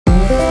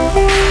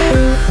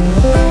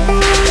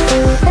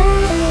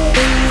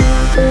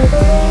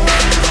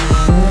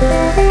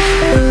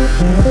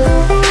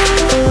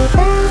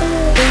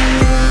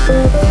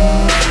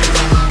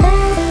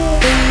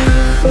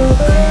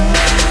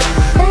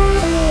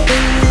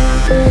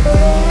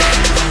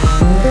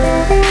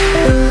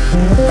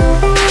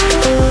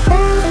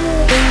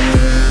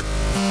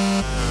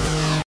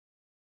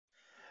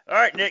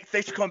Nick.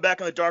 Thanks for coming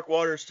back on the Dark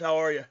Waters. How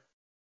are you?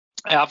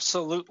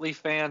 Absolutely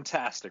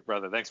fantastic,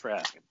 brother. Thanks for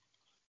asking.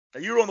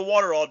 Now, you were on the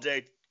water all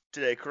day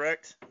today,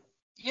 correct?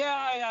 Yeah,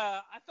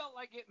 I felt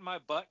like getting my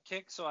butt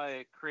kicked, so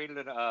I created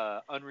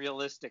an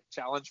unrealistic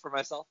challenge for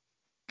myself.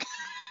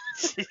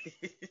 Is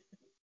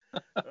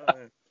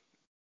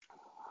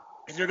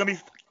there gonna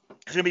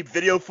be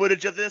video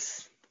footage of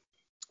this?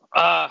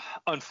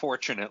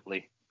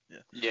 Unfortunately, Yeah.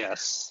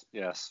 Yes.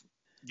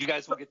 You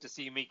guys will get to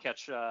see me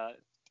catch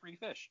 3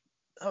 fish.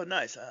 Oh,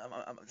 nice.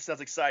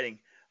 Sounds exciting.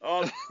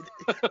 There's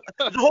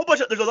a lot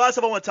of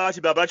stuff I want to talk to you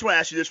about, but I just want to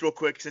ask you this real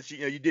quick, since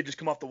you did just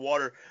come off the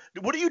water.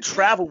 What do you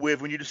travel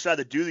with when you decide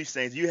to do these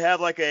things? Do you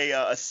have like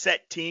a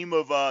set team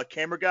of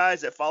camera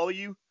guys that follow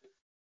you?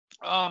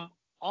 On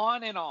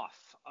and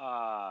off.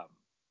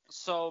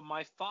 So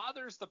my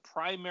father's the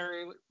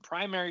primary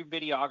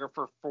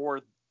videographer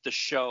for the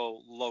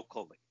show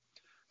locally.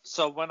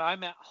 So when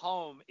I'm at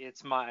home,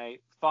 it's my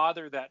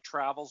father that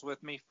travels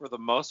with me for the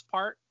most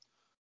part.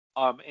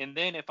 And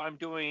then if I'm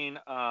doing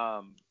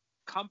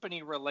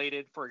company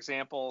related, for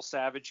example,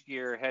 Savage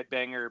Gear,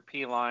 Headbanger,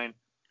 P-Line,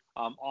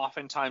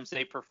 oftentimes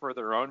they prefer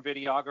their own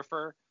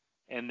videographer,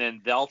 and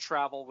then they'll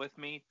travel with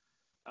me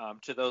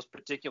to those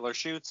particular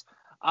shoots.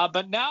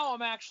 But now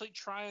I'm actually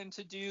trying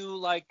to do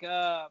like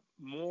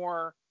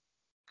more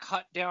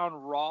cut down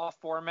raw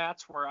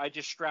formats where I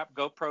just strap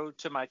GoPro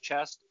to my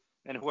chest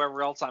and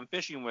whoever else I'm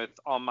fishing with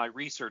on my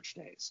research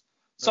days.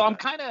 So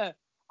Okay.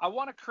 I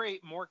want to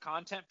create more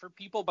content for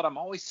people, but I'm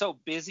always so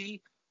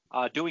busy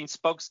doing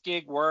spokes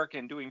gig work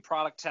and doing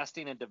product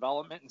testing and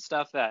development and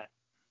stuff that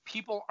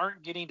people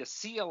aren't getting to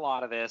see a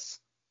lot of this.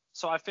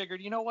 So I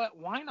figured, you know what?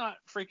 Why not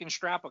freaking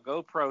strap a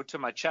GoPro to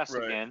my chest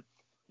Right. again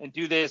and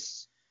do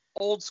this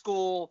old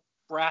school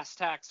brass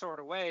tack sort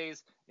of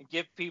ways and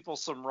give people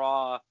some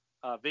raw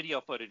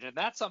video footage. And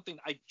that's something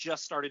I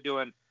just started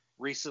doing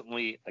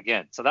recently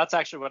again. So that's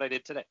actually what I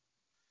did today.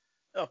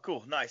 Oh,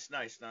 cool. Nice. All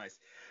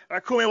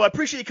right, cool, man. Well, I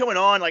appreciate you coming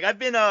on. Like, I've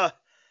been, the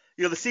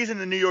season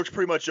in New York's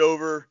pretty much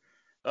over.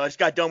 Just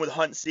got done with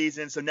hunting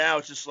season, so now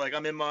it's just like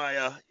I'm in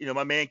my,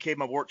 my man cave,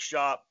 my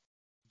workshop,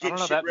 I getting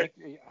don't know shit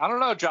ready. I don't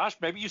know, Josh.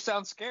 Maybe you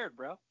sound scared,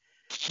 bro.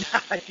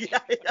 Yeah.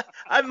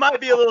 I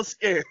might be a little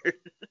scared. It's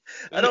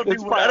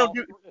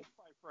probably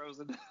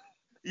frozen.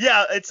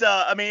 Yeah, it's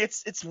I mean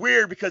it's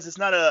weird because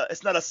the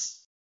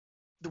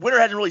winter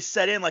hasn't really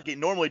set in like it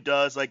normally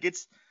does. Like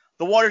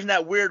the water's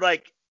not weird,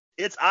 like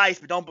it's ice,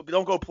 but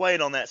don't go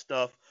playing on that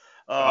stuff.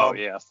 Oh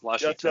yeah,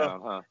 slushy So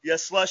town, huh? yeah,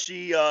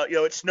 slushy.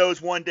 It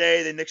snows one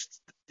day, the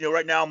next,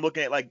 right now I'm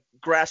looking at like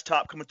grass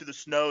top coming through the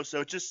snow,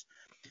 so it's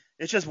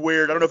just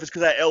weird. I don't know if it's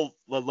because that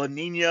La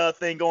Nina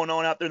thing going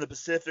on out there in the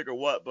Pacific or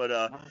what, but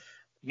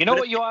You know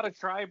but what you ought to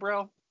try,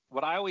 bro?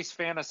 What I always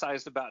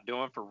fantasized about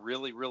doing for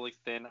really, really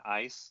thin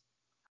ice.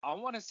 I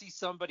want to see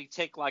somebody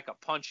take like a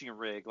punching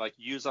rig, like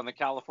you use on the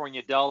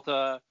California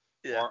Delta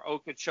yeah. or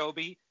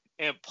Okeechobee,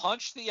 and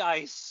punch the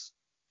ice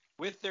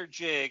with their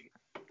jig,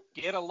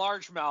 get a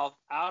largemouth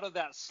out of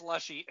that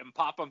slushy, and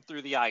pop them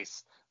through the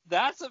ice.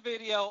 That's a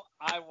video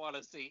I want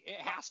to see. It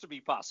has to be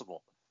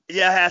possible.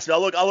 Yeah, it has to.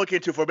 I'll look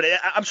into it for, but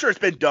I'm sure it's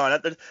been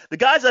done. The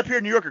guys up here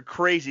in New York are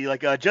crazy.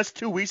 Like just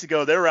 2 weeks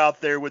ago, they were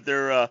out there with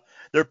their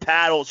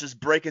paddles, just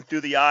breaking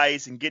through the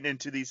ice and getting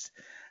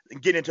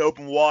into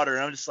open water.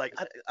 And I'm just like,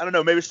 I don't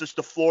know. Maybe it's just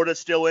the Florida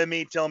still in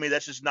me, telling me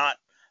that's just not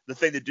the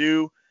thing to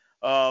do.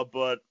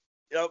 But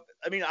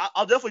I mean,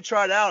 I'll definitely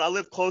try it out. I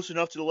live close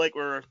enough to the lake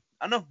where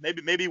I don't know.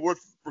 Maybe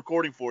worth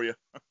recording for you.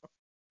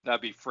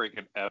 That'd be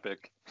freaking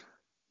epic.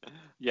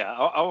 Yeah,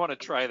 I want to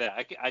try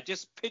that. I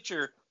just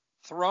picture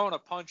throwing a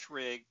punch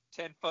rig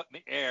 10 foot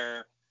in the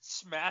air,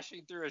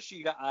 smashing through a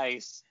sheet of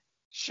ice,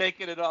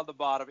 shaking it on the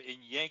bottom, and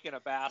yanking a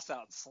bass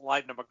out and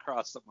sliding them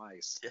across some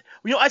ice.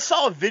 I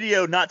saw a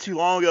video not too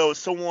long ago.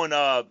 Someone,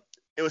 I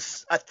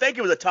think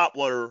it was a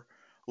topwater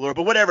lure,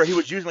 but whatever. He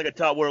was using like a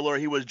topwater lure.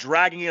 He was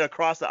dragging it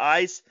across the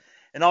ice,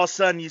 and all of a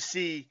sudden you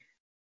see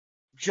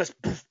just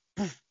poof,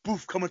 poof,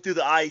 poof coming through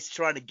the ice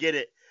trying to get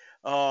it.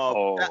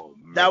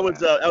 That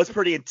was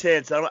pretty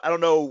intense. I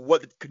don't know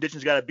what the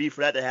conditions got to be for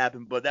that to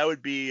happen, but that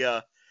would be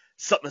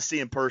something to see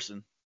in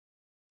person.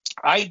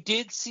 I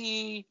did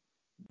see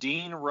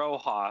Dean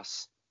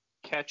Rojas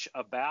catch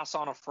a bass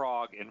on a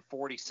frog in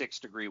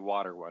 46-degree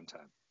water one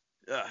time.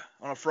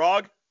 On a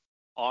frog?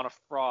 On a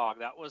frog.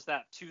 That was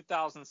that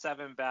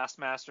 2007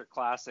 Bassmaster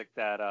Classic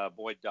that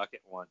Boyd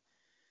Duckett won.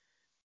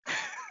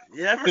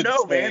 You never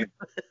know, man.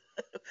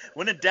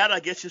 When in doubt,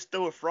 I guess just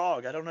throw a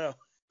frog. I don't know.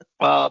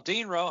 Well,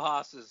 Dean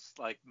Rojas is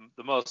like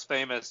the most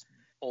famous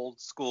old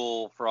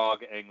school frog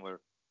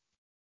angler.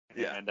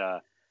 Yeah. And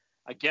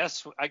I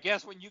guess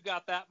when you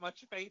got that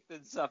much faith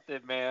in something,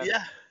 man.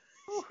 Yeah.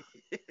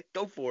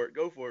 Go for it.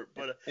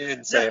 But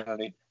insane,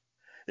 honey.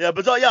 Yeah,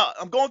 but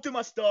I'm going through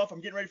my stuff.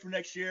 I'm getting ready for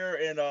next year,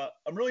 and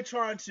I'm really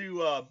trying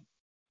to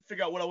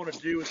figure out what I want to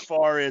do as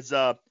far as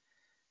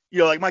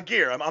like my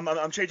gear.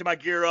 I'm changing my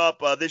gear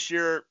up this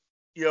year.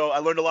 I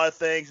learned a lot of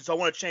things, and so I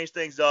want to change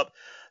things up.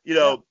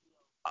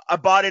 I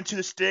bought into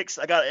the sticks.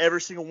 I got every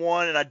single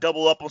one, and I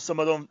double up on some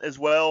of them as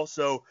well.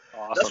 So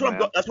Awesome,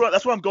 man. that's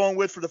what I'm going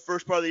with for the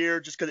first part of the year,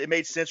 just because it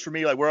made sense for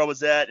me, like where I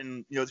was at,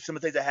 and some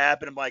of the things that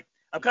happened. I'm like,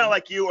 I'm kind of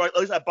like you, or at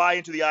least I buy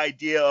into the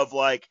idea of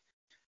like,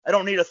 I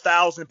don't need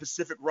 1,000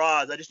 Pacific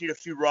rods. I just need a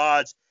few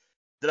rods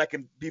that I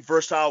can be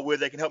versatile with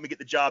that can help me get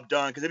the job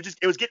done. Because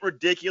it was getting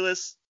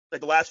ridiculous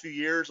like the last few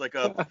years. Like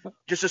I'm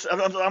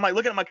like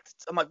looking at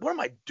I'm like, what am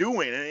I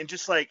doing? And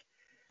just like,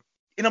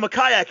 I'm a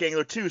kayak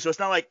angler too, so it's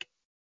not like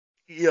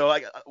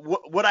like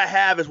what I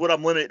have is what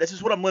I'm limited. That's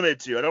just what I'm limited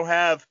to. I don't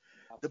have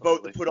the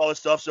boat to put all this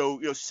stuff. So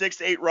 6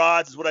 to 8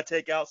 rods is what I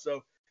take out.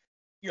 So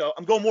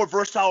I'm going more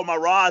versatile with my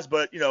rods,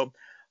 but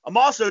I'm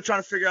also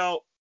trying to figure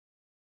out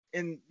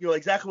and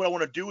exactly what I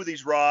want to do with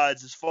these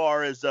rods as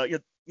far as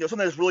something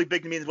that's really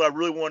big to me is what I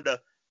really wanted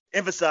to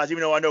emphasize. Even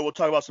though I know we'll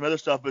talk about some other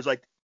stuff, but it's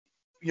like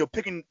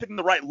picking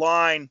the right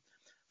line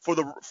for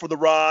the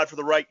rod for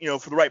the right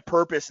for the right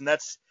purpose, and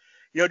that's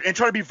and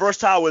trying to be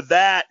versatile with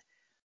that.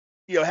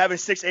 Having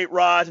 6, 8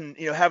 rods and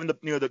having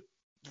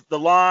the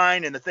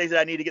line and the things that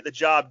I need to get the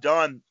job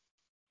done.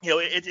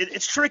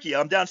 It's tricky.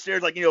 I'm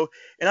downstairs like and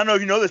I don't know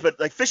if you know this, but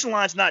like fishing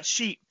line's not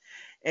cheap.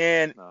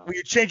 And when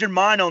you change your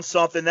mind on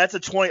something, that's a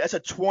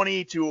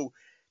 $20 to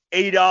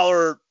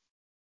 $80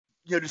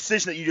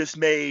 decision that you just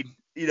made.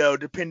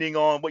 Depending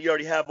on what you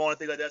already have on and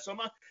things like that. So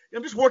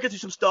I'm just working through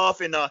some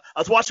stuff, and I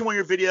was watching one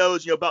of your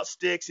videos, about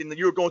sticks, and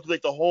you were going through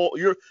like the whole.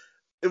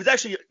 It was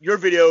actually your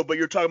video, but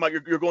you're talking about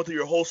you're going through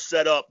your whole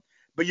setup,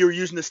 but you're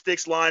using the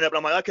sticks lineup, and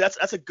I'm like, okay,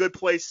 that's a good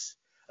place.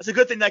 That's a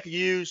good thing that I could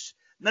use.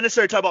 Not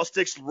necessarily talk about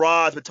sticks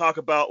rods, but talk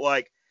about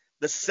like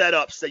the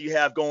setups that you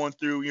have going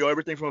through.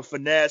 Everything from a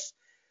finesse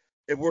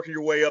and working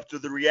your way up to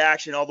the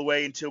reaction all the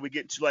way until we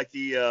get into like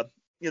the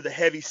the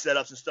heavy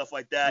setups and stuff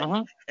like that,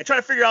 and trying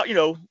to figure out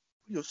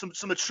some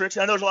of the tricks.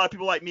 I know there's a lot of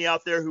people like me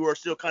out there who are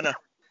still kind of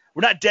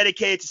we're not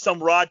dedicated to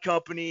some rod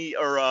company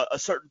or a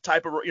certain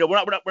type of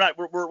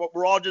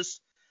we're all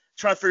just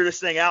trying to figure this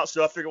thing out.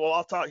 So I figured,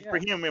 well,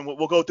 bring him in.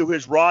 We'll go through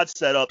his rod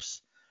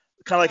setups,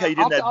 kind of like how you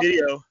did in that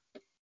video.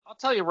 I'll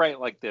tell you right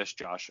like this,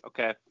 Josh.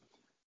 Okay.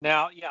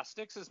 Now, yeah,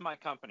 Sticks is my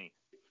company,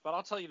 but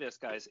I'll tell you this,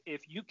 guys.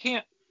 If you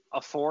can't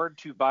afford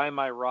to buy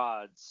my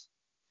rods,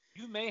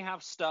 you may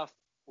have stuff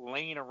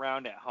laying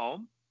around at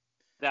home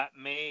that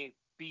may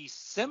be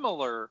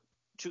similar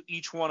to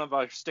each one of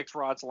our Sticks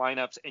rods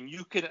lineups, and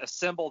you can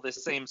assemble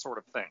this same sort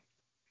of thing.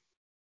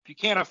 If you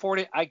can't afford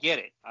it, I get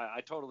it.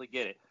 I totally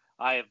get it.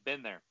 I have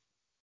been there.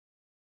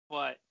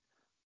 But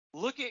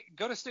go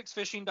to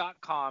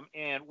sticksfishing.com,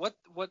 and what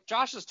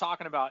Josh is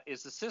talking about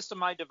is the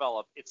system I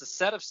developed. It's a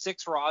set of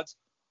 6 rods,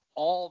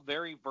 all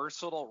very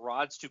versatile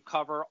rods to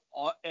cover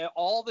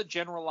all the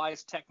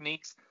generalized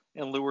techniques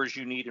and lures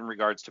you need in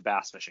regards to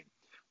bass fishing.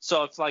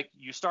 So it's like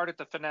you start at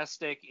the finesse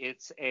stick.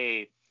 It's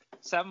a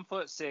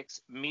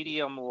 7'6"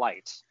 medium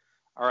light.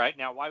 All right.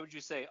 Now, why would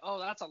you say, oh,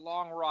 that's a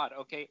long rod?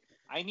 Okay.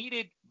 I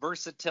needed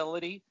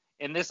versatility.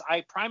 In this,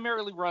 I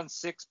primarily run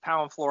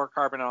 6-pound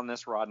fluorocarbon on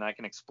this rod, and I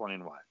can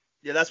explain why.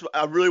 Yeah, that's what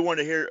I really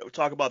wanted to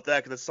talk about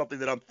that, because it's something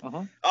that I'm.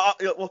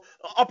 Well,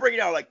 I'll break it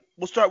out. Like,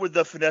 we'll start with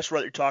the finesse rod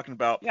that you're talking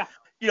about. Yeah.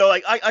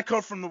 Like I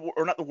come from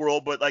not the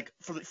world, but like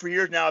for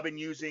years now, I've been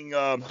using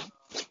I'm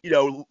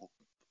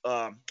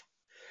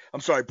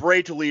sorry,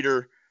 braid to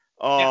leader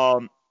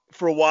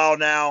for a while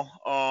now.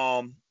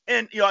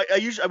 And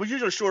I was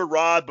using a shorter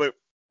rod, but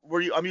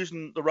I'm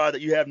using the rod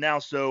that you have now,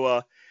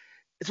 so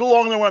it's a little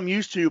longer than what I'm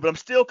used to. But I'm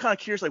still kind of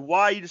curious, like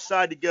why you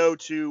decided to go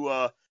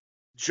to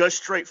just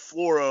straight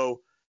fluoro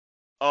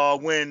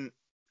when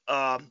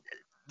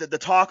the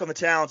talk on the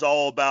town is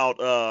all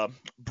about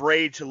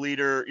braid to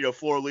leader,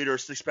 fluoro leader,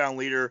 6-pound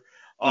leader.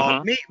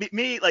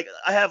 Me, like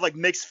I have like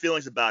mixed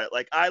feelings about it.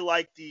 Like I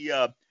like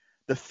the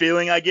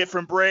feeling I get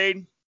from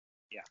braid.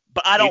 Yeah.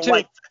 But I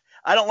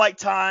don't like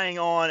tying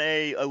on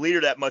a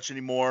leader that much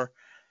anymore.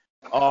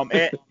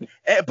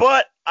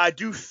 But I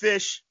do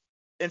fish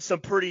in some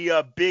pretty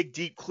big,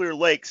 deep, clear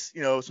lakes,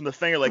 some of the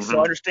Finger Lakes. So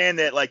I understand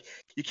that like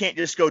you can't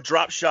just go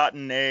drop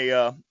shotting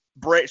a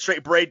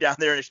straight braid down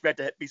there and expect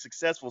to be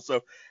successful.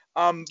 So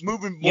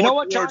moving more. You know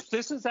what, Josh?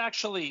 This is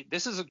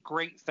a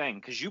great thing,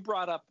 because you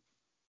brought up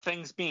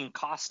things being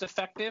cost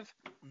effective,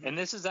 and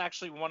this is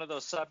actually one of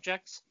those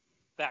subjects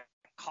that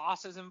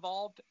cost is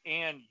involved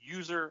and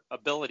user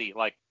ability,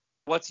 like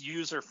what's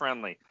user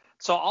friendly.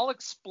 So I'll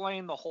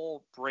explain the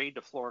whole braid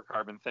to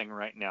fluorocarbon thing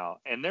right now,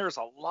 and there's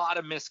a lot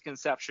of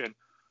misconception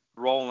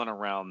rolling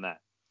around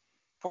that.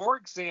 For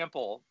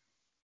example,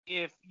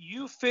 if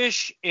you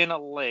fish in a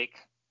lake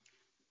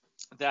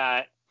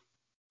that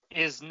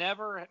is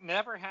never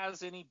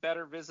has any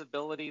better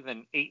visibility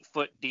than 8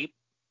 foot deep,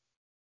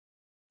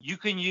 you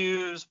can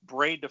use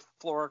braid to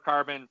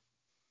fluorocarbon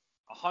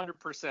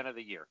 100% of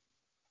the year.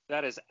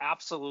 That is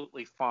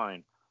absolutely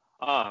fine.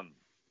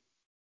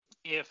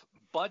 If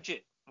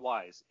budget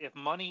wise, if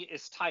money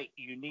is tight,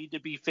 you need to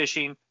be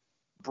fishing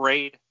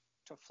braid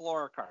to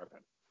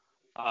fluorocarbon.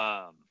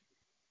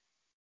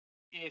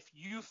 If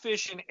you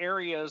fish in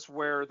areas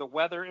where the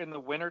weather in the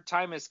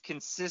wintertime is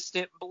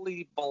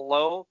consistently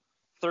below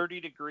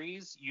 30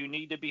 degrees, you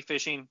need to be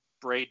fishing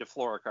braid to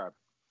fluorocarbon.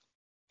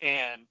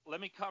 And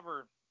let me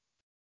cover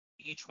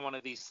each one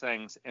of these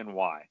things and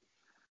why.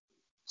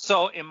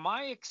 So in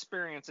my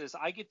experiences,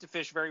 I get to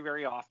fish very,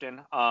 very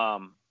often.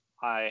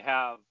 I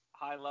have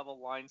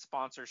high-level line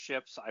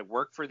sponsorships. I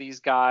work for these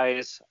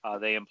guys.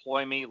 They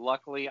employ me.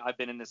 Luckily, I've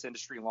been in this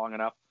industry long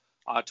enough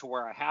to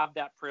where I have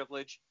that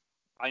privilege.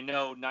 I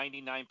know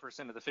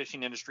 99% of the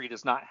fishing industry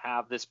does not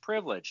have this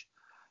privilege.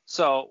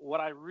 So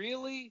what I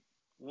really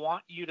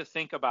want you to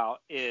think about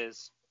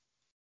is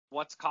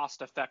what's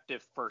cost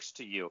effective first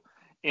to you.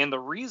 And the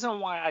reason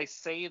why I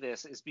say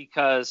this is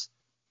because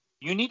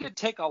you need to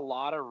take a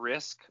lot of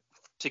risk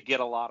to get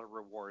a lot of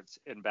rewards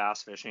in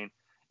bass fishing.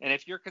 And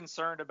if you're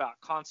concerned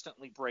about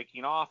constantly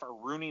breaking off or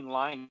ruining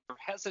line, you're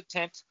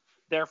hesitant,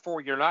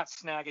 therefore you're not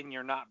snagging,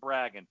 you're not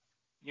bragging.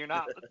 You're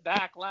not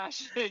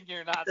backlashing,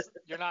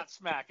 you're not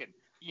smacking.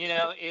 You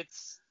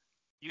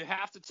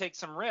have to take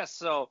some risks.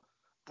 So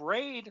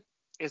braid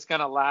is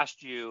going to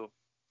last you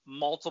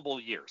multiple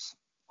years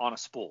on a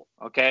spool,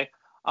 okay?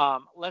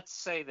 Let's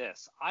say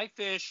this. I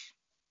fish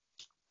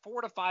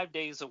 4 to 5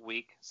 days a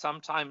week,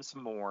 sometimes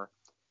more.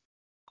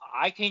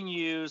 I can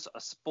use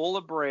a spool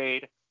of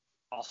braid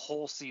a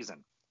whole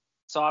season.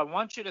 So I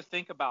want you to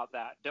think about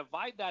that.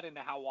 Divide that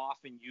into how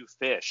often you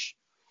fish.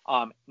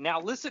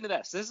 Now listen to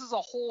this. This is a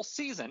whole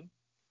season.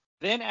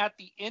 Then at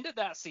the end of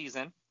that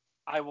season,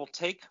 I will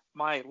take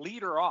my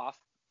leader off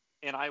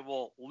and I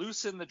will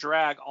loosen the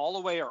drag all the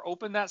way or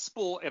open that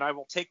spool, and I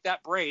will take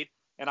that braid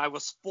and I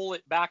will spool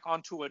it back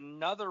onto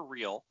another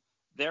reel.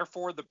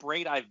 Therefore, the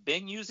braid I've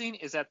been using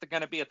is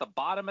going to be at the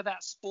bottom of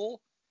that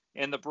spool,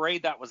 and the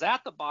braid that was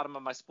at the bottom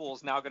of my spool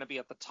is now going to be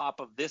at the top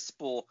of this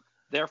spool.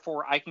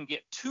 Therefore, I can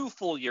get 2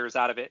 full years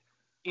out of it.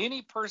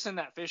 Any person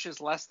that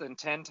fishes less than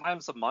 10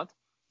 times a month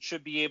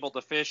should be able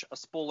to fish a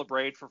spool of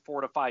braid for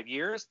 4 to 5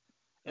 years,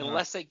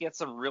 unless they get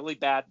some really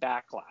bad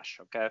backlash,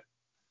 okay?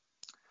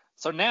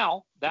 So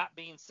now, that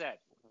being said,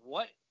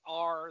 what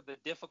are the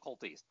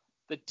difficulties?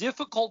 The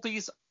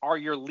difficulties are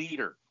your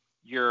leader,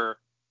 your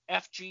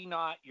FG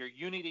knot, your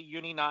uni to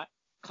uni knot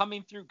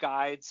coming through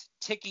guides,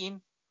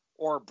 ticking,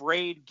 or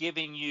braid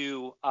giving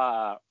you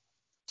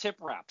tip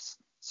wraps.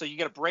 So you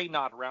get a braid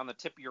knot around the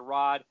tip of your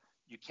rod,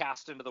 you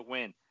cast into the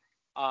wind.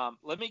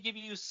 Let me give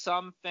you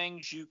some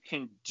things you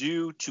can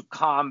do to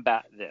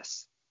combat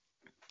this.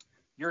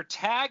 Your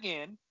tag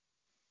in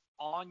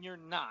on your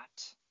knot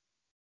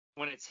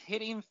when it's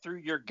hitting through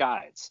your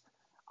guides.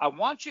 I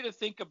want you to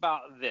think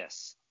about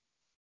this.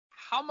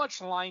 How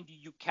much line do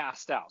you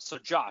cast out? So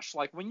Josh,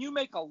 like when you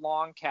make a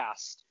long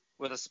cast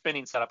with a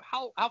spinning setup,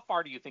 how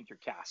far do you think you're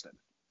casting?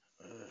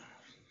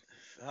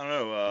 I don't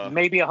know.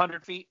 Maybe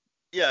 100 feet?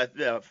 Yeah,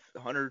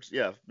 100,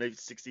 yeah, maybe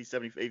 60,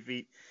 78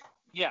 feet.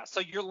 Yeah, so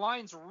your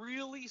line's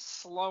really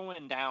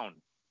slowing down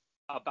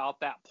about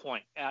that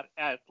point.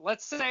 At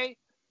let's say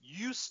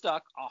you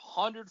stuck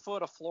 100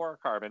 foot of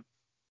fluorocarbon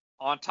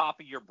on top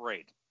of your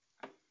braid.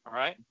 All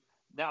right.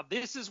 Now,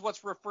 this is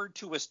what's referred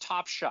to as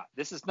top shot.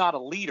 This is not a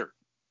leader.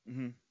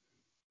 Mm-hmm.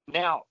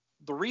 Now,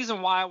 the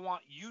reason why I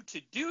want you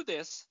to do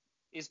this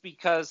is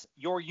because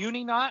your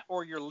uni knot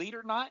or your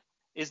leader knot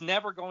is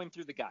never going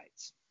through the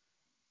guides.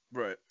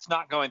 Right. It's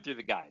not going through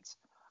the guides.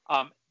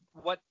 The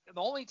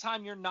only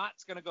time your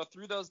knot's going to go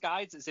through those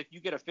guides is if you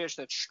get a fish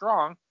that's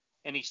strong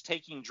and he's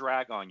taking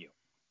drag on you.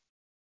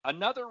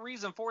 Another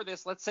reason for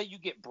this, let's say you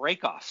get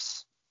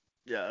breakoffs.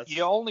 Yeah.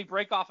 You only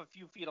break off a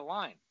few feet of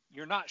line.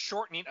 You're not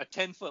shortening a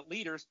 10-foot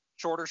leader,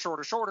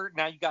 shorter.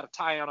 Now you got to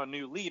tie on a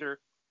new leader,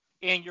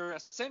 and you're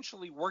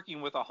essentially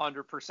working with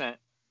 100%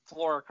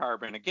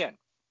 fluorocarbon again.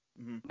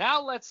 Mm-hmm.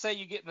 Now let's say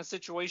you get in a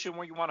situation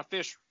where you want to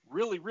fish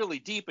really, really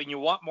deep and you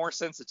want more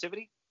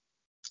sensitivity.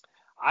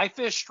 I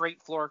fish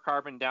straight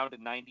fluorocarbon down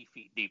to 90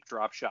 feet deep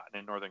drop shot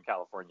in Northern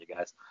California,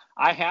 guys.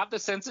 I have the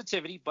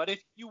sensitivity, but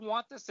if you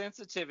want the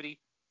sensitivity,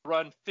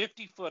 run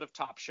 50 foot of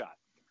top shot.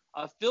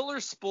 A filler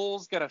spool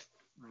is going to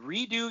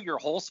redo your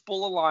whole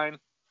spool of line,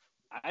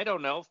 I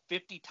don't know,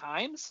 50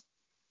 times,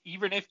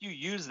 even if you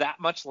use that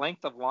much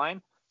length of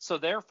line. So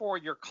therefore,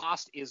 your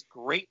cost is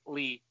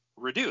greatly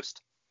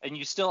reduced, and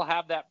you still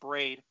have that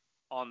braid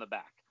on the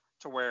back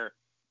to where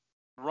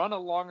run a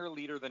longer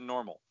leader than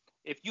normal.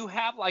 If you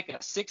have like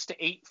a 6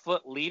 to 8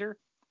 foot leader,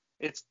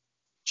 it's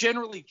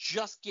generally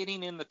just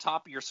getting in the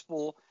top of your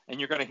spool, and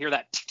you're going to hear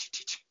that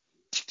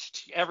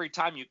every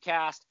time you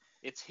cast.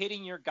 It's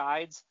hitting your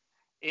guides.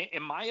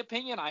 In my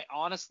opinion, I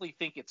honestly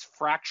think it's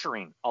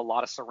fracturing a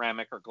lot of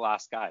ceramic or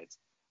glass guides.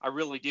 I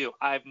really do.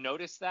 I've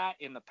noticed that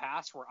in the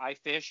past where I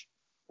fish,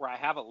 where I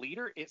have a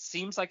leader, it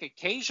seems like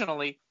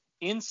occasionally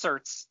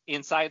inserts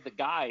inside the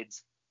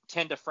guides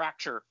tend to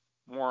fracture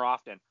more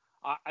often.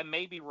 I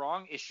may be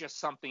wrong. It's just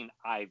something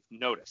I've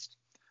noticed.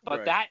 But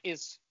Right. That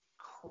is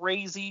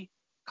crazy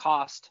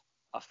cost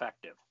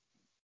effective.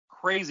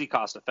 Crazy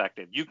cost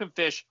effective. You can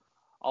fish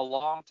a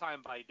long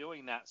time by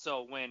doing that.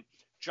 So when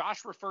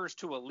Josh refers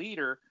to a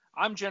leader,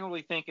 I'm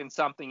generally thinking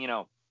something,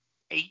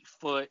 8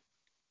 foot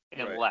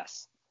and Right.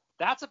 less.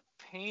 That's a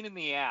pain in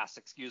the ass,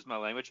 excuse my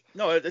language.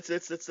 No, it's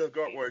a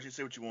guard words. You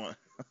say what you want.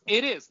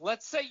 It is.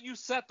 Let's say you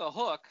set the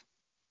hook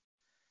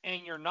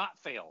and your knot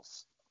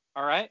fails.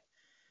 All right.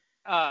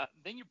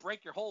 then you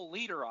break your whole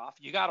leader off.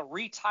 You got to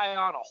retie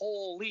on a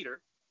whole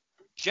leader.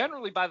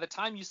 Generally, by the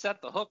time you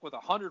set the hook with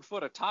 100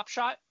 foot of top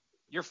shot,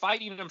 you're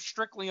fighting them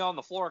strictly on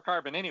the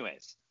fluorocarbon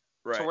anyways.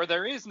 Right. To where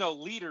there is no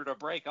leader to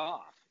break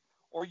off.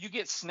 Or you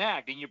get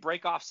snagged and you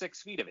break off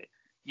 6 feet of it.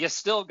 You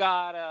still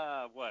got,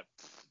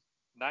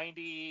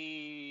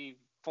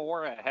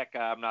 94? Heck,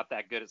 I'm not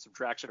that good at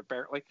subtraction,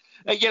 apparently.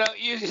 You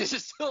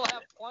still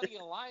have plenty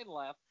of line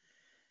left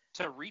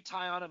to retie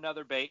on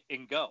another bait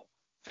and go.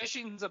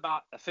 Fishing's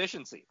about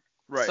efficiency.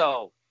 Right.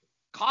 So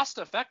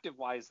cost-effective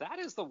wise, that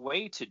is the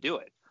way to do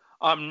it.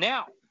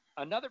 Now,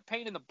 another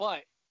pain in the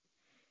butt,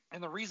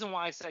 and the reason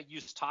why I said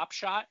use Top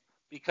Shot,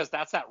 because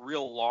that's that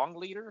real long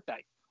leader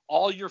that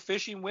all you're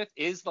fishing with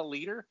is the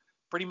leader.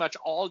 Pretty much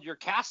all you're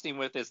casting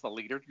with is the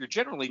leader. You're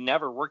generally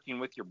never working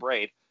with your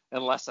braid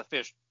unless a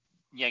fish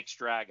yanks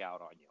drag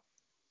out on you.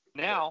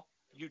 Now,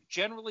 you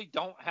generally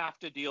don't have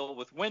to deal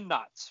with wind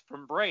knots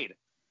from braid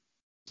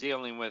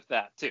dealing with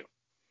that too.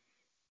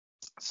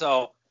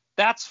 So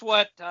that's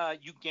what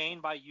you gain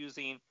by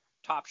using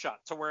Top Shot.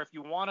 So where if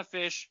you want to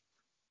fish,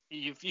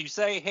 if you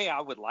say, hey,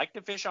 I would like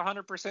to fish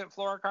 100%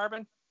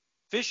 fluorocarbon,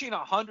 fishing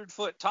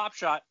 100-foot Top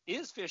Shot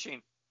is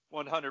fishing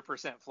 100%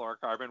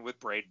 fluorocarbon with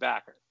braid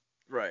backer.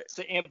 Right.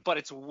 So, but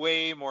it's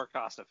way more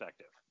cost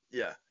effective.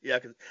 Yeah,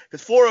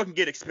 because fluoro can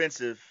get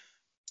expensive.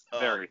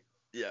 Very.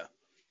 Yeah.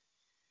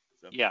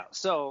 Yeah,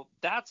 so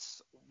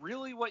that's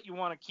really what you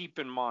want to keep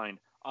in mind.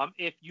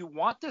 If you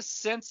want the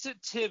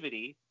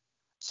sensitivity,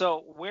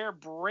 so where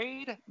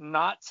braid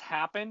knots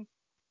happen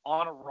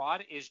on a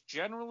rod is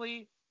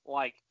generally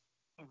like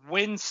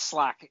wind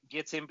slack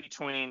gets in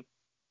between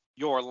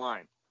your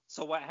line.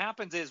 So what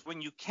happens is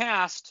when you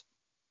cast,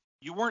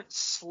 you weren't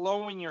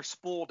slowing your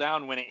spool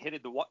down when it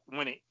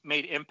when it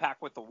made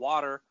impact with the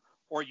water,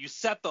 or you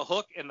set the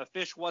hook and the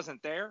fish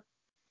wasn't there.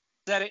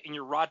 Set it and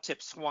your rod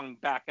tip swung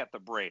back at the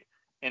braid,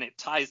 and it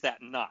ties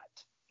that knot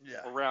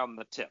around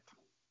the tip.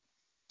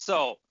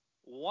 So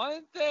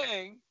one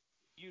thing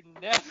you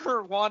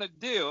never want to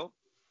do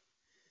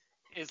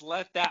is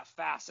let that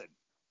fasten.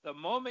 The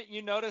moment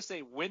you notice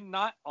a wind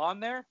knot on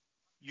there,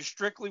 you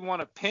strictly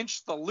want to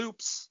pinch the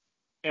loops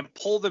and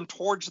pull them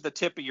towards the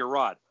tip of your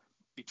rod.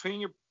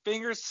 Between your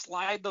fingers,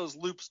 slide those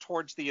loops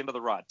towards the end of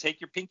the rod. Take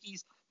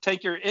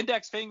your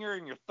index finger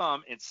and your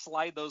thumb and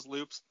slide those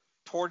loops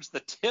towards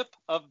the tip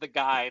of the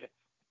guide,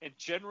 and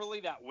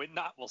generally that wind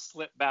knot will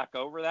slip back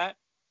over that.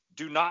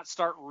 Do not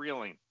start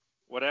reeling.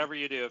 Whatever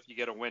you do, if you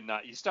get a wind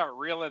knot, you start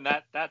reeling,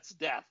 that's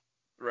death.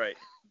 Right.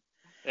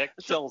 It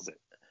kills it.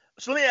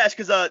 So let me ask,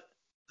 because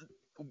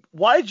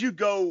why do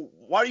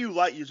you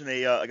like using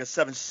a like a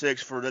 7.6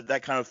 for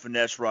that kind of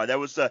finesse rod? That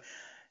was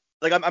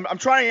like I'm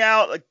trying it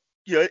out, like,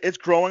 it's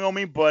growing on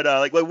me, but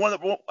I guess one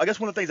of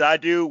the things I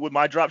do with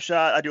my drop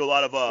shot, I do a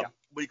lot of what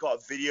do you call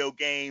it, video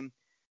game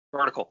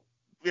vertical.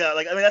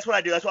 Yeah, that's what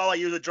I do. That's what I like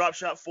use a drop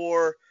shot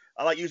for.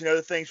 I like using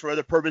other things for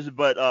other purposes,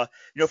 but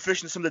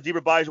fishing some of the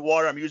deeper bodies of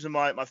water, I'm using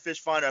my fish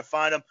finder. I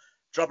find them,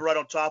 drop it right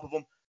on top of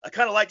them. I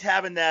kind of liked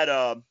having that,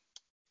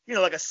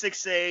 like a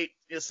 6.8,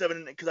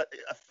 7, because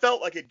I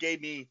felt like it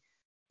gave me,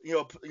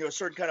 a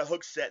certain kind of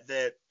hook set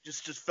that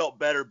just felt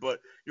better. But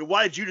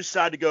why did you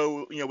decide to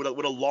go,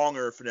 with a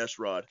longer finesse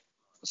rod?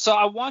 So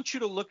I want you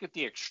to look at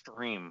the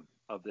extreme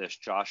of this,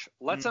 Josh.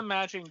 Let's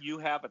imagine you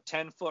have a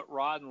 10-foot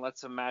rod, and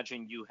let's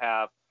imagine you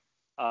have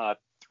a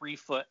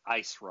 3-foot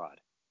ice rod.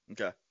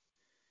 Okay.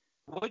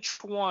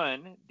 Which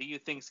one do you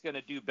think is going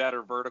to do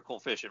better vertical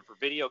fishing for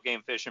video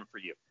game fishing for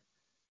you?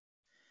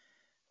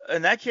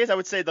 In that case, I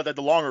would say the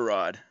longer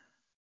rod.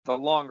 The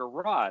longer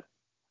rod.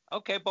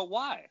 Okay, but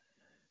why?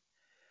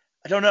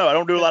 I don't know. I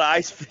don't do a lot of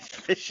ice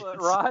fishing.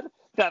 Rod?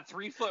 That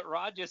 3-foot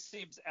rod just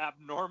seems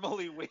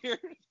abnormally weird.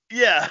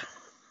 Yeah.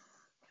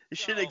 It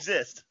shouldn't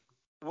exist.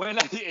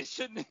 It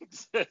shouldn't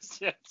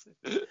exist, yes.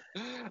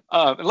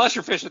 Unless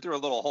you're fishing through a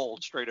little hole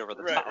straight over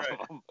the top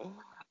of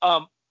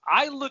them.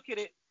 I look at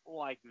it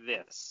like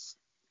this.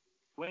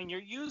 When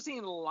you're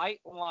using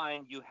light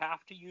line, you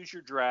have to use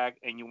your drag,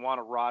 and you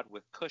want a rod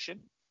with cushion.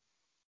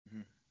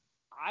 Mm-hmm.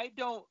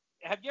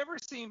 Have you ever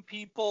seen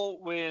people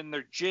when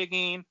they're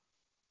jigging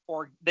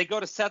or they go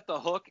to set the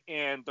hook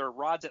and their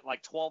rod's at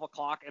like 12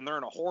 o'clock and they're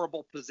in a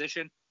horrible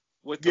position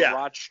with the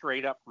rod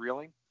straight up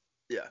reeling?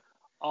 Yeah.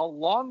 A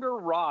longer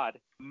rod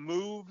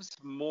moves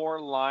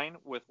more line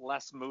with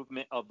less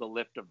movement of the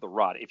lift of the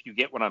rod, if you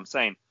get what I'm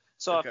saying.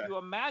 So if you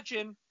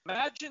imagine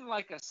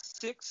like a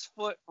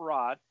 6-foot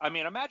rod,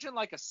 imagine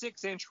like a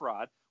 6-inch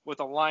rod with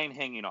a line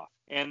hanging off,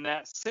 and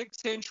that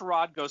 6-inch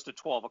rod goes to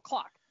 12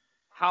 o'clock.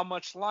 How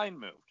much line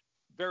moved?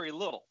 Very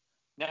little.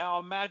 Now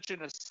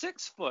imagine a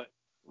 6-foot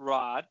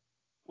rod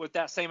with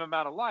that same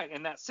amount of line,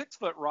 and that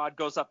 6-foot rod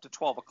goes up to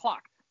 12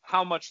 o'clock.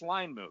 How much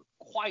line moved?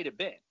 Quite a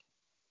bit.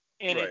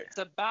 And it's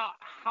about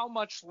how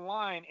much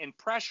line and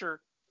pressure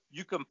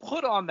you can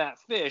put on that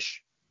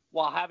fish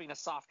while having a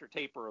softer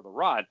taper of the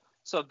rod.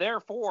 So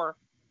therefore,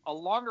 a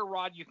longer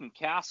rod you can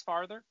cast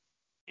farther.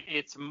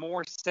 It's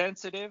more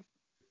sensitive.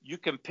 You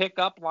can pick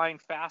up line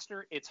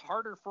faster. It's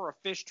harder for a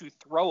fish to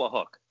throw a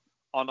hook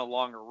on a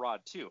longer rod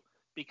too.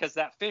 because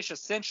that fish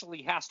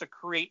essentially has to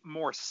create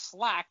more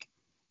slack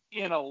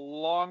in a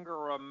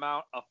longer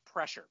amount of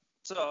pressure.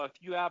 So if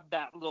you have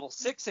that little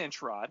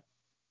 6-inch rod,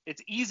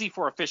 it's easy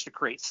for a fish to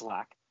create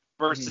slack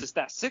versus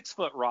that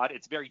 6-foot rod.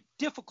 It's very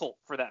difficult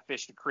for that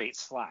fish to create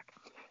slack.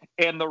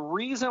 And the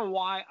reason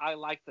why I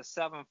like the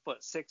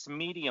 7'6"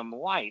 medium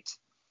light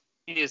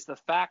is the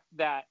fact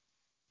that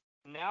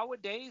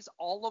nowadays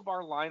all of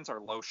our lines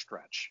are low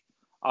stretch.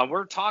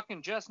 We're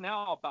talking just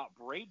now about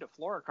braid to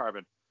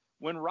fluorocarbon.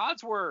 When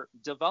rods were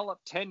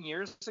developed 10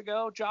 years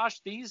ago,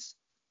 Josh, these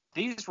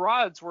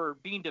rods were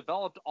being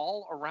developed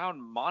all around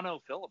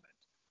monofilament.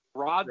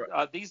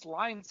 These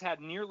lines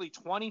had nearly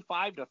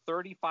 25 to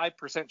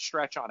 35%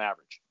 stretch on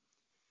average.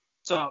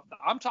 So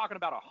I'm talking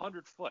about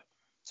 100 foot.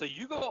 So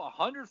you go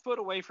 100 foot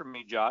away from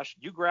me, Josh,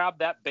 you grab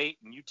that bait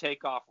and you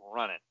take off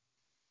running.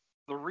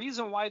 The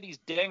reason why these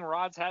dang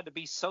rods had to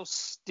be so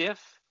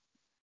stiff,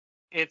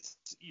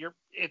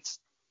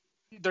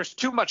 there's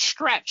too much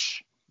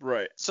stretch.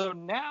 Right. So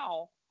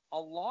now a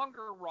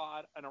longer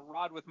rod and a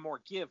rod with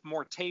more give,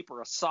 more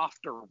taper, a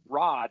softer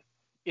rod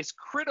is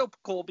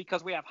critical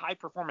because we have high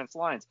performance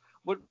lines.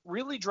 What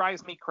really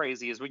drives me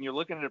crazy is when you're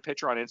looking at a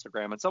picture on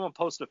Instagram and someone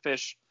posts a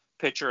fish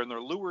picture and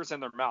their lure's in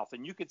their mouth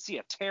and you could see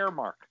a tear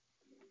mark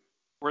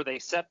where they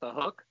set the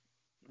hook.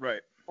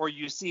 Right. Or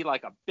you see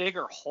like a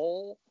bigger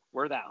hole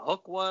where that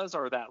hook was,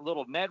 or that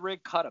little Ned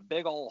rig cut a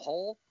big old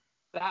hole.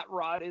 That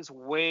rod is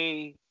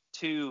way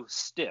too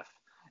stiff.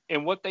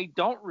 And what they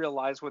don't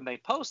realize when they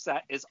post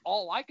that is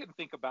all I can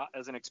think about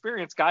as an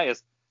experienced guy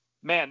is,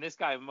 man, this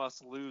guy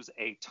must lose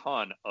a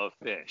ton of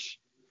fish.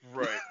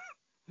 Right.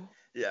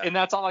 Yeah. And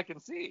that's all I can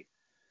see.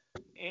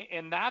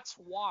 And that's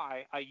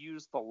why I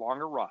use the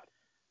longer rod.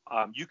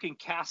 You can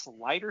cast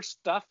lighter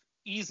stuff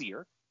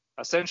easier.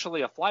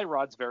 Essentially, a fly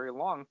rod's very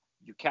long.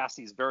 You cast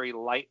these very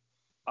light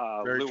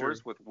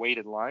lures with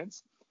weighted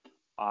lines.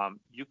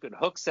 You can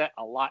hook set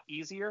a lot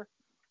easier.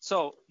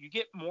 So you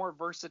get more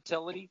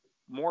versatility,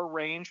 more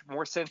range,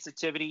 more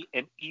sensitivity,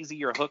 and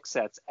easier hook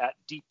sets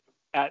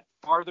at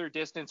farther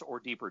distance or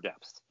deeper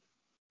depths.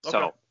 Okay.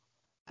 So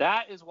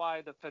that is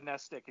why the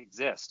finesse stick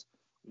exists.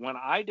 When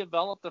I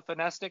developed the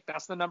finesse stick,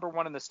 that's the number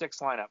one in the sticks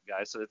lineup,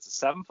 guys. So it's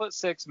a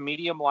 7'6"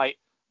 medium light,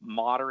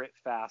 moderate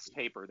fast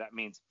taper. That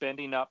means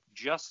bending up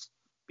just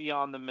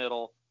beyond the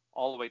middle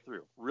all the way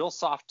through. Real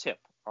soft tip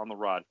on the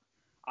rod.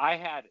 I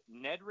had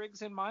Ned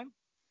rigs in mind.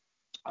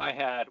 I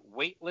had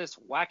weightless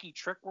wacky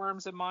trick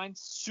worms in mind,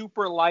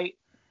 super light,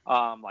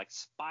 like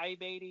spy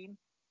baiting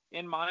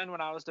in mind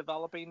when I was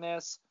developing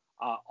this.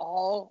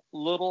 All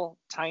little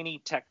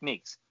tiny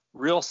techniques,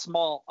 real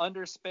small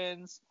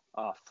underspins,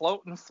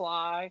 float and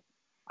fly.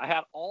 I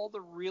had all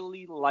the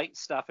really light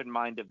stuff in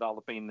mind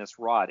developing this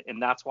rod,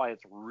 and that's why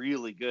it's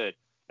really good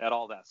at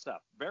all that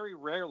stuff. Very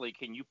rarely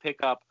can you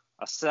pick up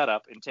a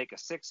setup and take a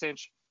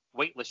 6-inch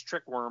weightless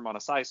trick worm on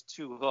a size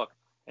 2 hook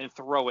and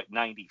throw it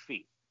 90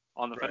 feet.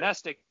 On the finesse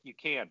stick, you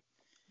can.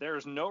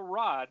 There's no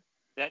rod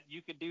that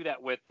you could do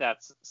that with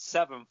that's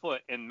 7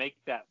 foot and make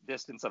that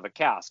distance of a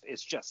cast.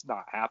 It's just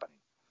not happening.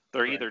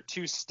 They're either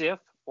too stiff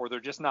or they're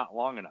just not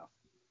long enough.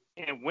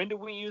 And when do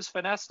we use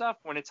finesse stuff?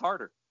 When it's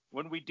harder.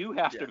 When we do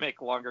have to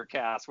make longer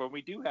casts. When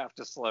we do have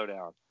to slow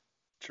down.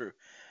 True.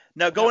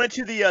 Now going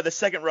into the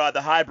second rod,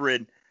 the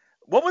hybrid,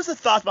 what was the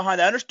thought behind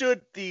that? I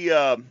understood the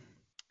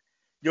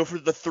for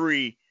the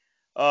 3,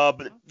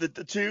 but the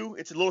 2,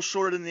 it's a little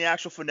shorter than the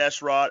actual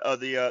finesse rod,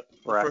 the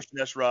first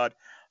finesse rod.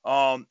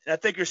 And I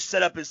think your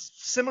setup is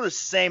similar,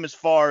 same as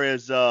far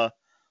as the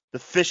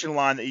fishing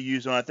line that you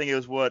use on. I think it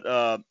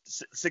was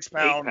 6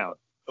 pound. 8 pound.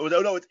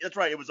 That's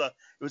right. It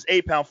was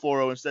 8 pound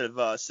fluoro instead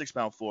of 6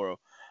 pound fluoro.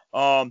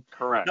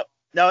 Correct.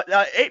 Now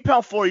 8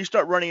 pound fluoro, you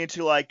start running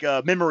into like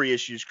memory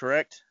issues,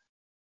 correct?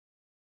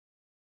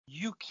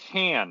 You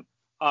can.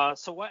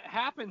 So what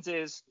happens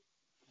is,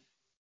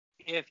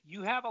 if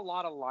you have a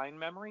lot of line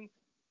memory,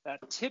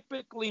 that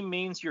typically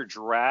means your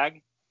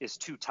drag is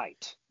too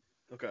tight.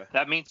 Okay.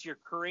 That means you're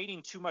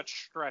creating too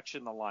much stretch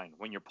in the line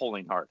when you're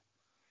pulling hard.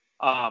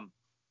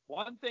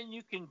 One thing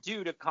you can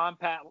do to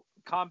combat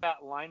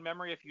line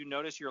memory, if you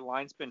notice your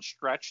line's been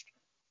stretched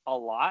a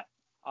lot,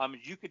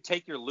 you could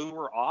take your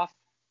lure off,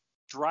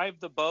 drive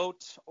the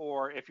boat,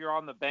 or if you're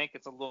on the bank,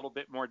 it's a little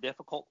bit more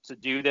difficult to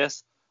do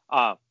this.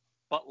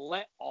 But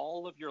let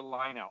all of your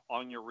line out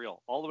on your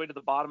reel, all the way to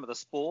the bottom of the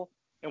spool.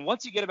 And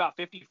once you get about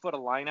 50 foot of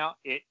line out,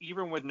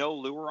 even with no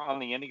lure on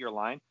the end of your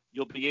line,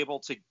 you'll be able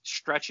to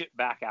stretch it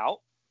back out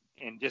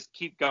and just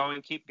keep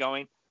going,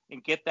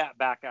 and get that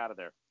back out of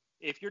there.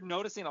 If you're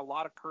noticing a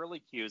lot of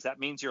curly cues, that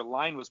means your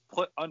line was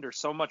put under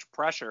so much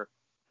pressure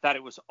that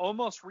it was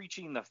almost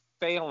reaching the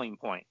failing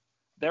point.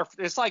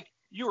 It's like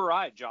you or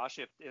I, Josh,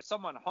 if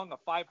someone hung a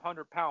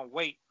 500-pound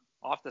weight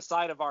off the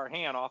side of our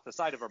hand, off the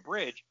side of a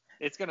bridge,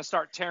 it's going to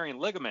start tearing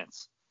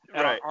ligaments,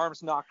 and our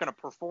arm's not going to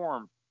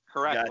perform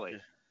correctly.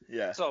 Gotcha.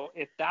 Yeah. So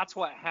if that's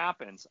what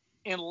happens,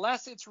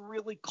 unless it's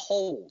really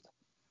cold,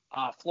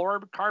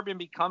 fluorocarbon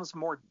becomes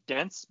more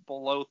dense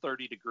below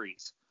 30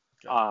 degrees.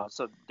 Okay.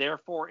 So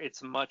therefore,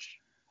 it's much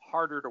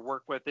harder to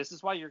work with. This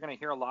is why you're going to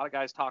hear a lot of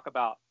guys talk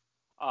about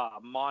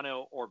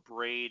mono or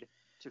braid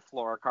to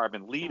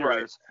fluorocarbon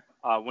leaders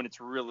when it's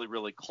really,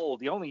 really cold.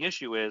 The only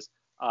issue is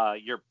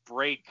your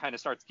braid kind of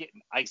starts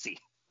getting icy.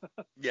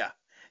 Yeah.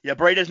 Yeah,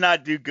 braid does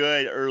not do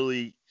good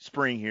early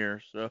spring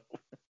here, so.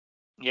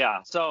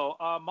 Yeah, so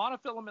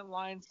monofilament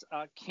lines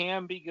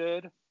can be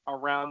good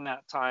around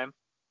that time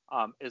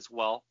as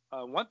well.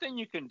 One thing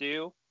you can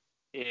do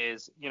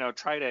is,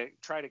 try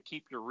to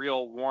keep your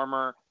reel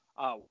warmer.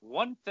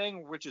 One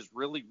thing which is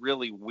really,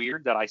 really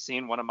weird that I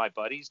seen one of my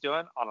buddies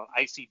doing on an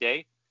icy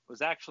day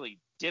was actually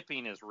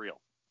dipping his reel.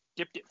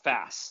 Dipped it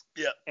fast.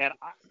 Yeah.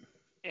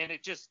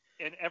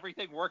 And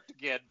everything worked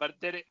again, but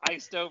then it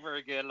iced over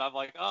again, and I'm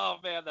like, oh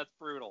man, that's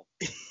brutal.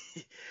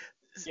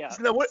 Yeah.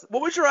 So now, what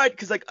was your ride?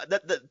 Because like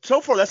that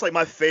so far that's like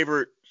my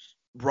favorite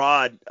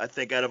rod I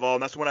think out of all,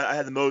 and that's the one I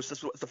had the most.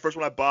 That's the first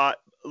one I bought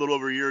a little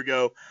over a year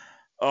ago.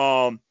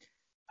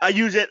 I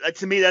use it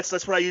to me. That's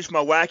what I use for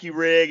my wacky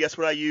rig. That's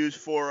what I use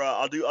for.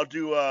 I'll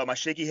do my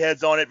shaky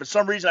heads on it. For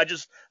some reason,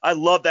 I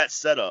love that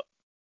setup.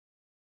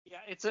 Yeah,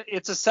 it's a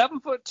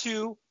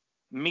 7'2"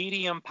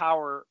 medium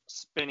power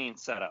spinning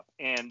setup,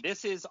 and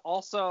this is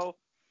also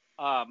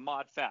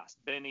mod fast,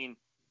 bending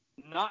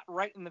not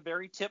right in the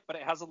very tip, but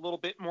it has a little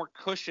bit more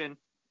cushion.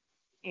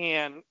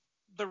 And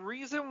the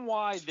reason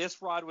why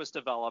this rod was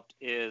developed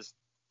is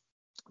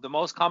the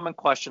most common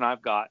question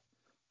I've got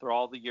through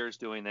all the years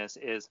doing this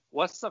is,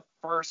 what's the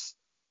first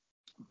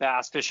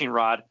bass fishing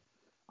rod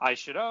I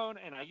should own?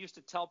 And I used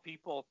to tell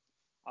people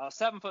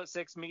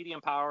 7'6"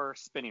 medium power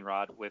spinning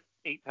rod with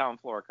 8-pound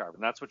fluorocarbon.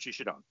 That's what you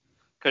should own,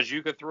 because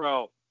you could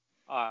throw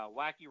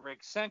wacky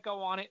rig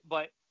Senko on it,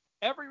 but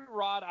every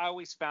rod I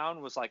always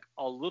found was like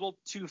a little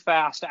too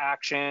fast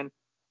action,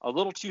 a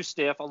little too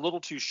stiff, a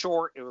little too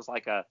short. It was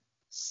like a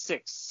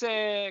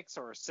 6'6"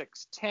 or a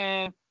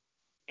 6'10",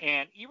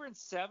 and even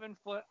 7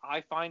 foot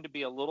I find to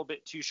be a little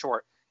bit too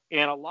short.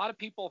 And a lot of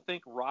people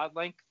think rod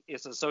length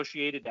is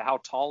associated to how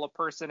tall a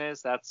person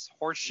is. That's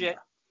horseshit.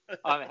 It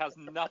has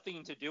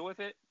nothing to do with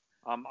it.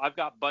 I've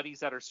got buddies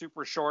that are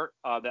super short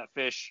that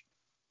fish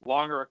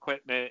longer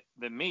equipment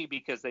than me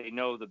because they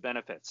know the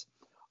benefits.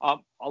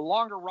 A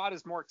longer rod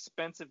is more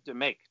expensive to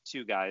make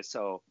too, guys.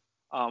 So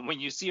when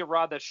you see a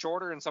rod that's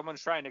shorter and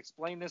someone's trying to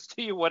explain this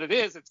to you what it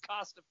is, it's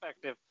cost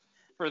effective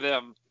for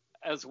them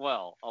as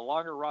well. A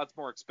longer rod's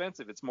more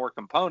expensive. It's more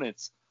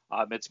components.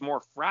 It's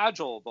more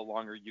fragile the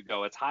longer you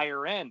go. It's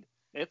higher end.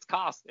 It's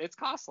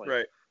costly.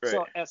 Right.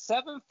 So at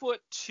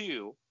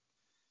 7'2",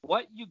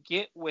 what you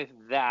get with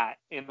that,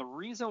 and the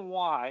reason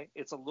why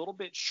it's a little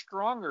bit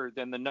stronger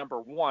than the number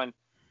one,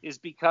 is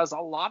because a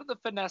lot of the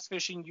finesse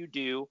fishing you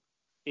do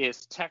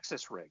is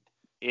Texas rigged.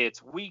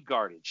 It's weed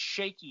guarded,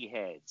 shaky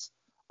heads,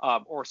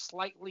 or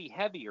slightly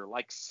heavier,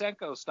 like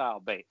Senko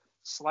style bait,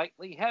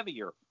 slightly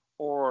heavier,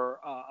 or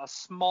a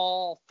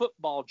small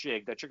football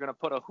jig that you're going to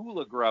put a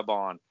hula grub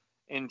on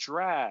and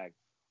drag,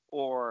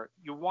 or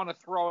you want to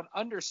throw an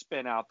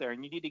underspin out there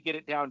and you need to get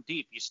it down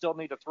deep. You still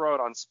need to throw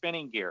it on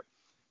spinning gear.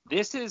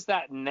 This is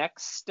that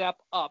next step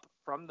up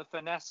from the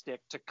finesse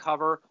stick to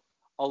cover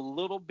a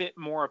little bit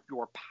more of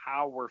your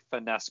power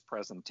finesse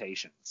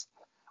presentations.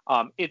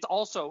 It's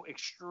also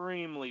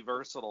extremely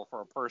versatile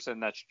for a person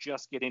that's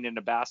just getting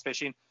into bass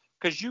fishing,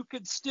 because you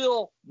could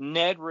still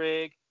Ned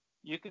rig,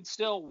 you could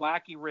still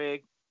wacky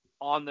rig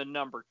on the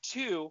number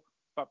two,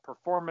 but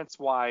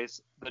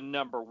performance-wise, the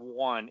number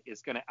one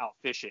is going to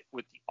outfish it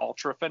with the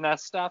ultra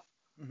finesse stuff.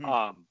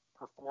 Mm-hmm.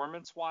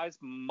 Performance-wise,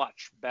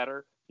 much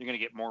better. You're going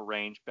to get more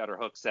range, better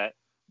hook set.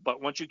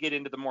 But once you get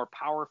into the more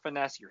power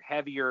finesse, your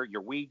heavier,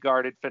 your weed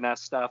guarded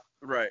finesse stuff,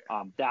 right?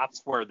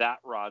 That's where that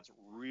rod's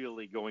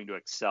really going to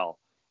excel.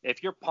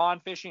 If you're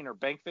pond fishing or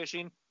bank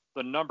fishing,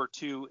 the number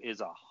two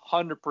is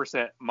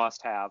 100%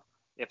 must have.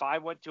 If I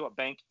went to a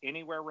bank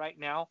anywhere right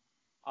now,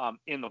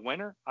 in the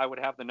winter, I would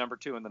have the number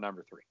two and the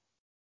number three.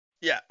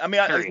 Yeah, I mean,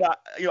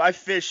 I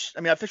fish.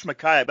 I mean, I fish my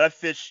kayak, but I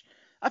fish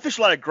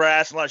a lot of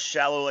grass, a lot of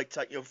shallow, like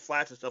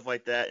flats and stuff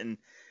like that. And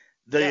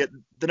the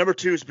number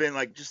two has been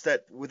like just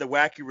that with a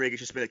wacky rig. It's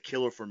just been a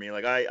killer for me.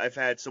 Like I've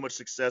had so much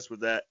success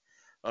with that,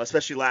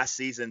 especially last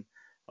season.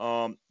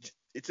 I mean,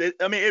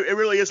 it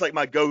really is like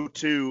my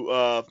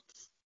go-to,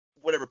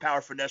 whatever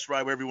power finesse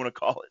ride, whatever you want to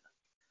call it.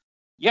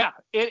 Yeah,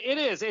 it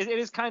is. It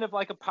is kind of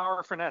like a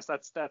power finesse.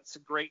 That's a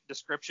great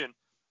description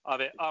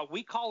of it.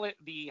 We call it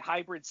the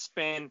hybrid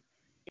spin.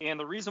 And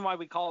the reason why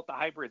we call it the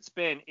hybrid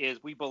spin is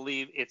we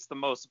believe it's the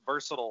most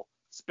versatile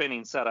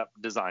spinning setup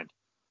designed.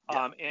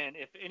 Yeah. And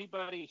if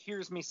anybody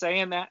hears me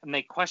saying that and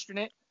they question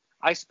it,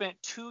 I spent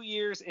 2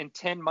 years and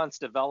 10 months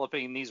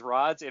developing these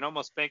rods and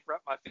almost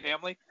bankrupt my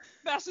family.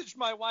 Message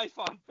my wife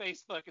on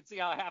Facebook and see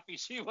how happy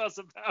she was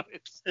about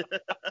it.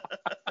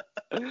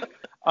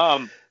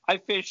 I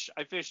fish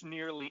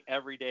nearly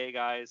every day,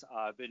 guys.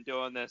 I've been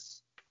doing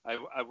this.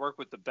 I work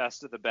with the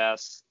best of the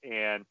best,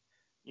 and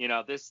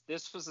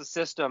this was a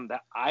system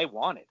that I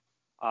wanted.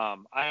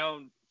 I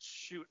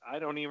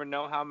don't even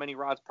know how many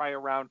rods, probably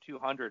around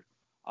 200,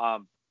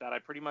 that I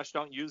pretty much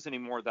don't use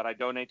anymore, that I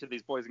donate to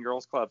these boys and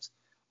girls clubs.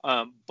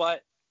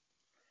 But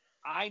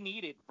I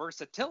needed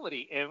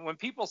versatility. And when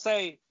people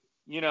say,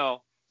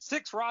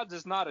 6 rods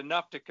is not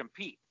enough to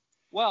compete,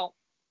 well,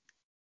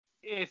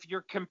 if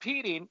you're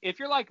competing, if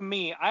you're like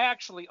me, I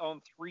actually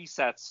own 3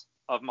 sets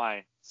of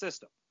my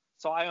system.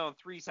 So I own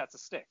 3 sets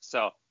of sticks.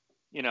 So,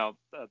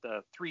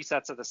 the 3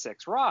 sets of the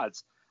 6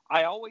 rods.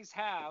 I always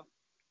have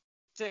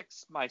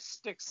my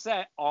stick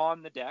set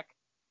on the deck,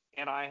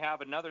 and I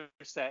have another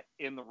set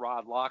in the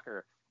rod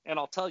locker. And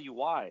I'll tell you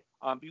why.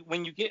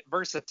 When you get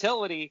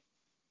versatility,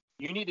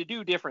 you need to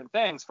do different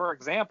things. For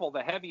example,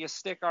 the heaviest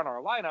stick on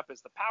our lineup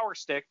is the power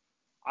stick.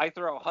 I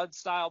throw HUD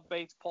style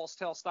baits, pulse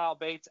tail style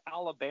baits,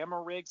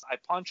 Alabama rigs. I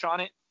punch on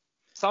it.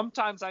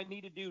 Sometimes I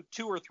need to do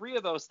 2 or 3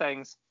 of those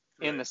things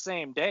in the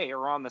same day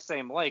or on the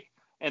same lake.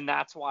 And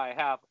that's why I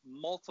have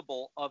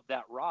multiple of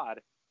that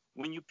rod.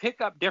 When you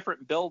pick up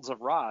different builds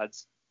of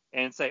rods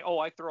and say, oh,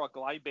 I throw a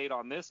glide bait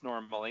on this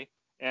normally,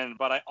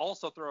 but I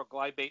also throw a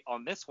glide bait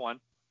on this one,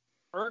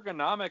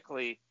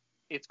 ergonomically,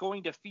 it's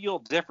going to feel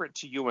different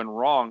to you and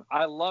wrong.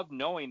 I love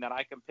knowing that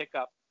I can pick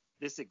up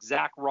this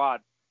exact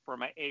rod for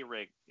my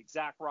A-rig,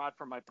 exact rod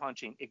for my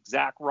punching,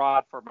 exact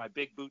rod for my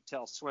big boot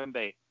tail swim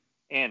bait.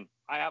 And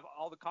I have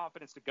all the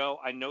confidence to go.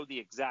 I know the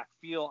exact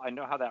feel. I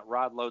know how that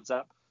rod loads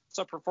up.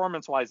 So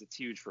performance-wise, it's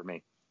huge for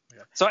me.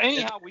 Yeah. So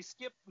anyhow, we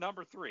skipped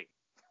number 3.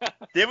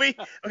 Did we?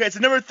 Okay, so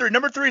number 3.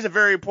 Number 3 is a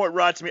very important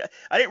rod to me.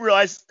 I didn't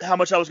realize how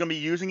much I was going to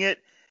be using it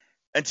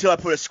until I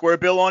put a square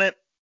bill on it,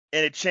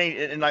 and it changed.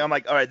 And I'm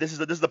like, all right, this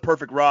is the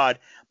perfect rod.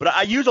 But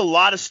I use a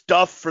lot of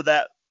stuff for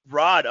that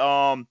rod.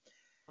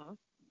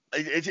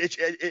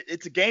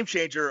 It's a game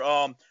changer.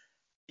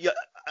 Yeah,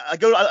 I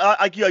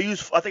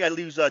use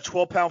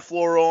 12-pound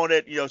fluoro on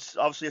it.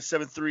 Obviously a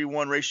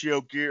 7:3:1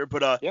 ratio gear,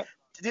 but yep.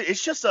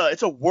 It's just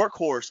it's a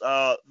workhorse.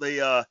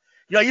 I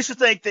used to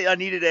think that I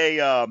needed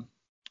an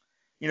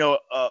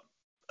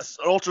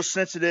ultra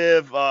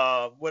sensitive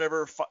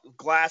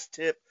glass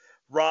tip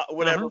rod,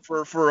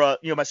 whatever for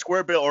my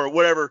square bill or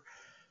whatever.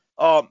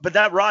 But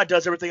that rod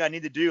does everything I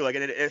need to do. Like,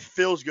 and it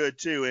feels good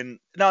too. And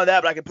not only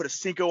that, but I can put a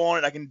Cinco on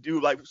it. I can do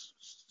like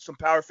some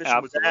power fishing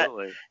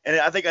Absolutely. with that. And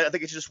I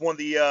think it's just one of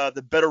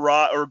the better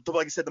rod, or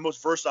like I said, the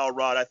most versatile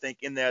rod I think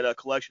in that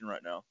collection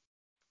right now.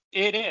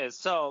 It is.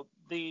 So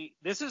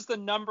this is the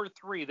number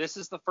 3. This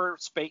is the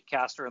first bait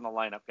caster in the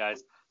lineup,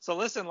 guys. So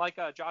listen, like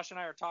Josh and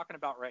I are talking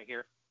about right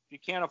here. If you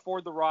can't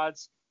afford the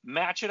rods,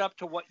 match it up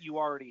to what you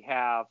already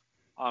have.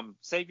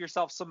 Save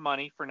yourself some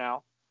money for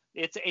now.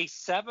 It's a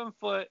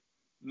 7-foot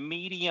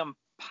medium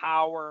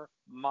power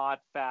mod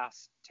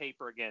fast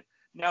taper again.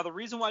 Now, the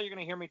reason why you're going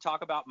to hear me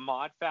talk about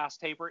mod fast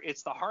taper,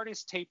 it's the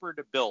hardest taper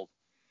to build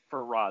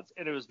for rods.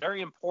 And it was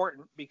very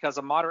important because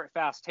a moderate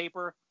fast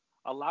taper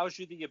allows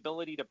you the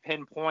ability to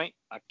pinpoint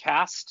a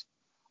cast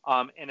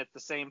and at the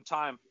same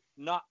time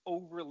not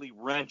overly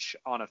wrench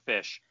on a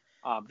fish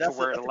to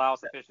where it allows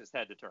the fish's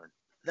head to turn.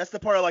 That's the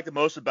part I like the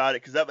most about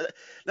it, because that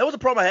was a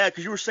problem I had,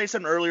 because you were saying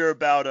something earlier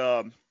about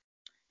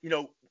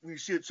when you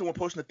see someone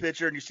posting the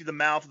picture and you see the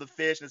mouth of the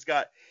fish and it's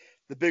got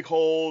the big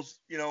holes,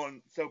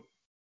 and so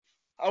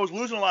I was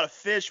losing a lot of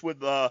fish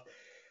with my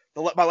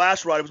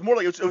last rod. It was more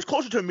like it was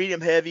closer to a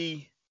medium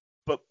heavy.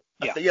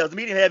 Yeah, it was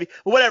medium heavy.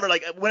 But whatever,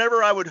 like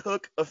whenever I would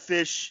hook a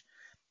fish,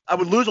 I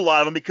would lose a lot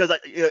of them because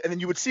and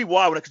then you would see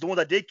why, because the ones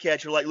I did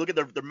catch, you're like, look at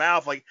their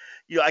mouth, like,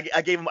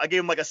 I gave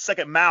them like a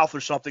second mouth or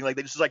something, like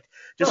they just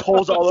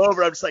holes all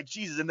over. I'm just like,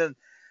 Jesus. And then,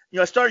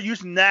 I started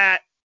using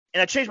that,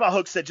 and I changed my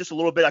hook set just a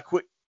little bit. I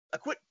quit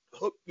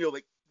hook,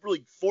 like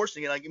really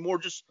forcing it, like more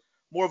of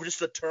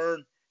just a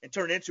turn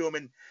into them.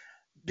 And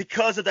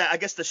because of that, I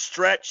guess the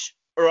stretch,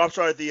 or I'm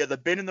sorry,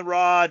 the bend in the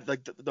rod,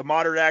 like the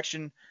moderate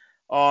action.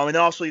 And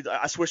then also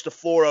I switched to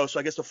fluoro, so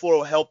I guess the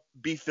fluoro helped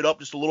beef it up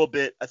just a little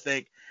bit, I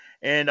think.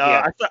 And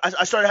I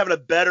started having a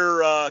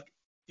better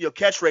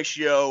catch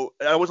ratio,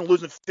 and I wasn't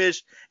losing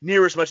fish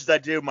near as much as I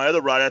did with my other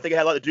rod. And I think it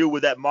had a lot to do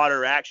with that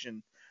moderate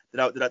action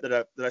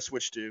that I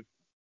switched to.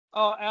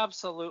 Oh,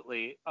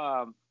 absolutely.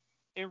 And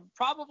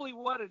probably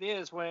what it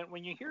is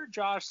when you hear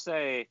Josh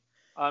say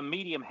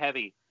medium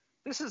heavy,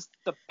 this is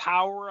the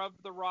power of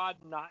the rod,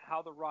 not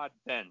how the rod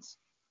bends.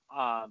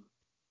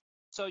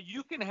 So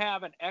you can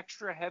have an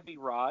extra heavy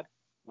rod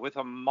with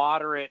a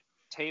moderate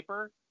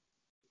taper,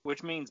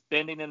 which means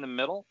bending in the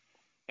middle,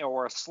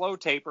 or a slow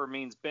taper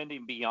means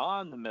bending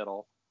beyond the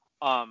middle.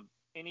 And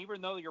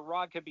even though your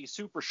rod can be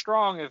super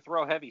strong and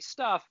throw heavy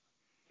stuff,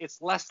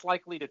 it's less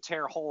likely to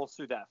tear holes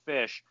through that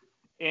fish.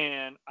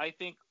 And I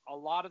think a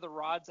lot of the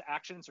rod's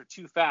actions are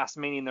too fast,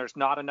 meaning there's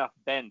not enough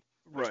bend.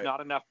 There's not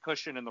enough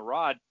cushion in the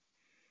rod.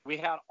 We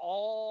had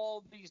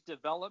all these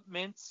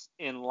developments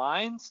in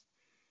lines,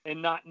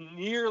 and not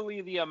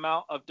nearly the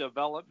amount of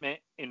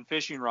development in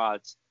fishing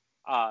rods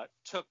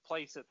took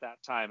place at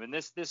that time. And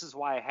this is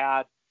why I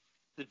had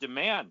the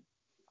demand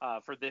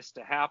for this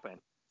to happen.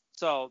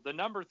 So the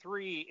number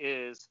 3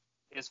 is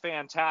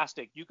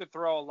fantastic. You could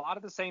throw a lot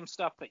of the same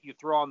stuff that you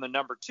throw on the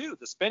number 2,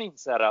 the spinning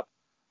setup.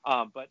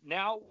 But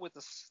now with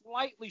a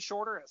slightly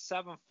shorter at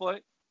 7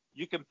 foot,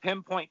 you can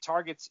pinpoint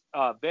targets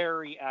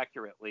very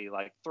accurately,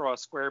 like throw a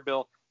square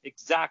bill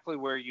exactly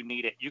where you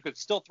need it. You could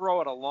still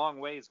throw it a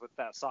long ways with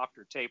that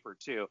softer taper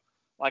too.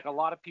 Like a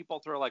lot of people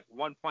throw like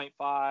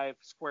 1.5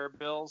 square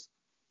bills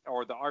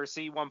or the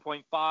RC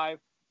 1.5.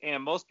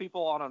 And most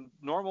people on a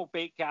normal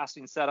bait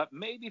casting setup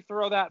maybe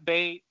throw that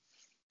bait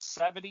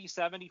 70,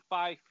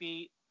 75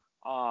 feet.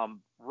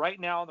 Right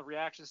now on the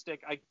reaction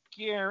stick,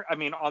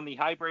 on the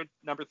hybrid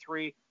number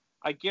 3,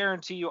 I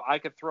guarantee you I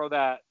could throw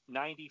that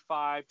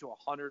 95 to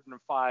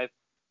 105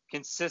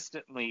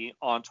 consistently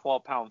on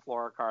 12-pound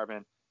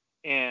fluorocarbon.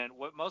 And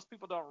what most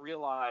people don't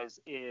realize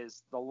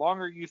is the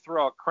longer you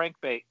throw a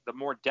crankbait, the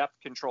more depth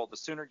control, the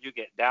sooner you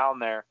get down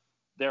there.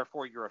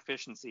 Therefore, your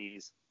efficiency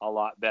is a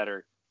lot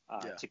better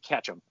to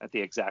catch them at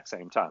the exact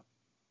same time.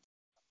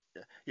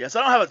 Yeah, so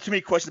I don't have too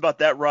many questions about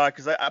that rod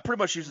because I pretty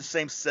much use the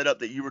same setup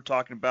that you were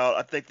talking about.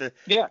 I think the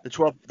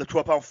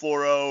 12-pound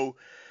fluoro.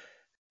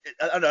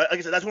 I don't know. Like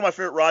I said, that's one of my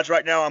favorite rods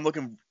right now. I'm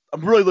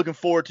really looking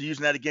forward to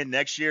using that again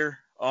next year.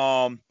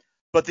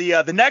 But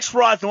the next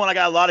rod is the one I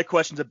got a lot of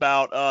questions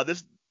about.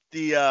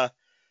 The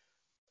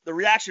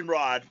reaction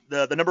rod,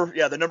 the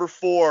number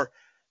 4.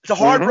 It's a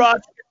hard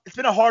rod. It's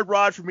been a hard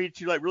rod for me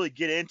to like really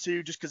get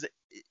into just because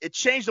it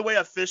changed the way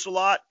I fish a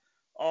lot.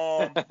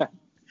 And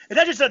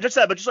not just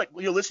that, but just like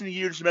listening to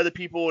you and some other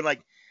people and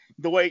like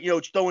the way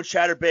throwing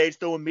chatterbaits,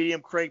 throwing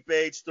medium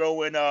crankbaits,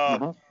 throwing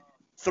I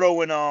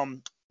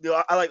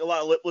like a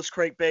lot of lipless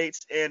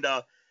crankbaits and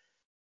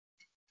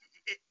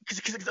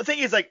because the thing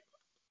is like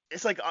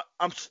it's like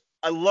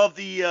I love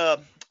the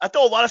I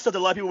throw a lot of stuff that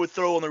a lot of people would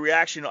throw on the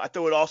reaction. I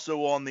throw it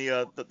also on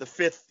the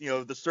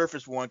 5th, the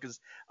surface one because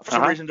for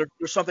some reason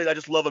there's something I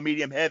just love a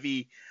medium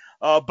heavy.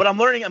 But I'm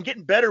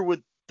getting better with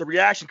the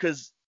reaction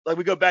because like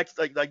we go back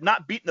to like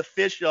not beating the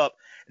fish up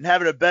and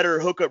having a better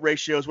hookup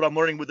ratio is what I'm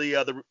learning with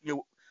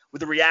with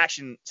the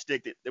reaction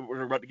stick that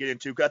we're about to get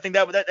into. Cause I think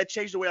that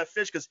changed the way I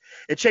fish because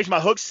it changed my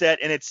hook set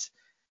and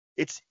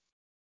it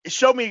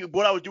showed me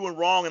what I was doing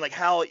wrong and like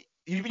how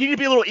you need to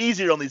be a little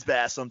easier on these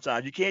bass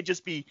sometimes. You can't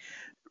just be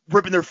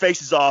ripping their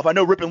faces off. I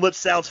know ripping lips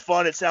sounds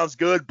fun, it sounds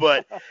good,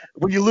 but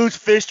when you lose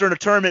fish during a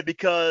tournament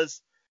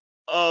because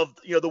of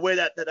the way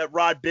that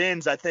rod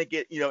bends, I think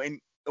it in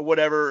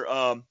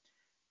whatever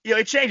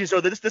it changes.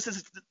 So this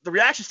is the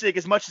reaction stick.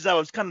 As much as I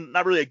was kind of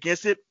not really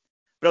against it,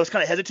 but I was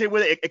kind of hesitant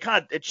with it.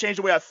 It changed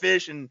the way I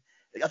fish, and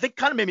I think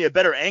kind of made me a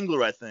better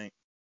angler. I think.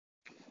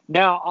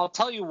 Now I'll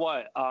tell you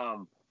what.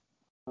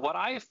 What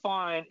I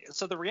find,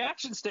 so the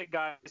reaction stick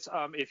guys,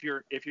 if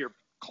you're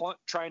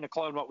trying to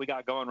clone what we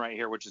got going right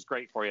here, which is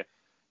great for you,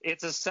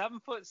 it's a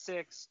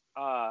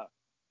 7'6",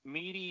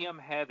 medium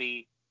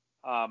heavy,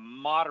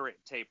 moderate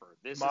taper.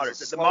 This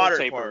is a slow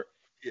taper. Part.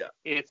 Yeah.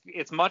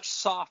 It's much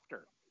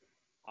softer.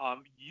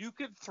 You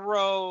could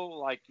throw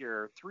like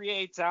your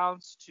 3/8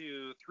 ounce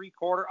to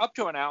 3/4 up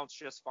to an ounce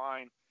just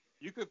fine.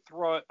 You could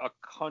throw it a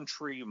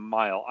country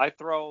mile. I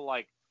throw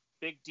like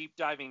big deep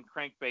diving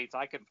crankbaits.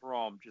 I can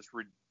throw them just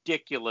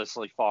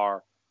ridiculously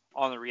far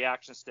on the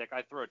reaction stick.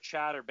 I throw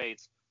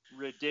chatterbaits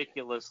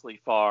ridiculously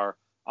far.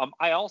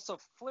 I also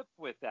flip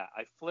with that.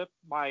 I flip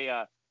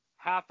my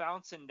half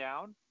ounce and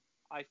down.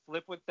 I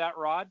flip with that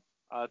rod.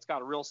 It's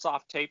got a real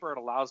soft taper. It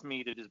allows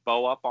me to just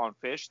bow up on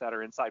fish that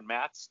are inside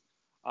mats.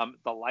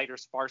 The lighter,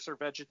 sparser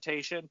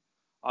vegetation.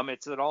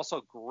 It's an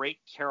also great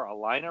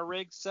Carolina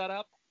rig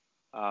setup.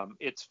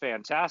 It's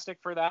fantastic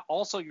for that.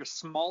 Also, your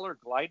smaller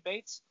glide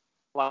baits,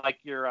 like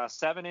your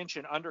 7-inch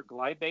and under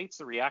glide baits,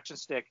 the reaction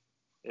stick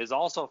is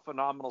also a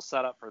phenomenal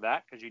setup for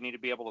that because you need to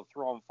be able to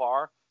throw them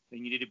far.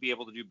 And you need to be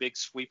able to do big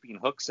sweeping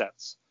hook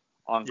sets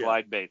on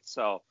glide baits.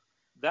 So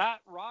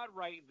that rod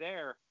right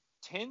there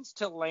tends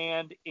to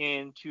land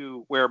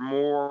into where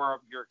more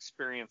of your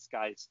experienced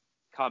guys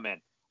come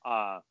in.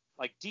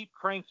 Like deep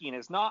cranking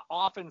is not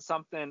often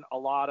something a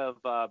lot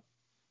of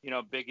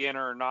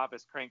beginner or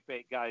novice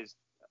crankbait guys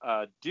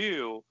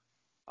do.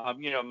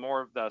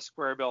 More of the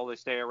square bill, they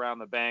stay around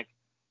the bank,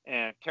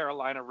 and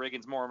Carolina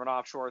rigging's more of an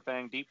offshore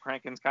thing. Deep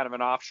cranking's kind of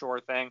an offshore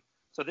thing.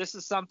 So this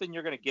is something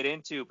you're going to get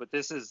into, but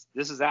this is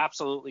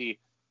absolutely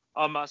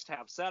a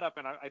must-have setup.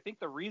 And I think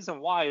the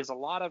reason why is a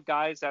lot of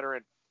guys that are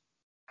in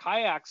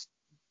kayaks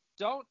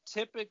don't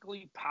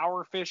typically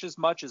power fish as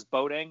much as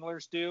boat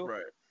anglers do.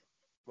 Right.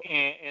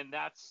 And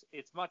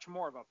it's much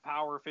more of a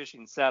power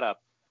fishing setup.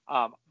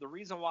 The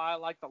reason why I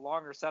like the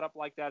longer setup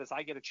like that is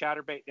I get a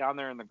chatterbait down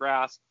there in the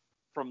grass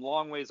from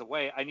long ways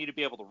away. I need to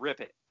be able to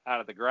rip it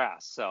out of the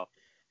grass. So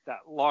that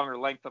longer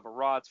length of a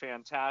rod's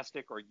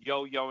fantastic, or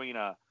yo-yoing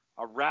a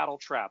rattle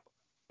trap,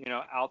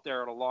 out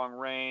there at a long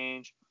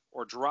range,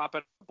 or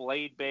dropping a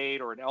blade bait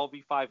or an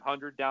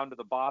LV500 down to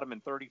the bottom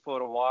in 30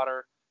 foot of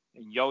water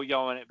and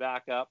yo-yoing it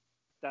back up.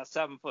 That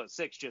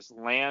 7'6" just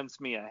lands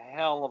me a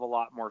hell of a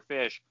lot more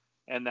fish.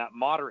 And that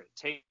moderate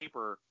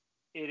taper,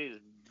 it is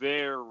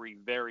very,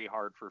 very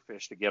hard for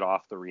fish to get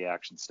off the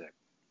reaction stick.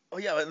 Oh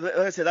yeah, like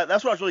I said,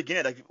 that's what I was really getting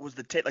at. Like, was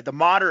the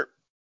moderate?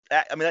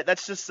 I mean,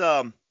 that's just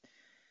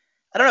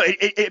I don't know.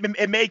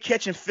 It made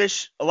catching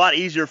fish a lot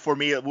easier for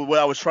me with what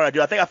I was trying to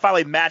do. I think I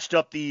finally matched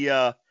up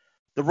the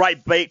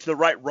right bait to the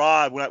right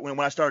rod when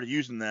I started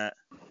using that.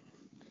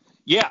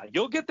 Yeah,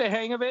 you'll get the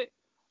hang of it.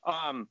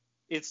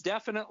 It's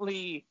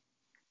definitely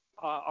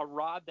a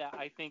rod that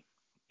I think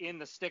in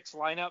the sticks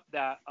lineup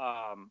that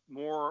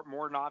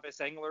more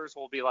novice anglers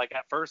will be like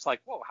at first like,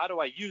 whoa, how do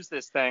I use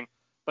this thing?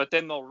 But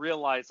then they'll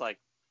realize like,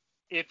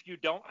 if you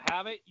don't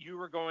have it, you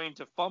are going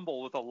to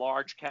fumble with a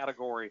large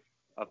category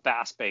of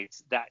bass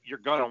baits that you're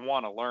going to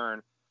want to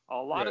learn. A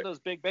lot of Right. those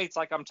big baits,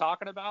 like I'm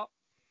talking about,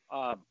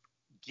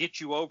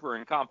 get you over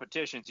in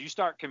competitions. You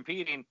start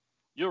competing,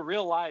 you'll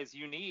realize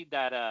you need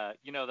that,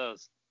 the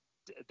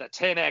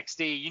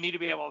 10XD. You need to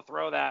be able to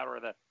throw that, or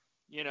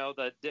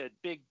the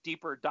big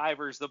deeper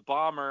divers, the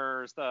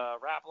bombers, the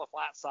Rapala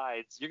flat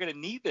sides. You're going to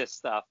need this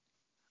stuff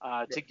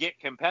to get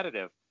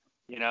competitive.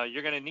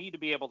 You're going to need to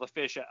be able to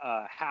fish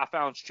a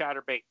half-ounce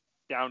chatterbait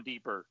down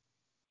deeper.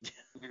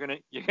 You're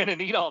gonna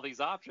need all these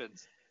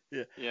options.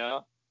 Yeah. Yeah.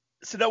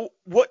 So now,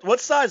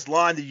 what size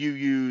line do you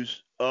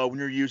use when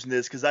you're using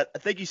this? Because I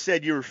think you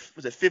said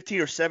was it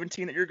 15 or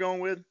 17 that you're going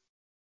with?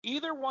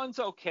 Either one's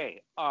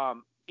okay.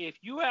 If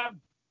you have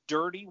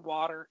dirty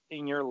water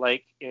in your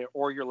lake,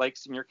 or your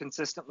lakes, and you're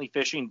consistently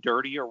fishing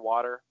dirtier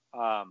water,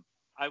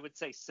 I would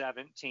say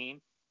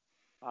 17.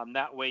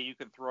 That way you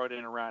can throw it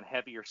in around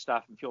heavier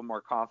stuff and feel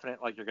more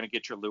confident, like you're going to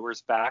get your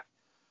lures back.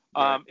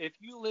 Right. If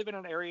you live in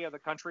an area of the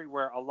country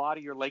where a lot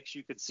of your lakes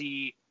you could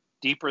see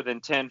deeper than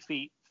 10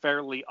 feet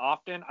fairly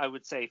often, I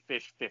would say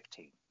fish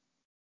 15.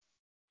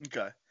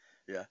 Okay.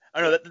 Yeah. I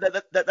know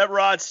that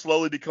rod's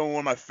slowly becoming one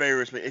of my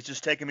favorites, but it's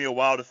just taking me a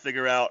while to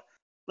figure out,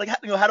 like,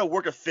 how to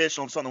work a fish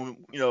on something,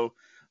 because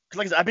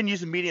like I said, I've been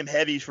using medium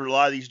heavies for a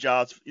lot of these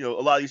jobs, a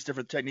lot of these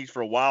different techniques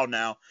for a while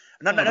now.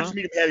 Not Mm-hmm. just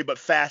medium heavy, but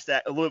a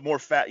little bit more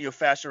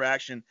faster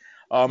action.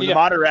 And the Yeah.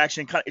 moderate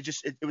action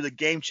it was a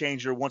game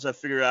changer once I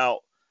figured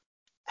out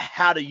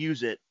how to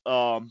use it.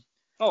 Oh,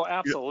 You know,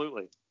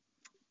 absolutely.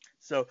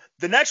 so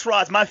the next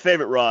rod's my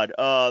favorite rod.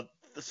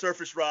 The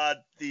surface rod,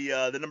 the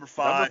number Number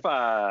 5.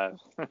 5.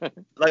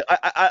 Like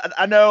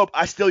I know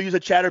I still use a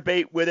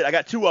chatterbait with it. I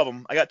got 2 of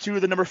them. I got 2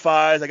 of the number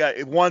 5s. I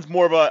got one's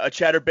more of a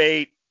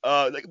chatterbait,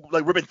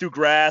 like ripping through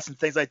grass and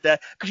things like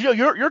that. Because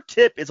your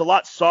tip is a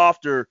lot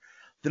softer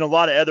than a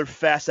lot of other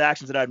fast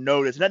actions that I've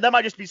noticed. And that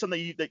might just be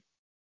something because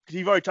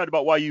you've already talked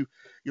about why you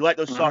like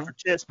those Mm-hmm. softer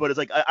tips. But it's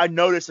like I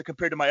noticed that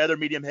compared to my other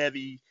medium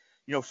heavy,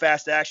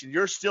 fast action,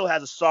 yours still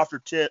has a softer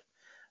tip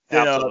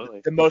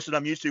Absolutely. than most that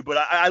I'm used to. But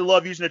I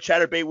love using a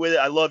chatterbait with it.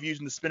 I love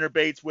using the spinner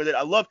baits with it.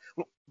 I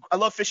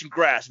love fishing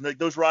grass, and like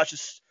those rods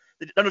just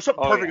there's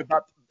something Oh, yeah.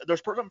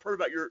 perfect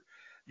about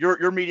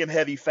your medium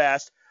heavy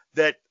fast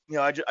that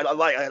I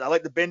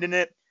like the bend in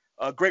it.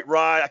 Great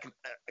ride. I can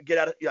get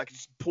out. I can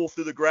just pull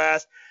through the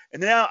grass,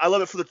 and now I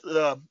love it for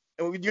the.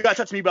 And you got to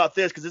talk to me about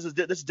this because this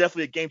is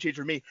definitely a game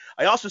changer for me.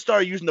 I also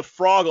started using the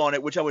frog on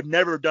it, which I would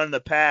never have done in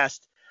the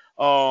past.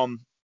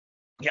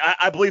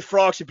 I believe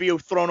frogs should be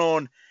thrown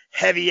on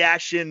heavy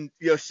action,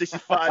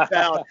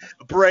 65-pound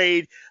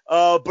braid.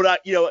 But I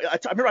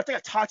remember I think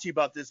I talked to you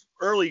about this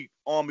early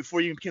on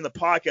before you even became the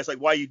podcast, like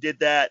why you did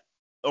that,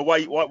 or why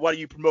do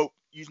you promote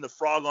using the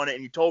frog on it?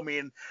 And you told me,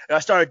 and I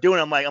started doing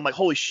it. I'm like,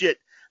 holy shit,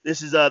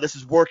 this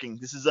is working.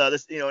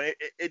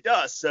 It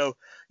does. So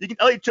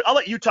I'll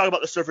let you talk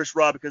about the surface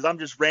rod because I'm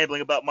just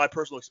rambling about my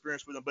personal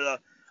experience with them.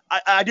 But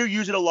I do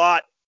use it a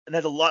lot, and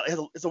it's a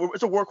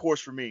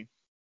workhorse for me.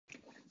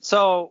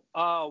 So,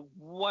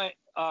 what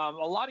a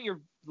lot of your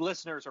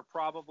listeners are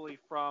probably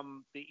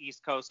from the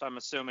East Coast, I'm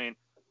assuming.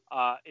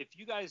 If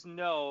you guys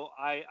know,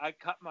 I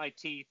cut my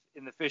teeth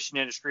in the fishing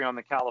industry on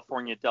the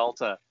California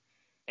Delta,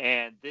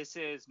 and this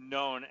is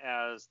known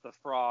as the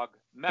frog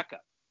mecca.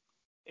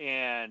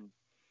 And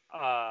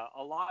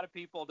a lot of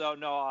people don't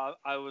know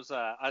I was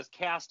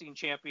casting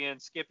champion,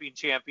 skipping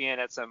champion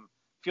at some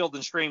field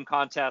and stream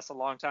contests a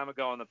long time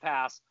ago in the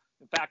past.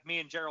 In fact, me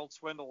and Gerald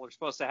Swindle are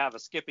supposed to have a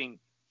skipping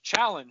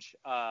challenge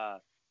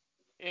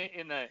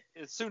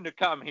it's soon to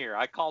come here.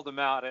 I called him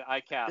out at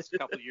ICAST a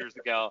couple of years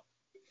ago,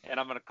 and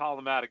I'm going to call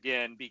him out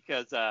again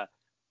because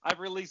I've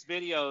released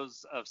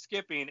videos of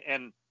skipping,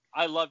 and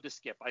I love to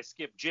skip. I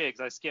skip jigs,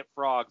 I skip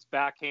frogs,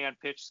 backhand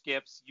pitch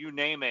skips, you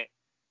name it.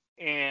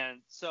 And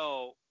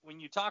so when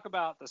you talk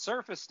about the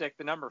surface stick,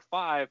 the number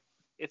 5,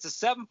 it's a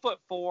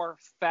 7'4"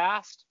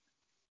 fast,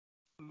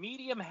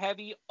 medium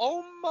heavy,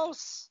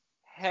 almost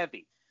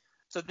heavy.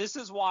 So this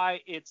is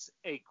why it's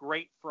a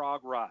great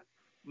frog rod.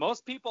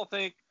 Most people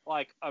think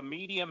like a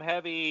medium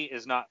heavy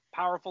is not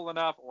powerful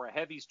enough or a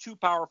heavy is too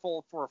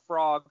powerful for a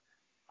frog.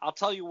 I'll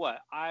tell you what,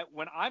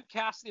 when I'm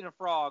casting a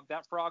frog,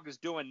 that frog is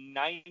doing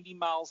 90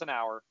 miles an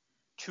hour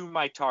to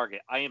my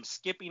target. I am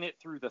skipping it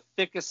through the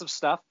thickest of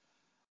stuff.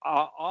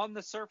 On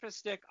the surface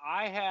stick,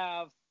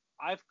 I've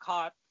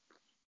caught,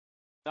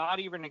 not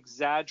even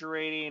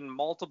exaggerating,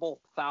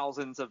 multiple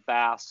thousands of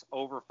bass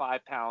over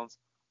 5 pounds,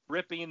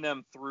 ripping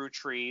them through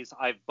trees.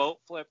 I've boat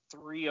flipped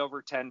 3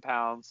 over 10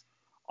 pounds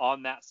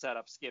on that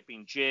setup,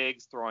 skipping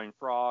jigs, throwing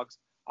frogs.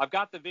 I've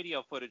got the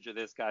video footage of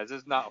this, guys.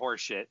 This is not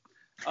horse shit.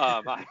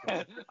 I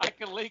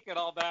can link it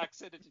all back,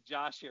 send it to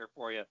Josh here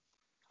for you.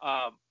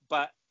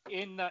 But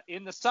in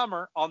the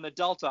summer on the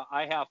Delta,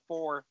 I have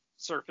 4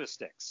 surface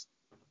sticks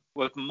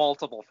with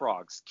multiple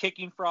frogs,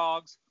 kicking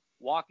frogs,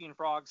 walking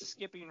frogs,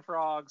 skipping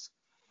frogs.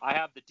 I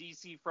have the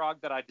DC frog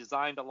that I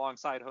designed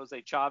alongside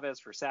Jose Chavez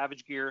for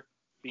Savage Gear,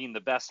 being the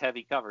best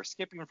heavy cover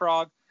skipping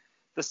frog.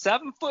 The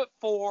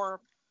 7'4"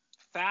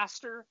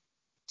 faster,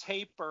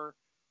 taper,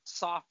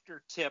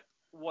 softer tip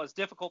was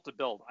difficult to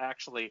build,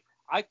 actually.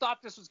 I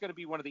thought this was going to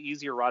be one of the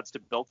easier rods to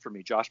build for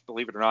me, Josh,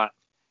 believe it or not.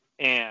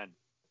 And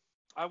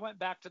I went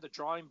back to the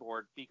drawing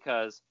board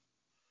because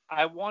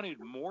I wanted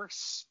more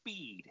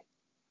speed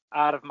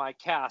out of my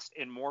cast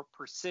and more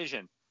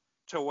precision,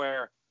 to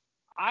where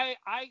I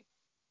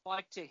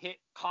like to hit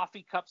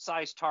coffee cup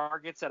size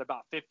targets at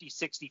about 50,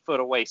 60 foot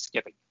away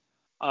skipping.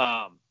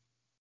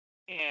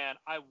 And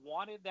I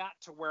wanted that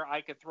to where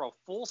I could throw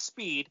full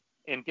speed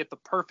and get the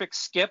perfect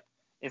skip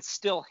and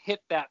still hit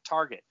that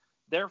target.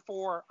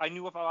 Therefore, I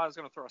knew if I was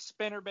going to throw a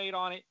spinner bait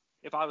on it,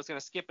 if I was going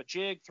to skip a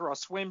jig, throw a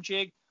swim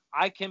jig,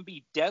 I can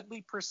be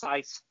deadly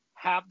precise,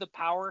 have the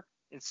power,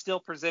 and still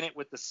present it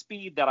with the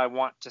speed that I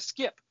want to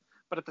skip.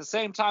 But at the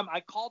same time,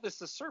 I call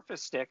this a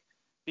surface stick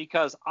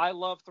because I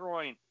love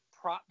throwing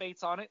prop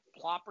baits on it,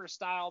 plopper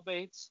style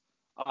baits,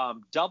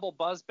 double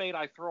buzz bait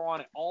I throw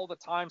on it all the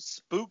time,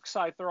 spooks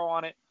I throw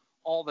on it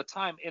all the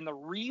time. And the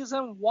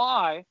reason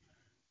why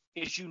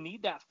is you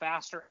need that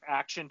faster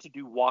action to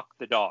do walk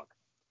the dog.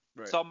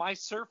 Right. So my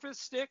surface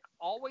stick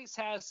always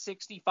has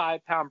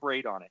 65-pound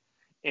braid on it.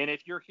 And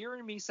if you're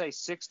hearing me say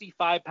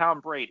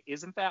 65-pound braid,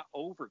 isn't that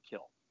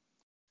overkill?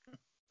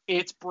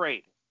 It's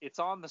braid. It's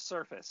on the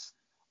surface.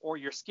 Or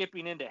you're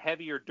skipping into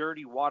heavy or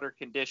dirty water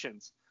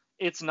conditions.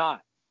 It's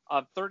not.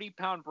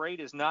 30-pound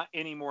braid is not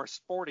any more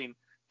sporting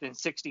than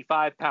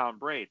 65-pound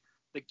braid.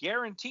 The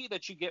guarantee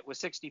that you get with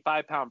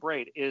 65-pound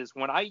braid is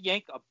when I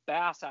yank a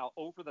bass out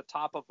over the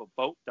top of a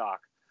boat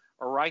dock,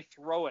 or I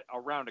throw it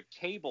around a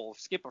cable,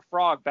 skip a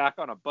frog back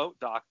on a boat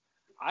dock,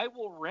 I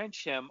will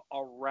wrench him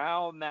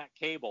around that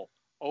cable,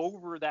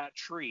 over that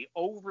tree,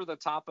 over the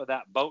top of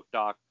that boat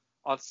dock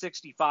on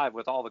 65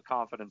 with all the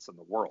confidence in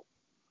the world.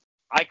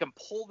 I can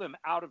pull them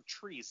out of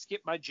trees,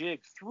 skip my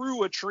jig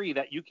through a tree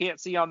that you can't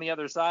see on the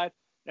other side,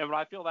 and when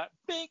I feel that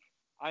big,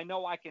 I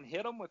know I can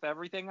hit them with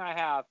everything I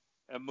have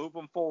and move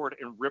them forward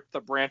and rip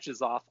the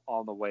branches off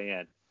on the way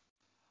in.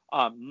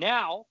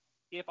 Now,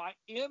 if I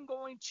am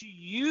going to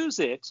use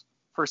it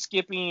for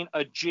skipping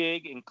a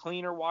jig in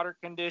cleaner water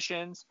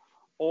conditions,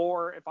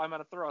 or if I'm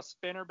going to throw a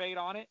spinner bait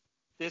on it,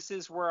 this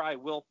is where I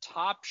will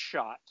top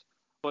shot.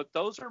 But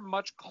those are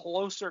much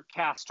closer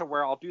casts to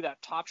where I'll do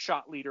that top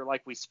shot leader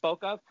like we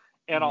spoke of,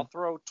 and I'll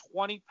throw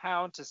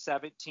 20-pound to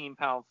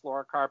 17-pound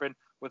fluorocarbon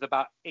with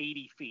about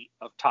 80 feet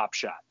of top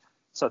shot.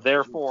 So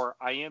therefore,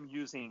 I am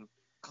using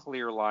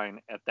clear line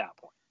at that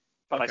point,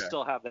 but okay. I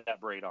still have that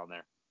braid on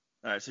there.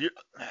 All right, so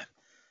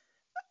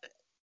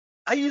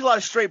I use a lot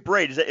of straight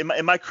braid.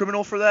 Am I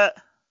criminal for that?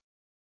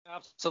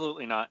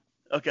 Absolutely not.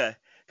 Okay,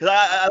 because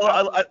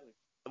I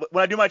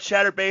when I do my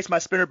chatter baits, my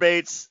spinner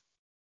baits,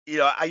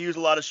 I use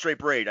a lot of straight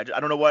braid. I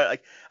don't know why.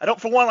 Like, I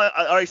don't. For one,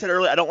 I already said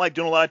earlier, I don't like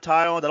doing a lot of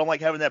tie-ons. I don't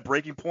like having that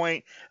breaking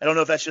point. I don't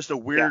know if that's just a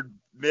weird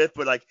myth,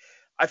 but like,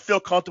 I feel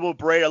comfortable with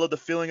braid. I love the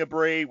feeling of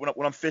braid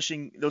when I'm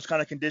fishing those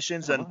kind of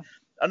conditions. And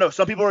I know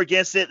some people are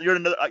against it. You're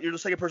the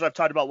second person I've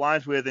talked about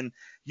lines with, and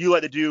you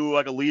like to do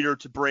like a leader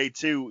to braid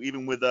too,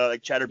 even with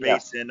like chatter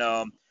baits and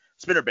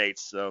spinner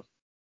baits. So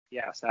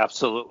yes,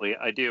 absolutely,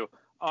 I do.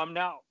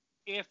 Now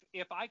if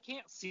I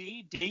can't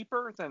see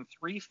deeper than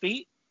 3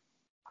 feet,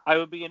 I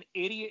would be an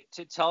idiot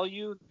to tell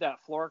you that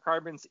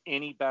fluorocarbon's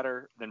any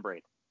better than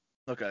braid.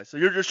 Okay, so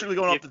you're strictly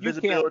going off the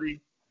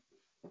visibility.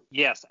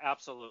 Yes,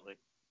 absolutely.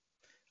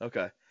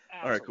 Okay.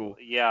 Absolutely. All right, cool.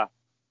 Yeah.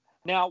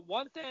 Now,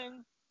 one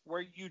thing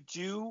where you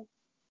do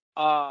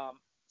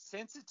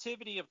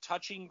sensitivity of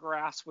touching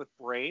grass with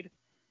braid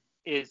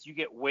is you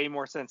get way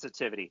more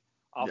sensitivity.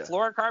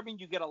 Fluorocarbon,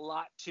 you get a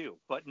lot too,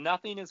 but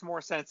nothing is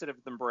more sensitive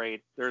than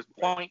braid. There's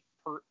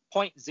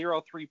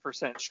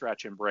 0.03%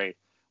 stretch in braid,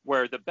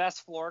 where the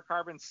best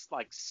fluorocarbon's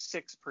like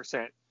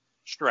 6%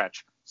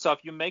 stretch. So if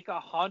you make a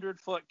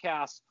 100-foot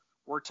cast,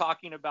 we're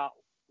talking about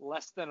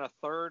less than a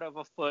third of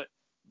a foot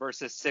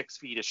versus 6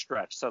 feet of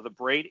stretch. So the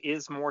braid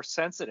is more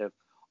sensitive.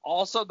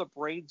 Also, the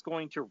braid's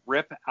going to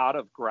rip out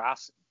of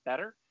grass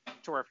better,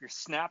 to where if you're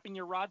snapping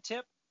your rod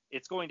tip,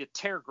 it's going to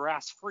tear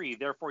grass free.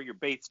 Therefore, your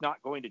bait's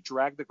not going to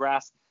drag the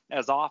grass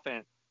as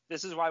often.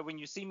 This is why when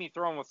you see me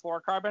throwing with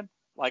fluorocarbon,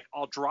 like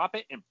I'll drop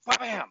it and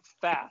bam,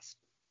 fast.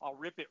 I'll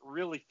rip it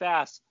really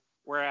fast.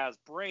 Whereas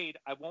braid,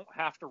 I won't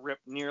have to rip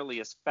nearly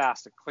as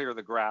fast to clear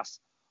the grass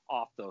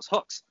off those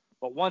hooks.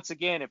 But once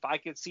again, if I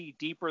could see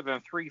deeper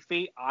than 3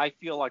 feet, I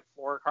feel like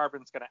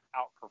fluorocarbon's going to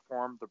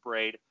outperform the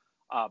braid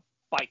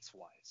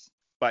bites-wise.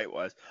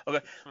 Bite-wise.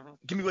 Okay.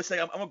 Give me 1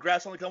 second. I'm going to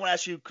grab something. I want to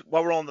ask you,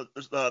 while we're on the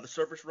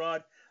surface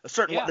rod, a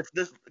certain one,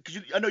 because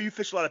I know you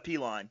fish a lot of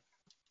P-line.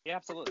 Yeah,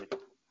 absolutely.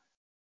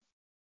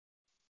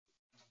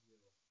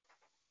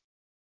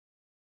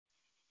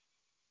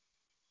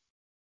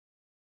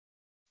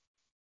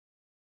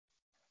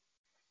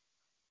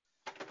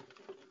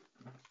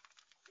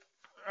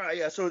 All right,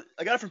 yeah. So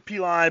I got it from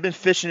P-line. I've been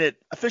fishing it.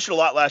 I fished it a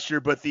lot last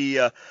year, but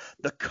the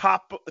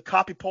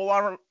copy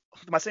polymer.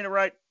 Am I saying it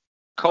right?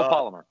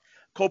 Copolymer.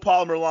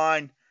 Copolymer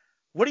line.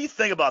 What do you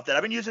think about that?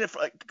 I've been using it for,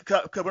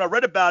 cause when I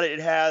read about it, it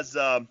has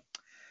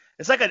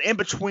it's like an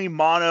in-between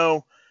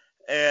mono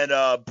and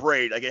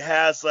braid. Like it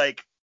has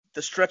like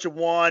the stretch of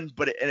one,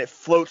 but it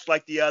floats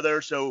like the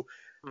other. So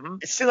Hmm.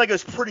 it seemed like it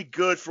was pretty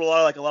good for a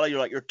lot of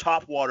your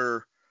top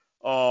water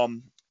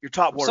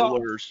So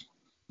lures.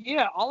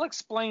 yeah, I'll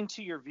explain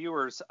to your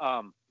viewers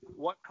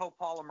what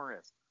copolymer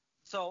is.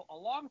 So a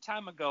long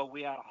time ago,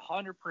 we had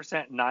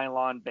 100%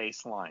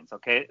 nylon-based lines.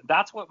 Okay,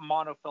 that's what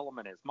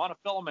monofilament is.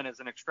 Monofilament is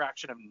an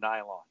extraction of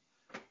nylon.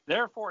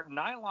 Therefore,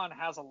 nylon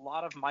has a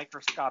lot of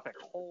microscopic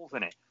holes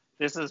in it.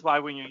 This is why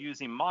when you're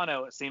using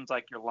mono, it seems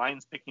like your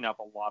line's picking up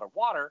a lot of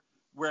water,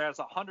 whereas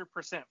 100%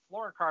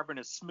 fluorocarbon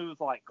is smooth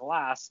like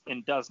glass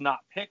and does not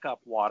pick up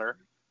water,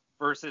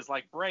 versus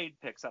like braid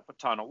picks up a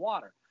ton of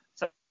water.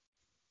 So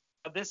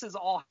this is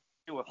all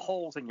with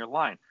holes in your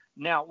line.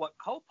 Now, what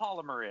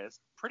copolymer is,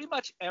 pretty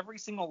much every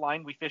single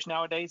line we fish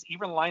nowadays,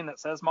 even a line that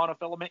says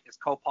monofilament, is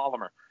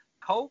copolymer.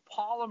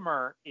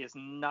 Copolymer is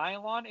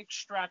nylon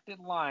extracted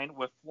line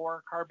with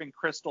fluorocarbon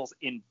crystals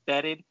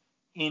embedded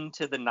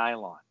into the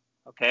nylon.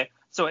 Okay,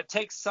 so it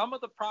takes some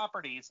of the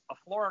properties of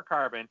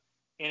fluorocarbon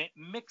and it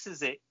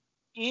mixes it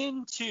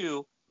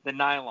into the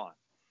nylon.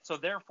 So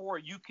therefore,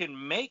 you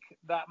can make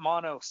that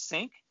mono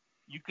sink.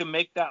 You can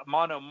make that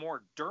mono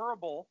more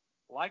durable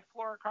like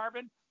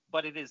fluorocarbon,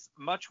 but it is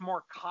much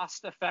more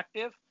cost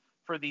effective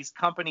for these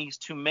companies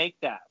to make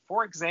that.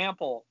 For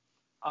example,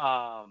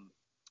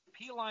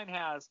 P-Line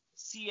has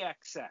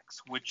CXX,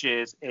 which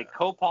is a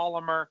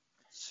copolymer,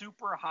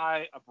 super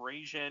high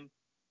abrasion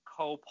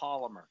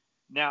copolymer.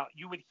 Now,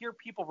 you would hear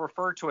people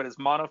refer to it as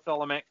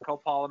monofilament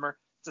copolymer.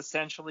 It's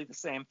essentially the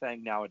same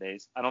thing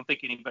nowadays. I don't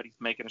think anybody's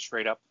making a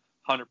straight up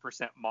 100%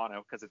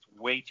 mono because it's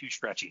way too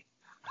stretchy.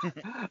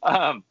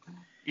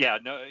 Yeah,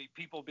 no,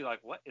 people will be like,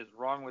 what is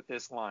wrong with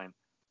this line?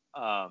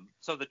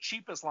 So the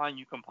cheapest line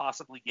you can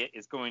possibly get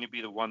is going to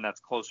be the one that's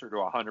closer to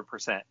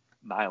 100%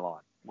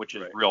 nylon, which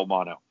is Right. real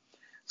mono.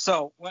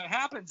 So what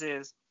happens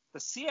is the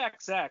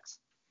CXX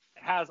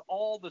has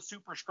all the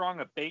super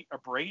strong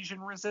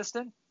abrasion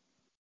resistant,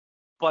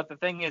 but the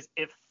thing is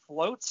it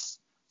floats.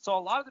 So a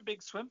lot of the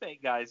big swim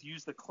bait guys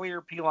use the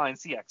clear P-Line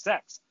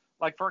CXX.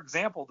 Like, for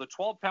example, the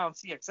 12-pound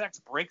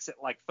CXX breaks at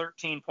like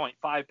 13.5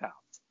 pounds.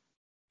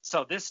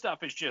 So this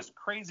stuff is just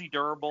crazy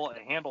durable.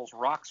 It handles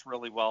rocks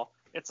really well.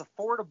 It's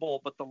affordable,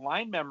 but the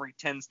line memory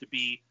tends to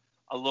be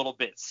a little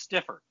bit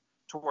stiffer.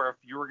 To where if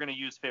you were going to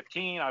use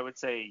 15, I would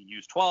say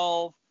use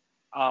 12.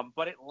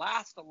 But it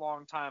lasts a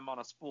long time on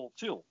a spool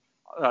too.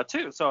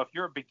 So if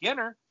you're a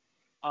beginner,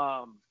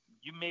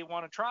 you may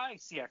want to try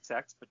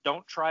CXX, but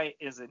don't try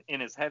it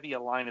in as heavy a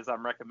line as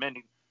I'm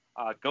recommending.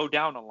 Go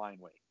down a line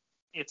weight.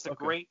 It's a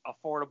Okay. great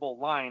affordable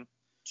line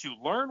to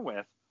learn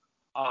with.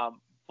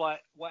 But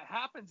what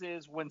happens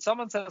is when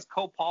someone says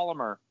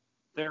copolymer,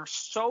 there's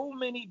so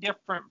many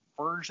different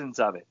versions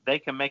of it. They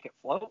can make it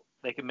float.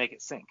 They can make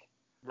it sink.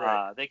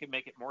 Right. They can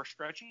make it more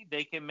stretchy.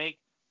 They can make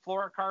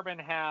fluorocarbon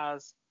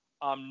has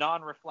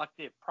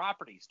non-reflective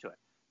properties to it.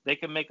 They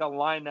can make a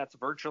line that's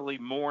virtually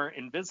more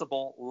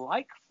invisible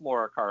like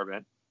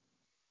fluorocarbon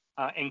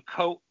and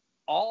coat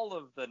all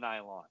of the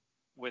nylon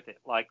with it,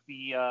 like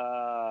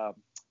the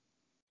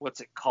what's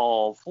it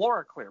called?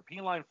 Fluoroclear.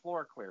 P-Line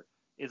Fluoroclear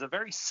is a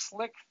very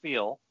slick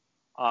feel.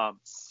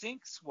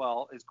 Sinks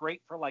well, is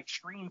great for like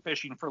stream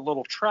fishing for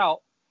little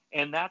trout,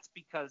 and that's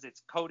because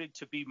it's coated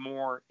to be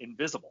more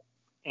invisible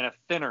and a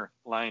thinner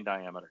line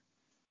diameter.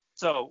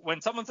 So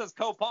when someone says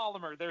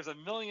copolymer, there's a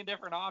million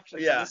different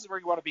options. So Yeah. this is where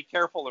you want to be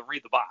careful and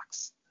read the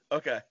box.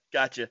 Okay.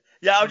 Gotcha.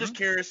 Yeah, I was just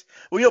Mm-hmm. curious.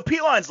 Well,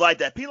 P-Line's like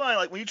that. P-Line,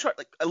 like when you try,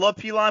 like I love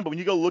P-Line, but when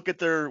you go look at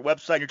their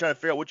website and you're trying to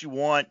figure out what you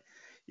want,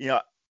 you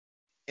know,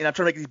 and I'm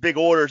trying to make these big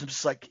orders, I'm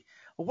just like,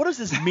 well, what does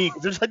this mean?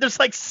 There's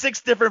like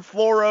 6 different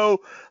fluoro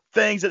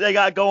things that they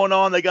got going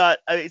on. They got,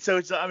 so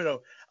it's, I don't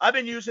know. I've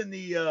been using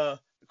the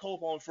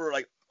copolymer for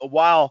like a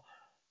while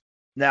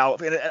now.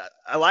 And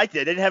I liked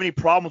it. I didn't have any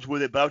problems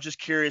with it, but I was just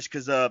curious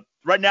because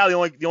right now the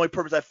only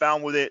purpose I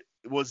found with it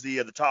was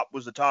the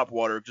top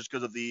water, just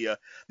because of the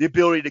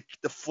ability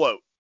to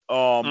float.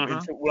 And Mm-hmm.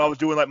 so when I was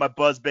doing like my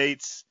buzz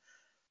baits,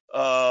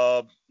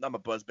 not my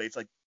buzz baits,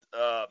 like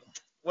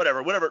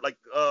whatever, like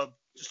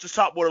just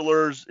top water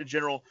lures in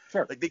general,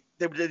 Sure. like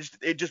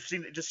they just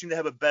seem to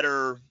have a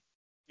better,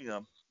 you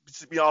know,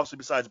 obviously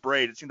besides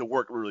braid, it seemed to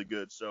work really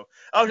good. So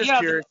I was just Yeah,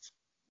 curious.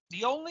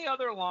 the only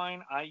other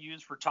line I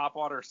use for top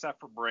water except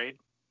for braid,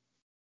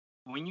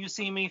 when you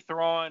see me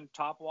throwing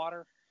top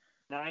water,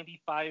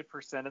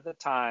 95% of the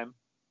time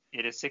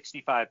it is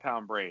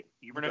 65-pound braid,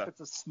 even Okay. if it's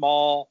a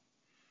small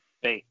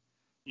bait.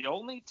 The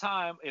only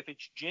time, if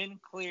it's gin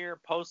clear,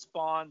 post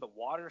spawn, the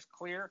water's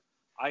clear,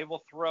 I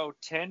will throw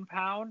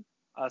 10-pound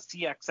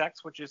CXX,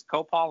 which is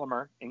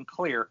copolymer in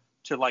clear,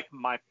 to like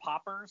my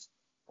poppers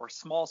or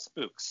small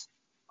spooks.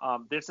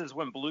 This is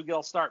when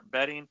bluegill start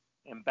bedding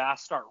and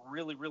bass start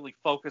really, really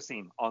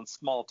focusing on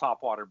small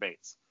topwater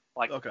baits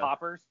like Okay.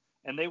 poppers,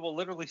 and they will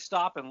literally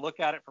stop and look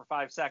at it for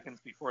 5 seconds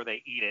before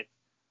they eat it.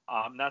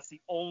 That's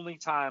the only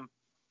time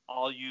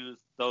I'll use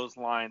those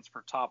lines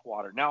for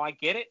topwater. Now I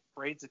get it,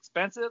 braid's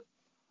expensive.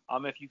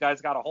 If you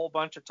guys got a whole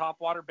bunch of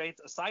topwater baits,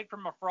 aside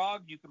from a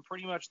frog, you can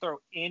pretty much throw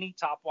any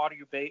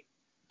topwater bait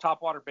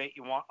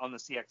you want on the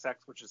CXX,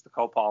 which is the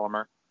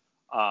copolymer.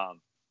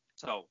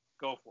 So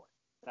go for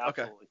it.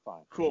 Okay. Absolutely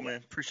fine. Cool, Yeah.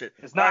 man. Appreciate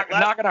it. It's All not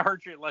right, not going to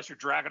hurt you unless you're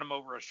dragging them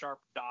over a sharp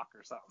dock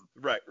or something.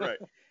 right.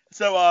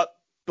 So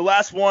the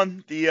last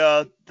one,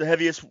 the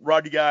heaviest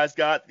rod you guys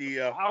got,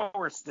 the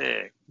Power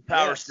stick.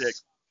 power stick.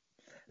 Yes.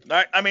 All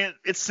right. I mean,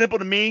 it's simple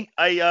to me.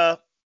 I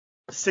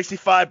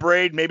 65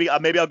 braid, maybe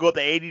I'll go up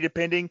to 80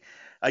 depending.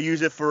 I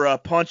use it for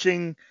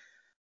punching.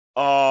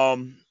 I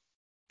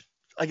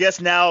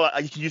guess now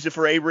you can use it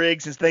for A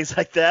rigs and things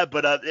like that.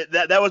 But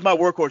that was my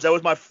workhorse. That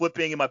was my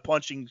flipping and my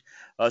punching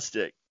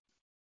stick.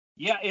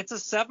 Yeah, it's a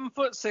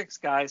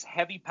 7'6", guys,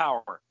 heavy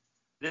power.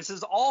 This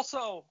is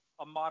also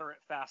a moderate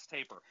fast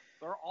taper.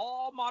 They're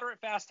all moderate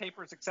fast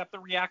tapers except the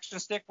reaction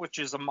stick, which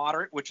is a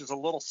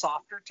little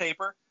softer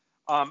taper,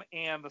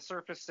 and the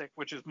surface stick,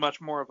 which is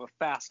much more of a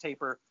fast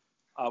taper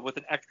with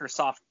an extra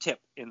soft tip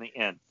in the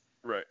end.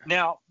 Right.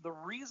 Now, the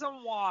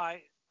reason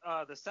why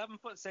the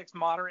 7'6"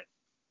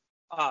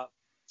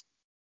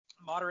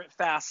 moderate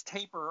fast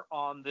taper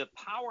on the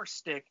power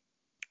stick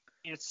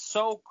is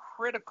so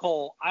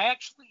critical. I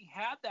actually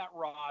had that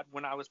rod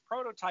when I was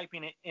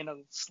prototyping it in a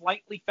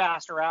slightly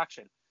faster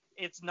action.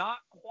 It's not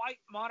quite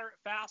moderate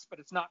fast, but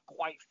it's not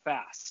quite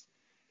fast.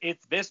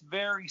 It's this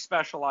very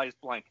specialized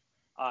blank.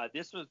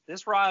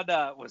 This rod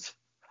was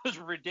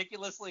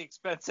ridiculously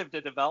expensive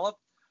to develop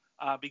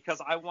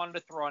because I wanted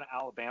to throw an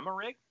Alabama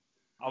rig.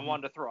 I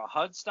wanted to throw a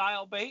HUD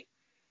style bait.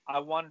 I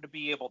wanted to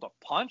be able to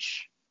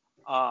punch.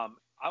 I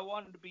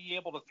wanted to be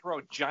able to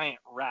throw giant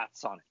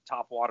rats on it,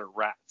 topwater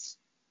rats.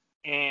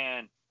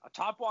 And a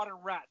topwater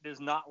rat does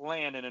not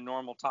land in a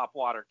normal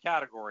topwater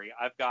category.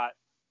 I've got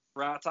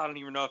rats I don't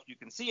even know if you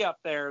can see up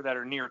there that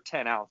are near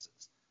 10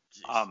 ounces.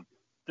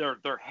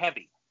 They're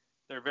heavy.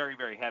 They're very,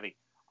 very heavy.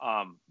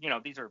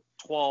 These are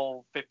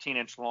 12,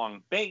 15-inch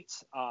long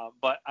baits,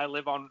 but I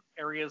live on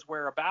areas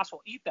where a bass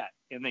will eat that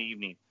in the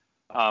evening.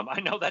 I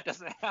know that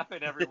doesn't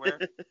happen everywhere,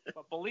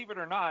 but believe it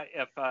or not,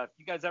 if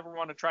you guys ever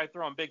want to try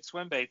throwing big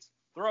swim baits,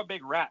 throw a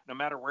big rat no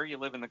matter where you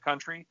live in the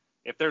country.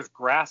 If there's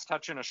grass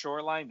touching a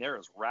shoreline, there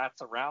is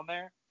rats around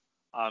there.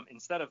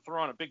 Instead of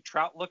throwing a big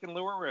trout-looking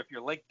lure, where if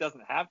your lake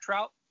doesn't have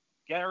trout,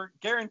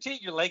 guarantee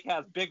your lake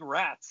has big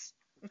rats.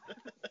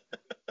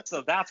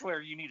 So that's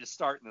where you need to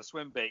start in the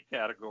swim bait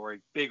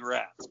category, big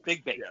rats,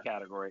 big bait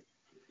category.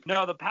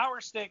 No, the power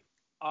stick,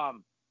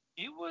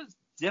 it was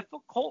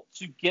difficult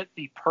to get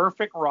the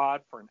perfect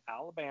rod for an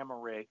Alabama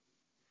rig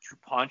to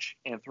punch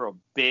and throw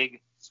big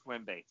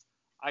swim baits.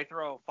 I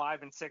throw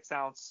 5 and 6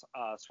 ounce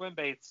swim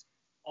baits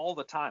all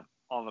the time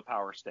on the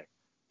power stick.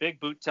 Big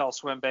boot tail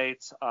swim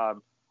baits. I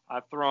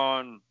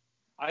throw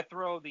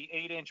the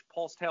 8-inch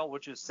pulse tail,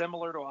 which is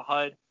similar to a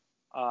HUD,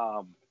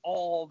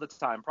 all the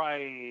time,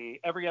 probably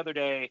every other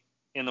day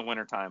in the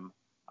wintertime.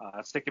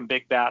 Sticking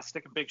big bass,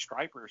 sticking big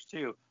stripers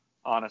too,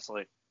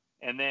 honestly.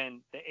 And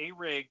then the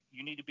A-rig,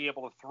 you need to be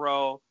able to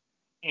throw.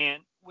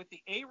 And with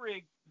the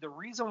A-rig, the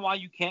reason why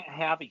you can't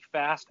have a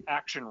fast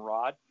action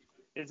rod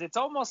is it's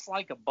almost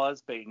like a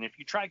buzz bait. And if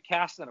you try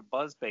casting a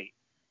buzz bait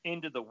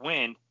into the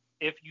wind,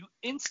 if you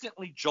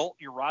instantly jolt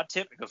your rod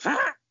tip, it goes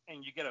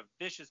and you get a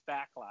vicious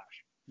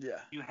backlash. Yeah.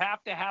 You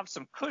have to have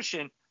some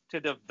cushion to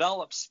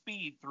develop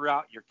speed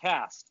throughout your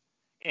cast.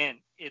 And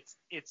it's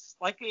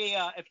like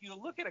if you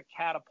look at a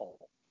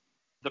catapult,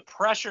 the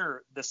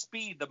pressure, the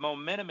speed, the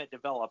momentum it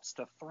develops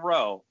to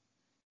throw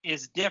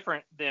is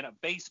different than a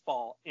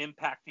baseball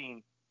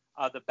impacting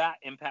the bat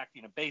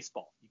impacting a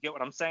baseball. You get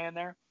what I'm saying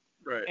there?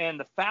 Right. And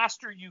the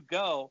faster you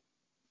go,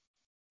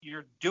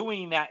 you're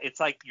doing that. It's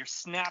like you're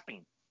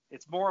snapping.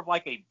 It's more of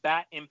like a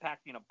bat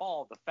impacting a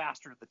ball, the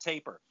faster the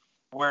taper.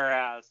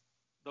 Whereas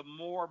the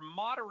more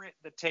moderate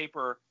the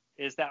taper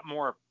is, that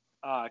more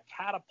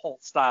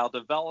catapult style,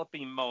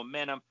 developing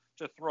momentum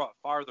to throw it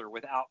farther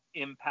without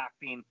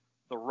impacting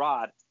the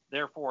rod.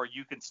 Therefore,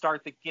 you can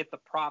start to get the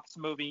props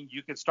moving.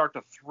 You can start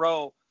to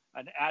throw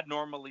an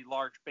abnormally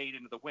large bait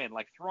into the wind.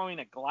 Like throwing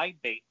a glide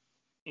bait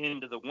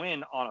into the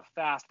wind on a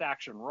fast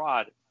action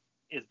rod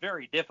is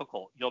very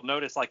difficult. You'll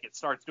notice like it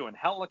starts doing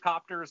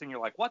helicopters and you're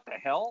like, what the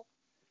hell?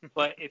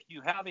 But if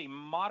you have a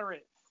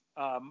moderate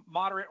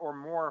or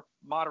more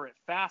moderate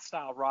fast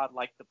style rod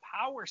like the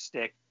power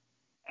stick,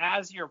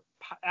 as you're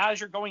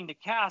going to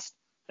cast,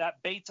 that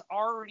bait's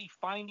already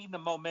finding the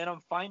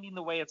momentum, finding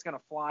the way it's going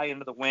to fly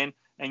into the wind,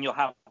 and you'll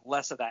have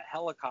less of that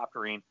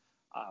helicoptering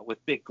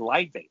with big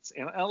glide baits.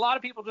 And a lot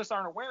of people just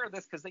aren't aware of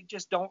this because they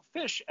just don't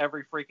fish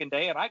every freaking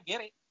day, and I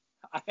get it.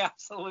 I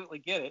absolutely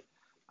get it.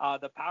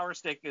 The power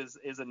stick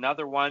is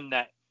another one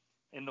that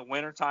in the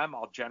wintertime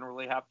I'll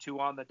generally have 2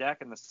 on the deck.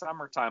 In the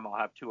summertime I'll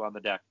have 2 on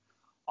the deck.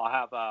 I'll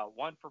have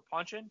one for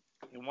punching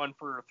and one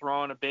for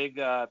throwing a big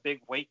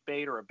weight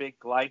bait or a big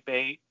glide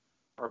bait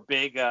or a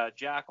big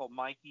jackal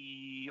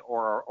Mikey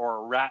or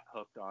a rat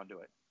hooked onto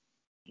it.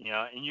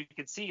 And you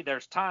can see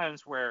there's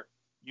times where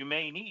you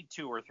may need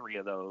 2 or 3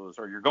 of those,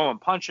 or you're going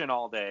punching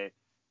all day.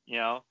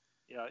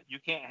 You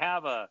can't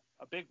have a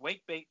big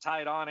weight bait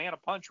tied on and a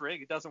punch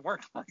rig. It doesn't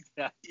work like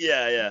that.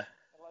 Yeah.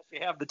 Unless you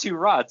have the 2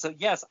 rods. So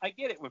yes, I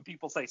get it when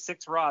people say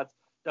 6 rods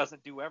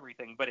doesn't do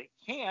everything, but it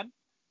can.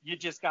 You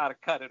just got to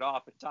cut it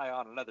off and tie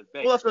on another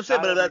bait. Well, that's what I'm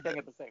saying, Not but everything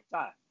at the same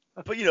time.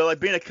 But like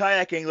being a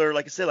kayak angler,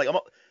 like I said,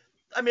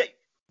 I mean,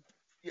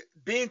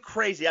 being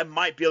crazy, I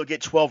might be able to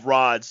get 12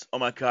 rods on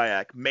my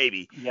kayak,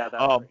 maybe. Yeah,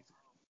 that's Um, crazy.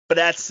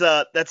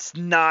 but that's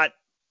not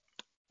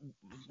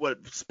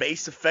what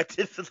space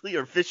effectively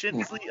or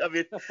efficiently. I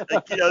mean,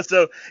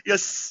 so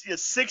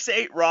 6 to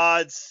 8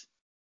 rods.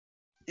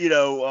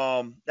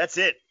 That's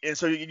it. And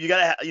so you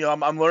gotta,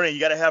 I'm learning. You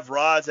gotta have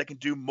rods that can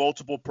do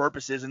multiple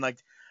purposes. And like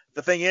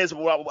the thing is,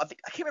 well, I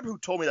think I can't remember who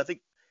told me that. I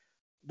think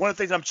one of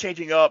the things I'm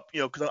changing up,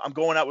 because I'm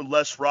going out with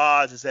less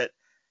rods, is that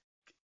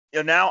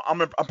now I'm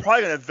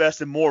probably gonna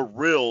invest in more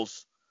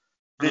reels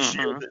this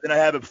year Hmm. than I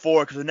have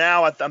before. Because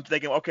now I'm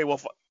thinking, okay,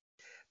 well,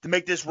 to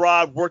make this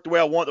rod work the way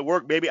I want it to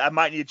work, maybe I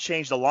might need to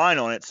change the line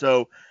on it.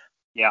 So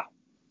Yeah.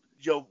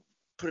 you know,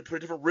 put a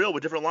different reel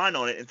with different line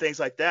on it and things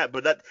like that.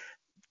 But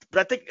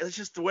I think it's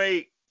just the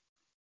way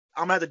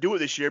I'm gonna have to do it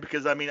this year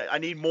because I mean I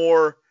need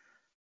more.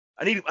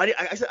 I need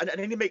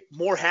to make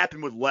more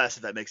happen with less,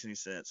 if that makes any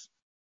sense.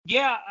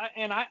 Yeah,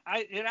 and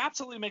it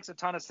absolutely makes a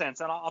ton of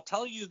sense. And I'll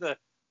tell you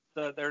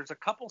there's a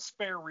couple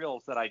spare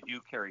reels that I do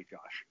carry,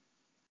 Josh.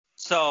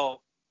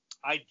 So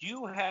I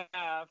do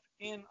have,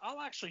 and I'll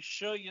actually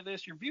show you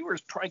this. Your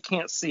viewers probably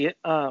can't see it.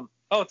 Oh,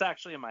 it's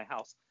actually in my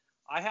house.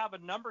 I have a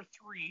number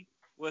 3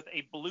 with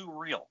a blue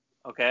reel.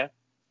 Okay.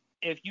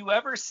 If you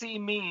ever see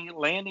me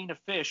landing a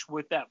fish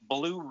with that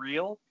blue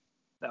reel,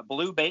 that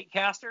blue bait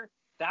caster,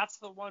 that's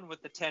the one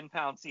with the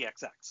 10-pound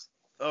CXX.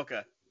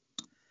 Okay.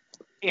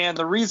 And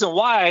the reason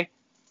why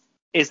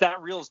is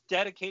that reel's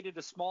dedicated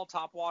to small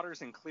top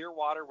waters and clear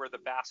water where the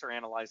bass are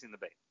analyzing the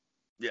bait.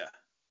 Yeah.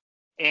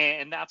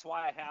 And that's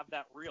why I have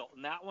that reel.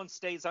 And that one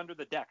stays under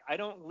the deck. I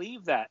don't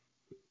leave that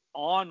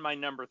on my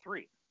number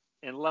 3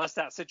 unless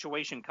that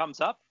situation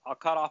comes up. I'll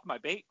cut off my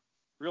bait,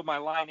 reel my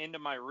line into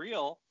my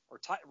reel, or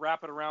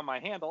wrap it around my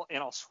handle,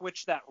 and I'll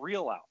switch that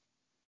reel out.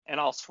 And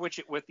I'll switch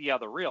it with the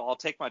other reel. I'll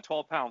take my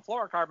 12-pound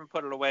fluorocarbon,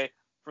 put it away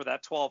for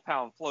that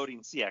 12-pound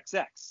floating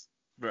CXX,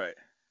 Right.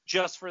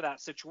 just for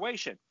that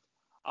situation.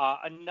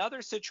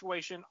 Another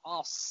situation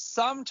I'll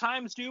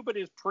sometimes do, but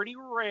is pretty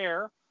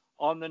rare.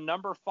 On the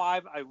number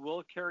 5, I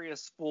will carry a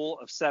spool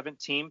of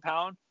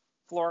 17-pound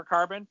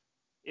fluorocarbon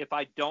if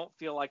I don't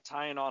feel like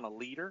tying on a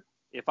leader.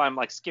 If I'm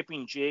like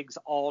skipping jigs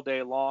all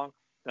day long,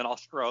 then I'll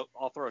throw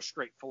a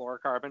straight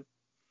fluorocarbon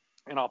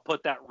and I'll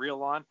put that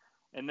reel on.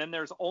 And then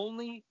there's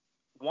only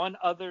one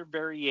other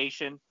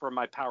variation for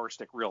my power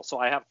stick reel. So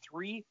I have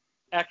 3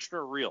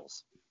 extra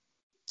reels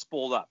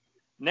spooled up.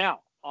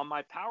 Now, on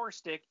my power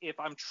stick, if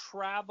I'm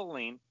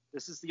traveling,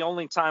 this is the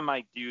only time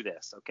I do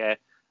this, okay?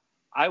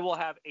 I will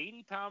have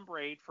 80-pound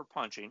braid for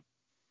punching,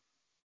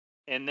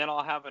 and then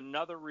I'll have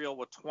another reel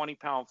with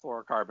 20-pound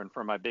fluorocarbon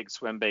for my big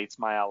swim baits,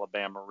 my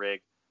Alabama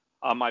rig.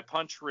 My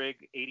punch rig,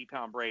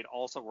 80-pound braid,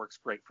 also works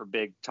great for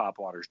big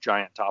topwaters,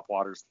 giant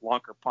topwaters,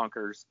 lunker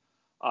punkers,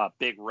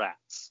 big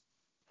rats.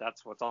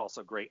 That's what's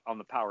also great on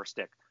the power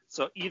stick.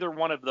 So either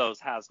one of those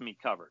has me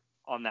covered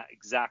on that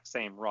exact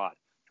same rod,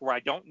 to where I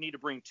don't need to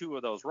bring 2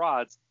 of those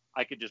rods.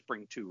 I could just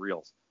bring 2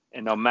 reels.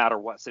 And no matter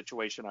what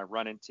situation I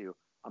run into,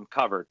 I'm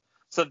covered.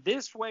 So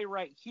this way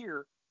right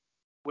here,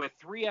 with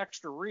 3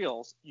 extra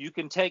reels, you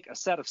can take a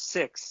set of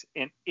 6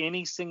 in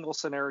any single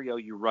scenario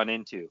you run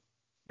into.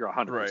 You're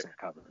 100% Right.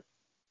 covered.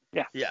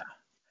 Yeah. Yeah.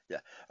 Yeah.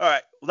 All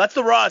right. Well, that's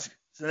the rods.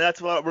 So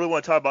that's what I really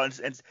want to talk about.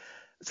 And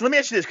so let me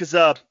ask you this, because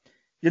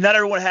not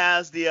everyone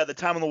has the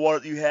time on the water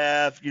that you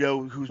have.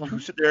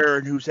 Who's sit there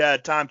and who's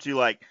had time to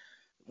like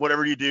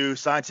whatever you do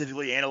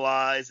scientifically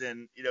analyze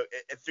and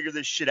and figure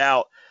this shit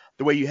out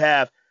the way you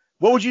have.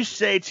 What would you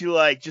say to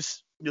like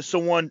just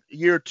someone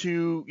year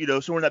 2,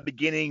 someone in that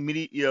beginning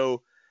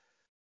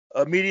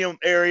a medium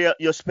area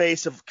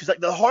space of, because like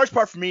the hardest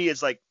part for me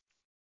is like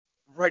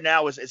right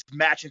now is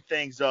matching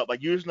things up,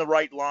 like using the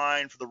right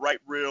line for the right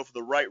reel for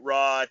the right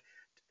rod,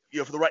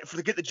 for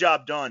to get the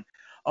job done.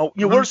 What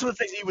are some of the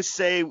things that you would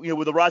say,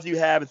 with the rods that you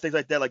have and things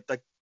like that, like the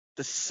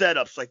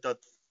setups, like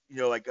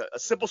like a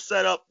simple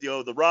setup,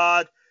 the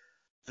rod,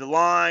 the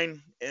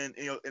line, and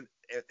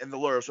and the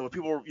lure. So when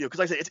people, because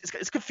like I said,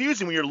 it's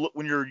confusing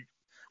when you're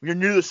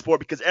new to the sport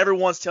because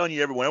everyone's telling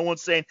you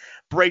everyone's saying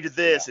braid to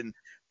this Yeah. and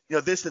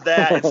this to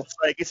that.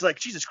 It's like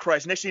Jesus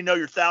Christ. Next thing you know,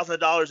 you're thousands of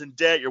dollars in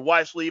debt. Your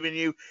wife's leaving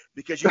you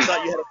because you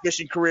thought you had a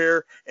fishing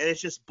career, and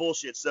it's just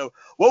bullshit. So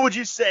what would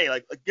you say?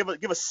 Like give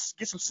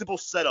some simple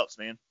setups,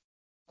 man.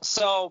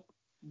 So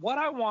what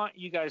I want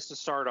you guys to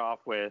start off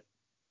with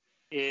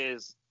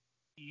is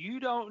you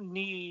don't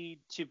need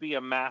to be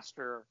a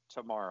master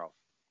tomorrow.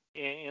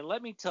 And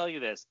let me tell you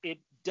this, it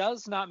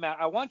does not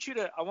matter. I want you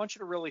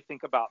to really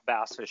think about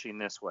bass fishing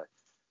this way.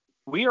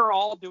 We are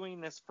all doing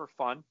this for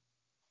fun.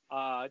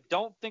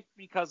 Don't think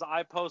because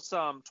I post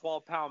some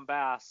 12-pound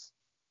bass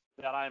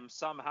that I'm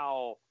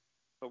somehow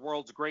the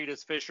world's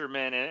greatest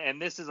fisherman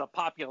and this is a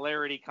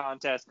popularity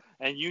contest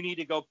and you need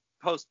to go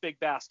post big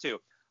bass too.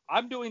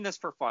 I'm doing this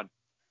for fun.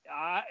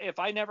 If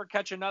I never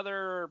catch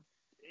another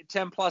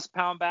 10-plus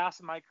pound bass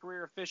in my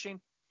career of fishing,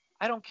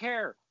 I don't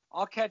care.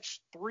 I'll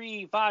catch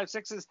 3, 5,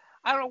 6s.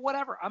 I don't know,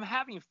 whatever. I'm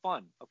having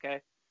fun, okay?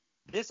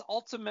 This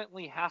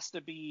ultimately has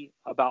to be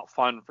about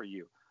fun for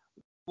you.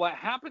 what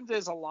happens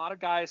is a lot of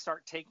guys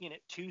start taking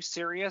it too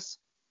serious,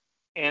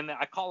 and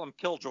I call them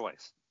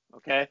killjoys.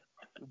 Okay,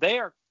 they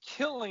are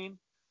killing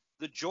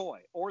the joy,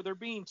 or they're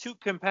being too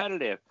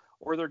competitive,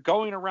 or they're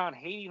going around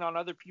hating on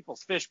other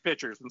people's fish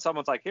pictures. And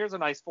someone's like, "Here's a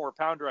nice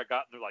 4-pounder I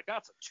got," and they're like,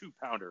 "That's a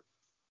 2-pounder."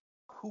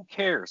 Who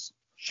cares?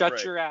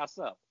 Shut your ass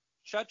up.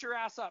 Shut your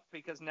ass up,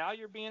 because now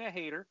you're being a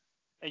hater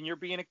and you're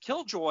being a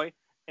killjoy,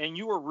 and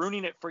you are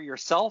ruining it for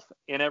yourself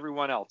and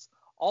everyone else.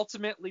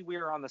 Ultimately, we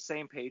are on the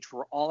same page.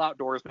 We're all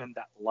outdoorsmen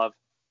that love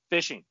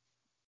fishing.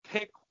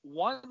 Pick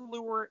one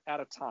lure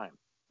at a time.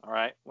 All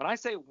right. When I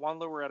say one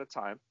lure at a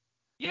time,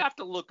 you have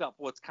to look up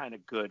what's kind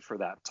of good for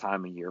that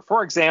time of year.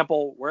 For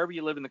example, wherever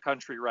you live in the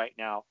country right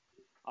now,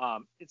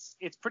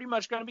 it's pretty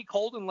much going to be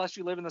cold unless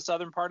you live in the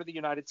southern part of the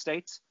United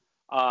States.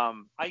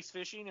 Ice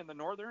fishing in the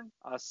northern,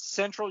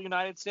 central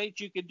United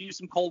States, you could do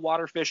some cold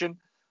water fishing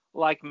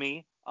like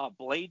me.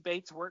 Blade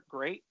baits work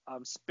great.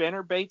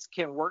 Spinner baits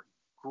can work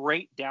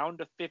great down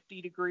to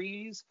 50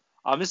 degrees.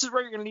 This is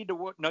where you're going to need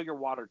to know your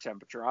water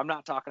temperature. I'm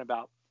not talking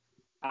about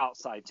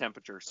outside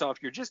temperature. So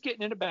if you're just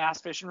getting into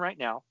bass fishing right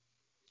now,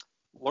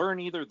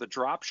 learn either the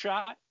drop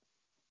shot,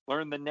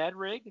 learn the Ned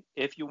rig.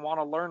 If you want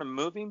to learn a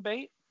moving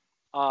bait,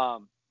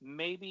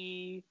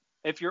 maybe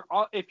if you're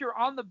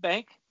on the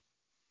bank,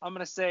 I'm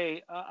going to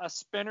say a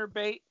spinner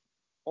bait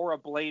or a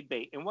blade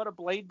bait. And what a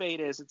blade bait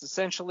is, it's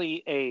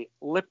essentially a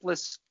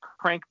lipless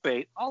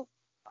crankbait.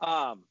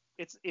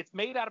 It's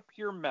made out of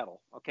pure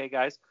metal. Okay,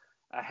 guys,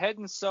 a head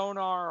and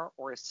sonar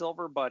or a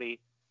silver buddy.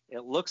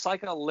 It looks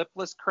like a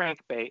lipless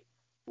crankbait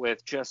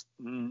with just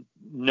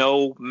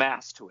no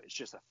mass to it. It's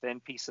just a thin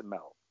piece of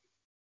metal.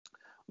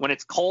 When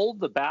it's cold,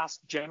 the bass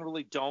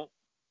generally don't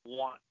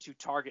want to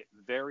target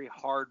very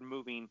hard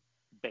moving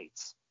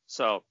baits.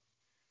 So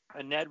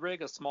a Ned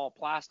rig, a small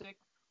plastic,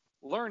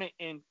 learn it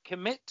and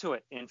commit to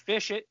it and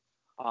fish it.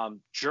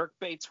 Jerk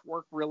baits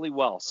work really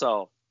well.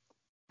 So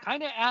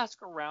kind of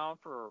ask around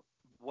for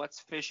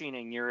what's fishing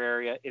in your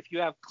area. If you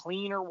have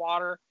cleaner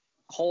water,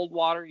 cold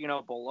water,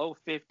 below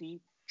 50,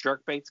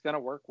 jerk bait's going to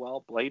work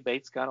well. Blade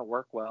bait's going to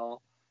work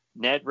well.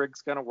 Ned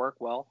rig's going to work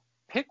well.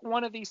 Pick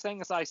one of these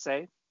things I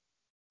say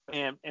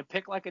and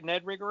pick like a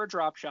Ned rig or a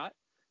drop shot.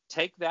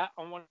 Take that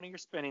on one of your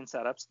spinning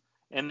setups,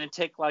 and then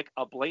take like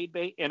a blade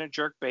bait and a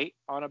jerk bait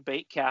on a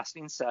bait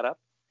casting setup,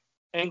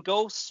 and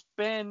go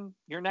spend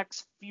your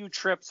next few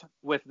trips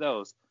with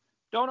those.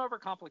 Don't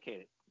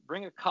overcomplicate it.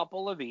 Bring a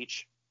couple of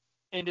each,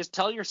 and just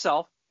tell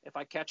yourself, if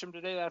I catch them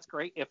today, that's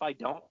great. If I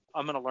don't,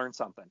 I'm going to learn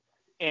something,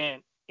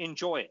 and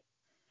enjoy it.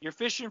 You're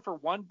fishing for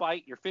one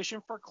bite. You're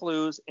fishing for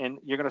clues, and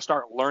you're going to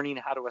start learning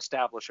how to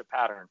establish a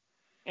pattern.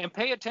 And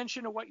pay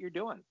attention to what you're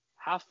doing.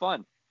 Have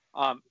fun.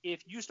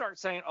 If you start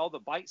saying, "Oh, the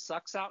bite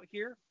sucks out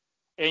here,"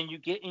 and you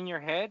get in your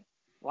head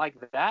like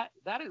that,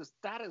 that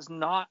is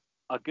not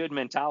a good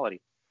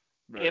mentality.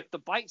 Right. If the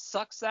bite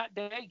sucks that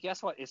day,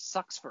 guess what? It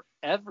sucks for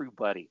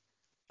everybody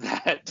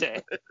that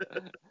day.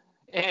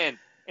 and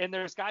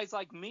there's guys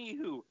like me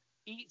who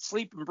eat,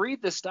 sleep, and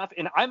breathe this stuff,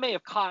 and I may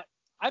have caught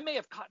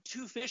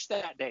 2 fish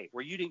that day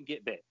where you didn't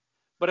get bit.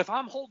 But if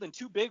I'm holding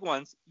 2 big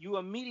ones, you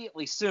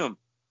immediately assume,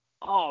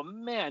 "Oh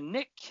man,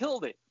 Nick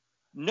killed it."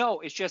 No,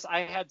 it's just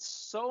I had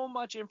so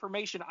much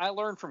information I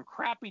learned from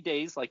crappy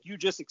days like you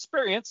just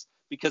experienced,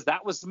 because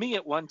that was me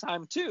at one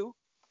time too,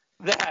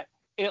 that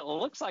it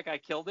looks like I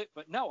killed it,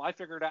 but no, I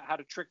figured out how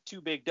to trick 2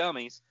 big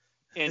dummies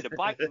into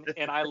biting,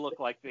 and I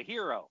look like the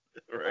hero.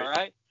 Right. All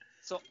right?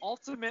 So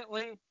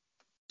ultimately,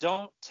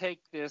 don't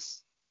take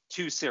this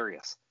too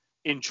serious.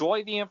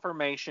 Enjoy the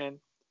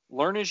information.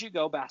 Learn as you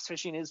go. Bass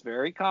fishing is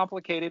very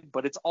complicated,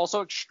 but it's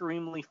also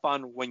extremely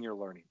fun when you're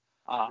learning.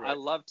 Right. I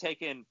love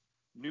taking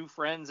new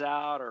friends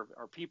out or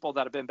people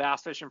that have been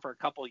bass fishing for a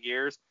couple of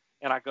years,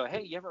 and I go,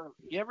 "Hey, you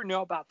ever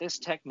know about this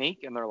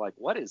technique?" And they're like,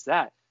 "What is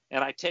that?"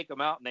 And I take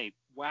them out and they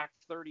whack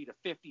 30 to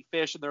 50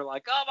 fish, and they're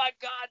like, "Oh my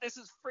God, this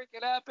is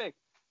freaking epic."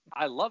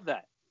 I love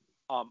that.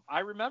 I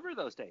remember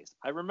those days.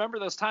 I remember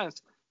those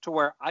times to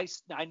where I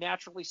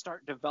naturally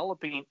start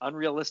developing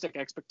unrealistic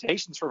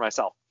expectations for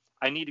myself.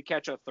 I need to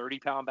catch a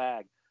 30-pound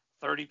bag.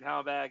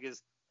 30-pound bag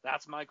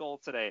that's my goal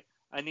today.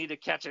 I need to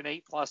catch an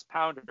 8+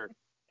 pounder,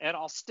 and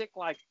I'll stick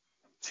like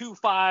 2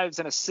 5s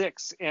and a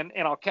 6, and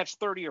I'll catch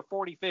 30 or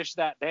 40 fish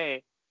that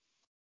day.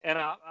 And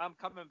I'm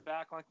coming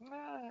back like,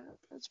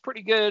 it's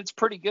pretty good. It's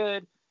pretty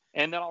good.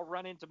 And then I'll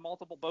run into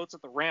multiple boats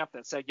at the ramp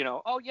that say,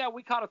 "Oh yeah,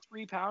 we caught a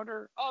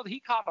 3-pounder. Oh, he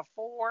caught a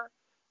 4,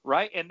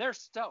 right?" And they're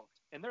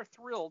stoked and they're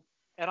thrilled.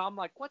 And I'm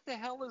like, what the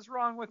hell is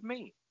wrong with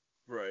me?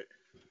 Right.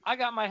 I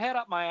got my head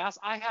up my ass.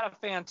 I had a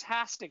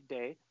fantastic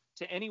day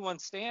to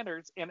anyone's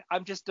standards. And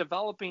I'm just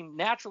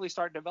naturally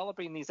start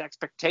developing these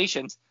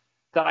expectations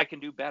that I can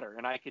do better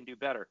and I can do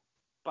better.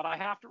 But I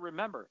have to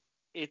remember,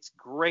 it's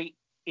great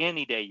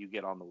any day you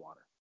get on the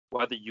water,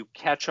 whether you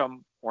catch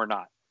them or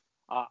not.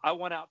 I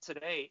went out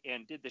today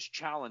and did this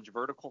challenge,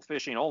 vertical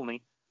fishing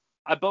only.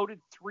 I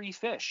boated 3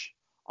 fish.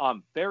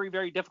 Very,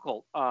 very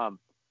difficult.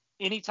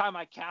 Anytime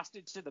I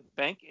casted to the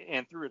bank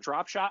and threw a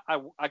drop shot,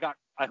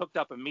 I hooked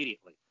up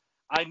immediately.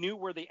 I knew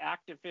where the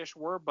active fish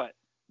were, but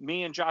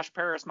me and Josh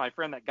Paris, my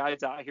friend that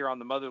guides out here on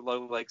the Mother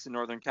Lode Lakes in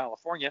Northern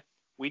California,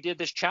 we did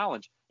this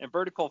challenge. And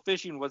vertical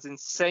fishing was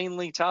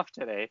insanely tough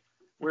today.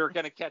 We were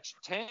going to catch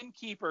 10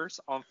 keepers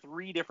on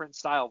 3 different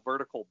style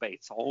vertical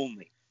baits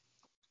only.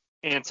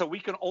 And so we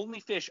can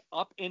only fish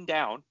up and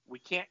down. We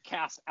can't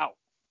cast out.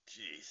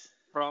 Jeez.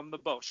 From the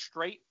boat,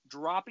 straight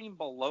dropping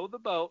below the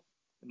boat.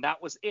 And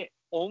that was it.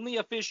 Only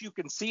a fish you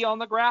can see on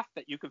the graph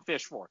that you can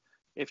fish for.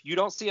 If you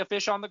don't see a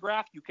fish on the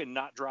graph, you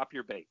cannot drop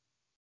your bait.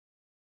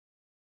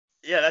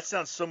 Yeah, that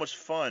sounds so much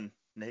fun,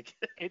 Nick.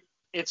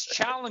 It's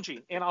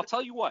challenging. And I'll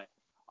tell you what,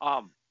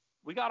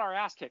 we got our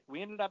ass kicked.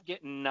 We ended up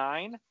getting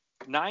nine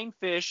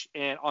fish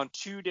and on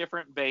 2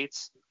 different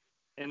baits.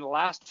 In the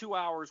last 2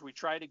 hours, we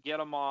tried to get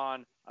them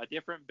on a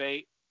different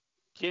bait.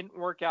 Didn't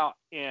work out,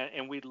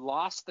 and we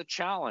lost the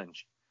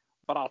challenge.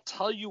 But I'll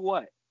tell you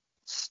what,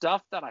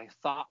 stuff that I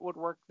thought would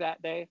work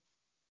that day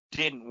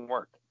didn't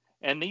work.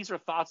 And these are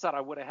thoughts that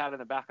I would have had in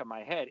the back of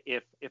my head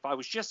if I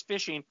was just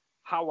fishing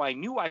how I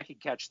knew I could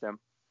catch them.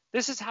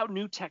 This is how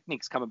new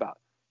techniques come about.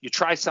 You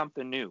try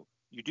something new.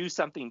 You do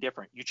something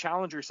different. You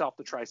challenge yourself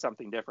to try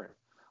something different.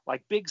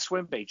 Like big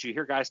swim baits. You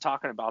hear guys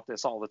talking about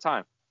this all the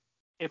time.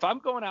 If I'm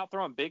going out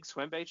throwing big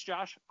swim baits,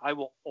 Josh, I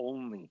will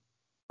only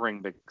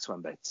bring big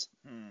swim baits.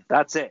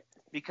 That's it.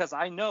 Because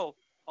I know,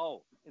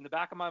 in the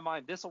back of my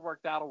mind, this will work,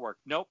 that'll work.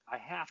 Nope, I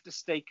have to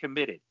stay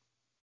committed.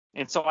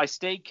 And so I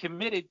stayed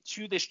committed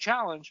to this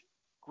challenge.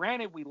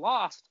 Granted, we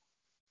lost,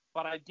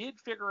 but I did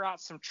figure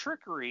out some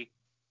trickery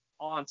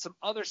on some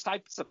other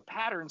types of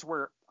patterns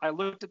where I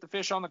looked at the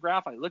fish on the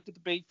graph, I looked at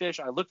the bait fish,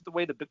 I looked at the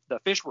way the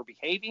fish were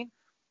behaving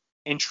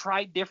and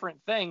tried different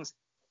things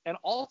and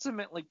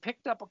ultimately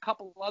picked up a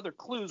couple other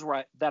clues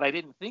that I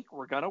didn't think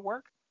were going to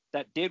work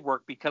that did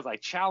work because I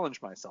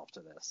challenged myself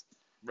to this.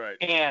 Right.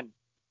 And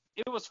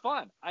it was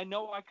fun. I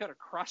know I could have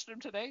crushed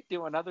him today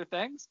doing other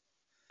things,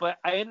 but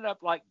I ended up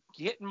like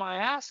getting my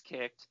ass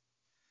kicked,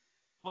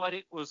 but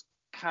it was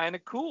kind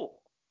of cool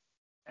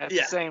at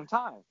the same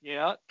time,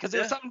 because it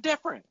was something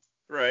different.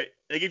 Right.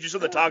 It gives you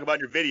something to talk about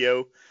in your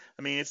video.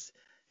 I mean,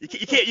 you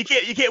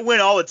can't win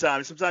all the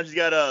time. Sometimes you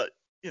gotta,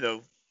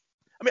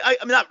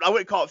 I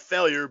wouldn't call it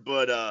failure,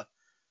 but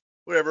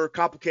whatever,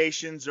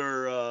 complications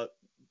or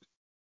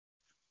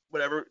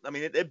whatever. I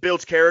mean, it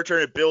builds character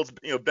and it builds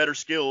better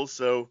skills.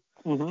 So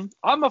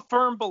I'm a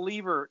firm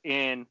believer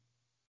in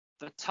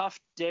the tough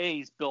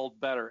days build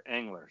better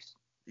anglers.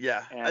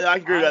 Yeah, I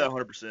agree with that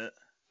 100%.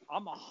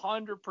 I'm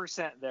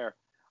 100% there.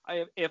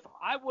 If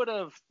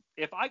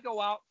I go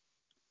out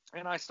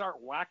and I start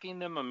whacking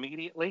them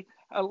immediately,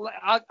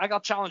 I'll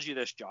challenge you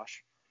this,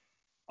 Josh.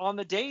 On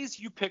the days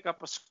you pick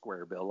up a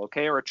square bill,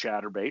 okay, or a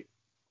chatterbait,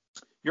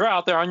 you're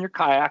out there on your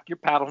kayak, you're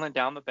paddling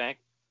down the bank,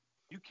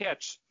 you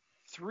catch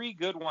 3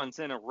 good ones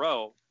in a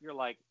row, you're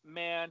like,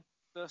 man,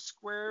 the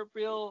square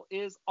bill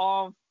is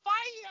on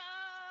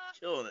fire.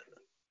 Killing it.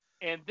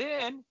 And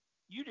then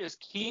you just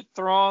keep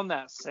throwing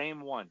that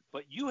same one,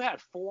 but you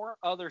had 4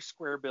 other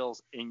square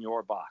bills in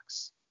your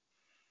box.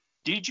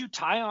 Did you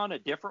tie on a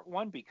different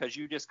one because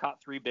you just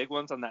caught 3 big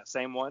ones on that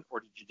same one, or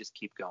did you just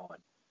keep going?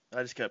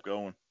 I just kept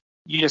going.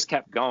 You just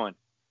kept going.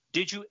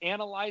 Did you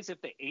analyze if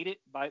they ate it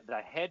by the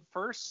head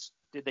first?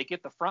 Did they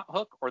get the front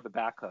hook or the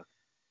back hook?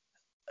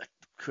 I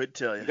could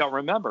tell you. You don't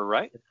remember,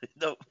 right?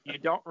 No. You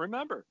don't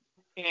remember.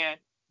 And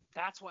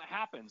that's what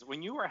happens.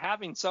 When you are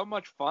having so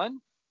much fun,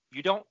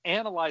 you don't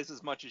analyze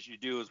as much as you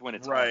do as when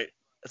it's right. hard.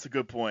 That's a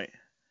good point.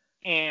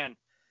 And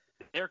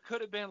there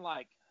could have been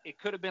like a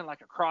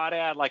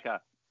crawdad, like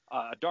a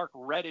dark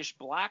reddish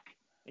black,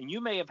 and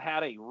you may have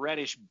had a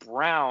reddish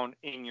brown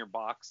in your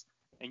box,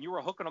 and you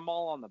were hooking them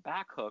all on the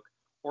back hook,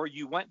 or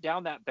you went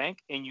down that bank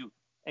and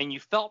you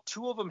felt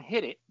 2 of them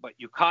hit it, but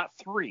you caught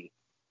 3.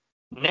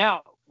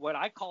 Now, what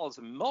I call as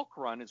a milk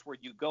run is where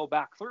you go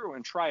back through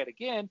and try it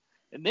again,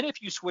 and then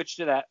if you switch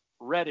to that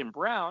red and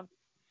brown,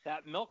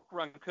 that milk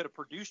run could have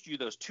produced you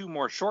those 2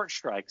 more short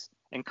strikes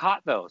and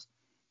caught those.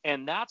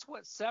 And that's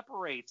what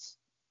separates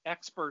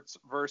experts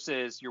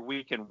versus your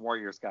weekend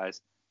warriors,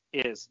 guys,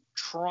 is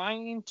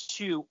trying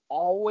to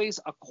always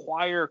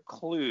acquire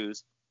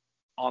clues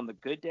on the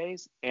good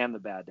days and the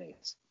bad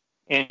days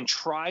and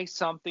try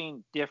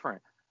something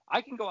different.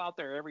 I can go out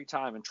there every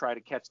time and try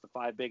to catch the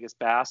 5 biggest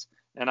bass,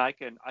 and I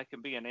can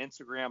be an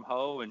Instagram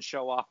hoe and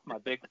show off my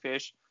big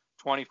fish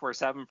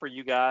 24/7 for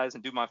you guys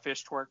and do my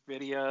fish twerk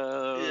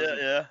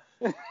videos.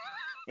 Yeah.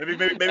 maybe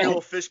a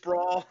little fish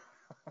brawl.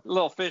 A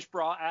little fish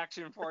brawl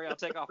action for you. I'll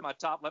take off my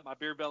top, let my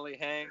beer belly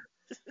hang,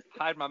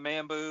 hide my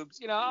man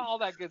boobs, all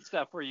that good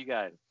stuff for you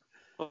guys.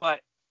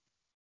 But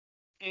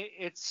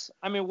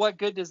what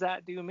good does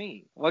that do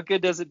me? What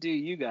good does it do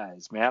you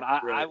guys, man?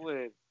 I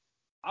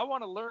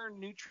want to learn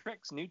new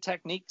tricks, new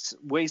techniques,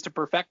 ways to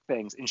perfect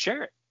things and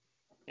share it.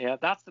 Yeah,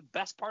 that's the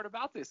best part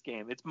about this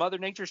game. It's Mother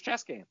Nature's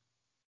chess game.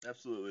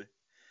 Absolutely.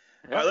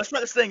 Yep. All right, let's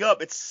wrap this thing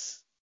up.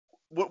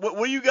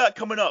 What do you got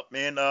coming up,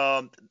 man?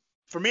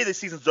 For me, the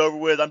season's over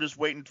with. I'm just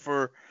waiting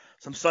for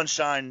some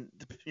sunshine,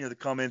 to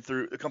come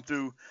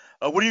through.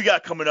 What do you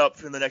got coming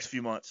up in the next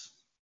few months?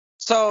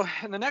 So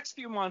in the next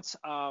few months,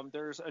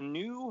 there's a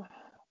new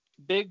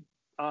big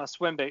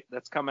swim bait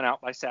that's coming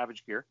out by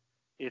Savage Gear.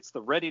 It's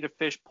the Ready to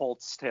Fish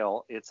Pulse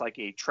Tail. It's like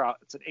a trout.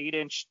 It's an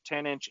 8-inch,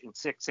 10-inch, and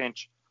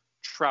 6-inch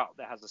trout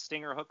that has a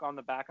stinger hook on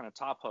the back and a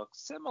top hook,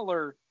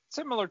 similar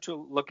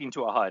to looking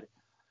to a HUD.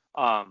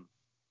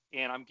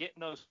 And I'm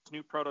getting those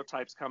new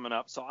prototypes coming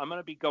up. So I'm going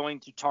to be going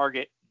to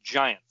target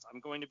giants. I'm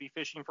going to be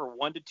fishing for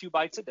 1 to 2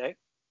 bites a day,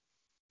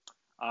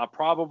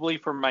 probably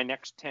for my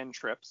next 10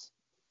 trips,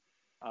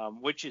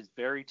 which is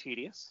very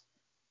tedious,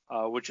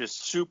 which is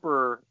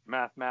super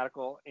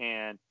mathematical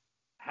and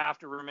have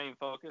to remain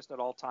focused at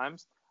all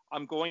times.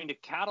 I'm going to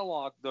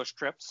catalog those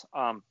trips.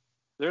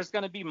 There's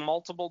going to be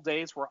multiple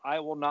days where I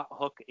will not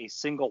hook a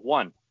single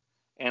one,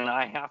 and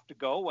I have to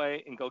go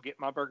away and go get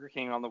my Burger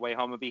King on the way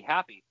home and be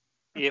happy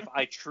if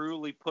I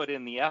truly put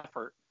in the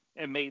effort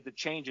and made the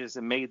changes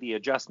and made the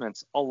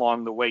adjustments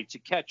along the way to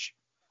catch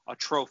a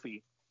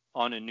trophy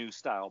on a new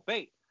style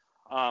bait.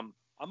 I'm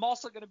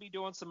also going to be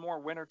doing some more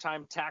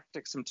wintertime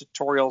tactics and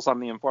tutorials on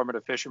the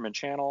Informative Fisherman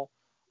channel.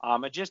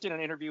 I just did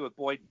an interview with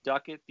Boyd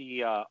Duckett,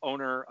 the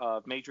owner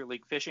of Major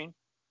League Fishing.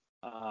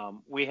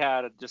 We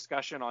had a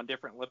discussion on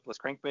different lipless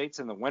crankbaits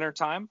in the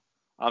wintertime.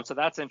 So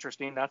that's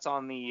interesting. That's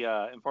on the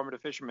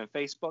Informative Fisherman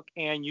Facebook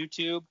and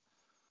YouTube.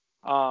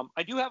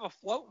 I do have a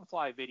float and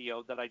fly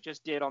video that I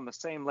just did on the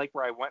same lake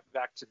where I went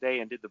back today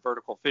and did the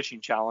vertical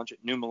fishing challenge at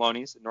New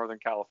Maloney's in Northern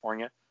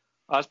California.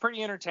 It's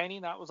pretty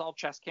entertaining. That was all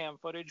chest cam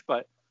footage,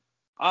 but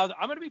I'm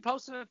going to be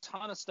posting a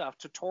ton of stuff,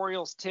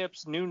 tutorials,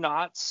 tips, new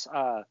knots,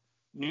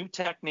 new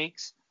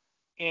techniques.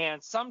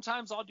 And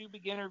sometimes I'll do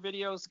beginner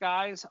videos,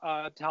 guys,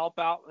 to help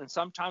out. And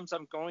sometimes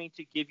I'm going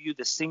to give you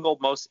the single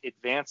most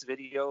advanced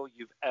video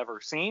you've ever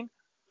seen.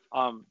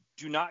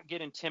 Do not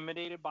get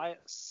intimidated by it.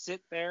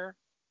 Sit there,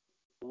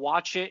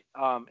 watch it,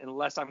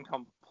 unless I'm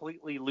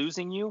completely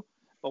losing you.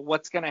 But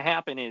what's going to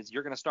happen is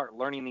you're going to start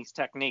learning these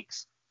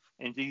techniques.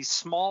 And these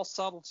small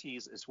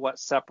subtleties is what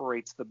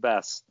separates the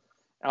best.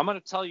 I'm going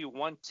to tell you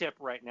one tip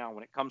right now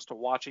when it comes to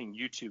watching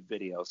YouTube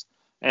videos.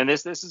 And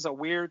this is a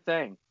weird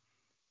thing,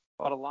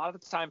 but a lot of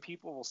the time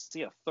people will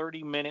see a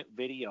 30-minute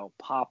video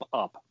pop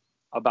up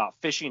about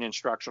fishing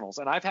instructionals.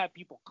 And I've had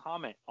people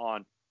comment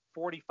on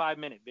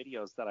 45-minute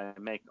videos that I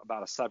make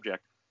about a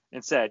subject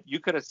and said, you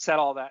could have said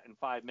all that in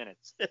 5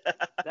 minutes.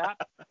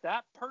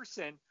 that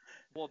person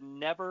will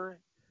never,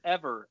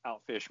 ever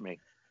outfish me.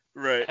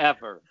 Right.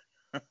 Ever.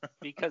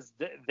 Because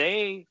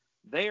they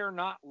are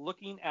not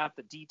looking at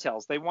the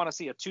details. They want to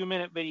see a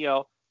 2-minute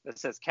video that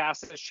says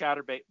cast this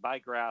chatterbait by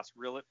grass,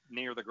 reel it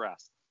near the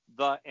grass.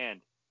 The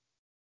end.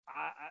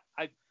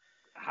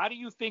 How do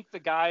you think the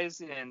guys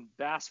in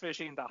bass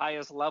fishing, the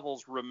highest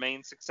levels,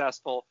 remain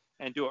successful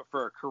and do it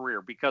for a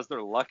career? Because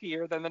they're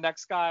luckier than the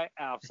next guy?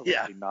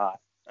 Absolutely not.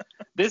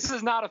 This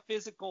is not a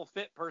physical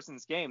fit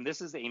person's game.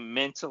 This is a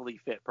mentally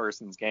fit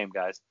person's game,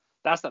 guys.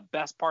 That's the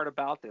best part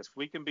about this.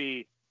 We can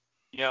be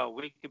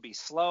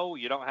slow.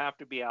 You don't have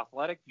to be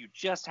athletic. You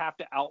just have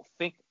to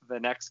outthink the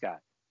next guy.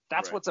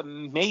 That's right. What's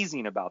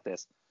amazing about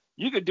this.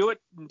 You could do it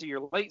into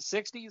your late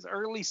 60s,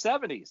 early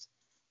 70s.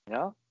 You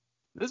know,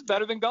 this is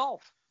better than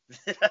golf.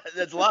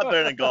 That's a lot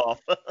better than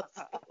golf.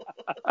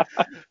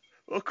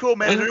 Well, cool,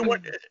 man. Is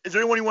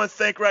there anyone you want to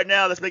thank right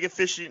now that's making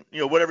fishing,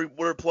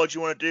 whatever plugs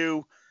you want to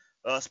do,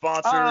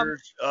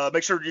 sponsors?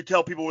 Make sure you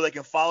tell people where they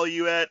can follow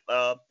you at.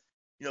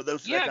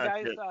 Those yeah, that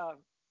kind guys. of shit.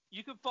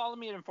 You can follow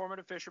me at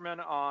Informative Fisherman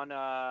on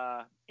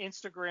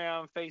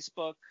Instagram,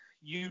 Facebook,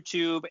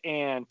 YouTube,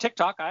 and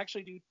TikTok. I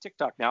actually do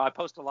TikTok now. I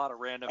post a lot of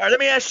random. All right, let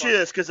me ask you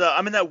this, because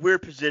I'm in that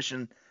weird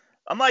position.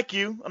 I'm like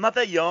you. I'm not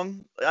that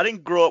young. I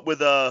didn't grow up with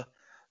the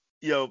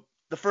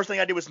first thing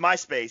I did was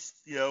MySpace.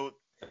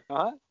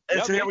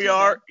 And so here we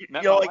are.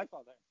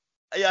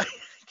 Yeah,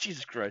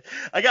 Jesus Christ.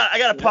 I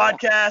got a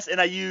podcast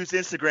and I use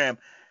Instagram.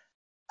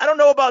 I don't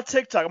know about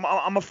TikTok.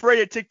 I'm afraid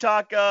of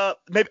TikTok.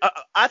 Maybe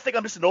I think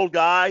I'm just an old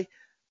guy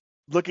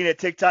looking at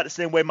TikTok the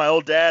same way my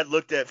old dad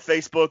looked at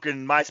Facebook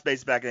and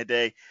MySpace back in the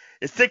day.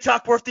 Is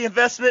TikTok worth the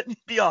investment?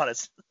 Be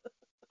honest.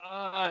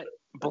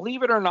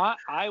 Believe it or not,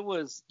 I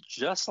was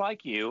just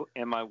like you,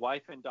 and my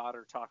wife and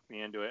daughter talked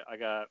me into it. I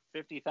got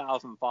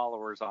 50,000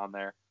 followers on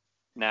there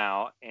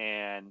now,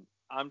 and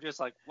I'm just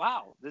like,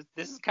 wow,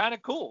 this is kind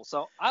of cool.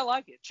 So I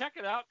like it. Check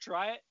it out.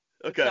 Try it.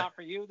 If it's not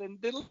for you, then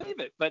leave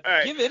it. But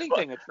right. Give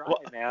anything a try,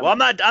 man. Well,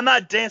 I'm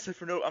not dancing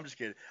for no. I'm just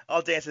kidding.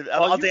 I'll dance.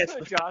 I'll dance.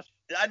 Could, Josh.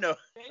 I know.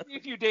 Maybe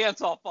if you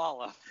dance, I'll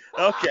follow.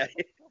 Okay.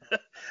 All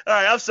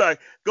right. I'm sorry.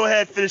 Go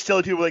ahead. Finish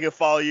telling people they can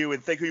follow you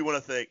and think who you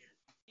want to thank.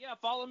 Yeah,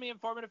 follow me,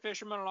 Informative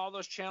Fisherman, on all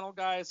those channel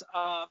guys.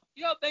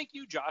 Thank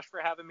you, Josh, for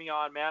having me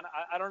on, man.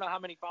 I don't know how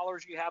many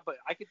followers you have, but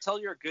I can tell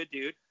you're a good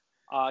dude.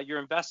 You're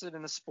invested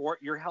in the sport.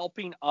 You're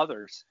helping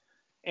others,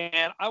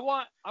 and I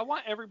want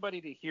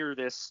everybody to hear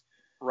this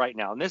right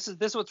now. And this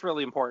is what's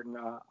really important.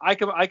 I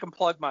can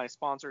plug my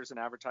sponsors and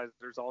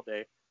advertisers all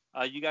day.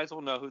 You guys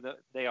will know who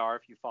they are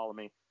if you follow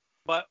me.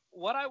 But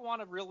what I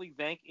want to really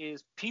thank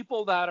is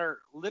people that are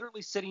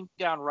literally sitting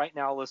down right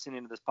now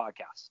listening to this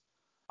podcast.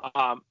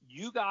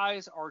 You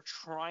guys are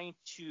trying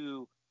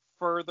to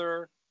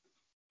further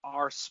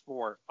our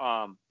sport.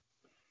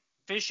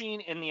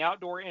 fishing in the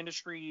outdoor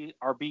industry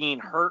are being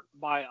hurt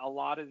by a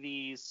lot of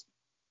these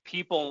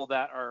people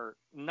that are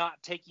not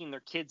taking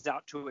their kids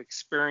out to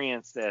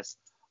experience this.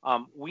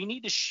 We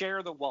need to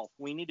share the wealth.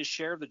 We need to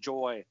share the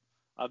joy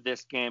of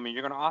this game. And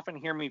you're going to often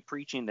hear me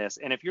preaching this.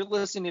 And if you're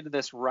listening to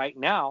this right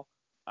now,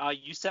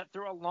 you sat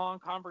through a long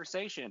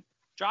conversation.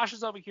 Josh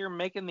is over here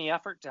making the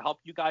effort to help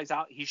you guys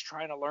out. He's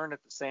trying to learn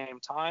at the same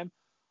time.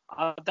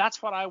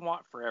 That's what I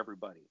want for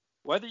everybody.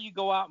 Whether you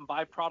go out and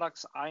buy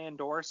products I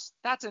endorse,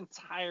 that's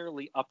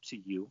entirely up to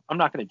you. I'm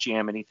not going to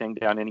jam anything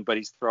down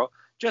anybody's throat.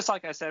 Just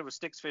like I said with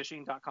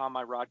sticksfishing.com,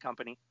 my rod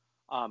company.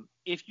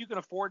 If you can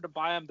afford to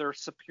buy them, they're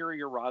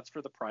superior rods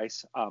for the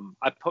price.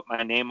 I put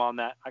my name on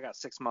that. I got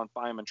 6 months,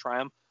 buy them and try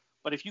them.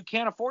 But if you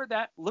can't afford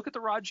that, look at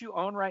the rods you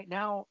own right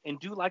now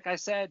and do like I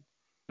said,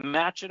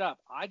 match it up.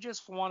 I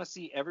just want to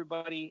see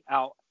everybody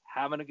out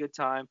having a good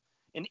time.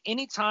 And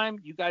anytime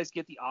you guys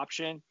get the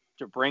option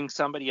to bring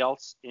somebody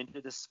else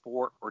into the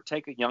sport or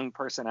take a young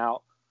person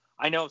out,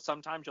 I know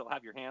sometimes you'll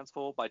have your hands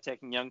full by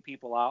taking young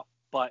people out,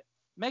 but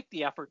make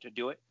the effort to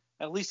do it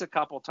at least a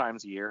couple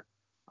times a year.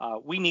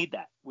 We need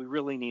that. We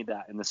really need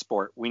that in the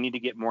sport. We need to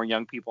get more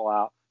young people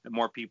out and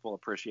more people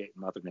appreciate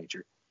Mother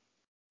Nature.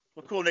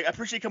 Well, cool, Nick. I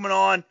appreciate you coming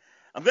on.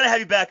 I'm gonna have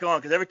you back on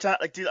because every time,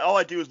 like, dude, all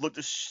I do is look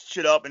this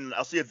shit up and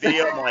I'll see a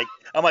video. I'm like,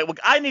 well,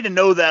 I need to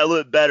know that a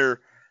little bit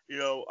better,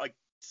 like.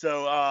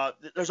 So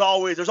there's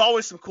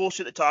always some cool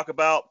shit to talk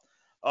about.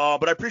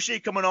 But I appreciate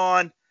you coming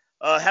on.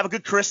 Have a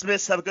good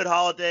Christmas. Have a good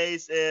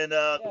holidays. And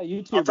yeah,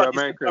 you too, I'll bro. talk to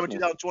you Merry Christmas. in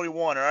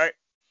 2021. All right.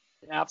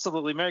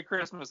 Absolutely. Merry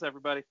Christmas,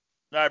 everybody.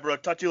 All right, bro.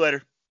 Talk to you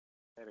later.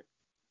 Later.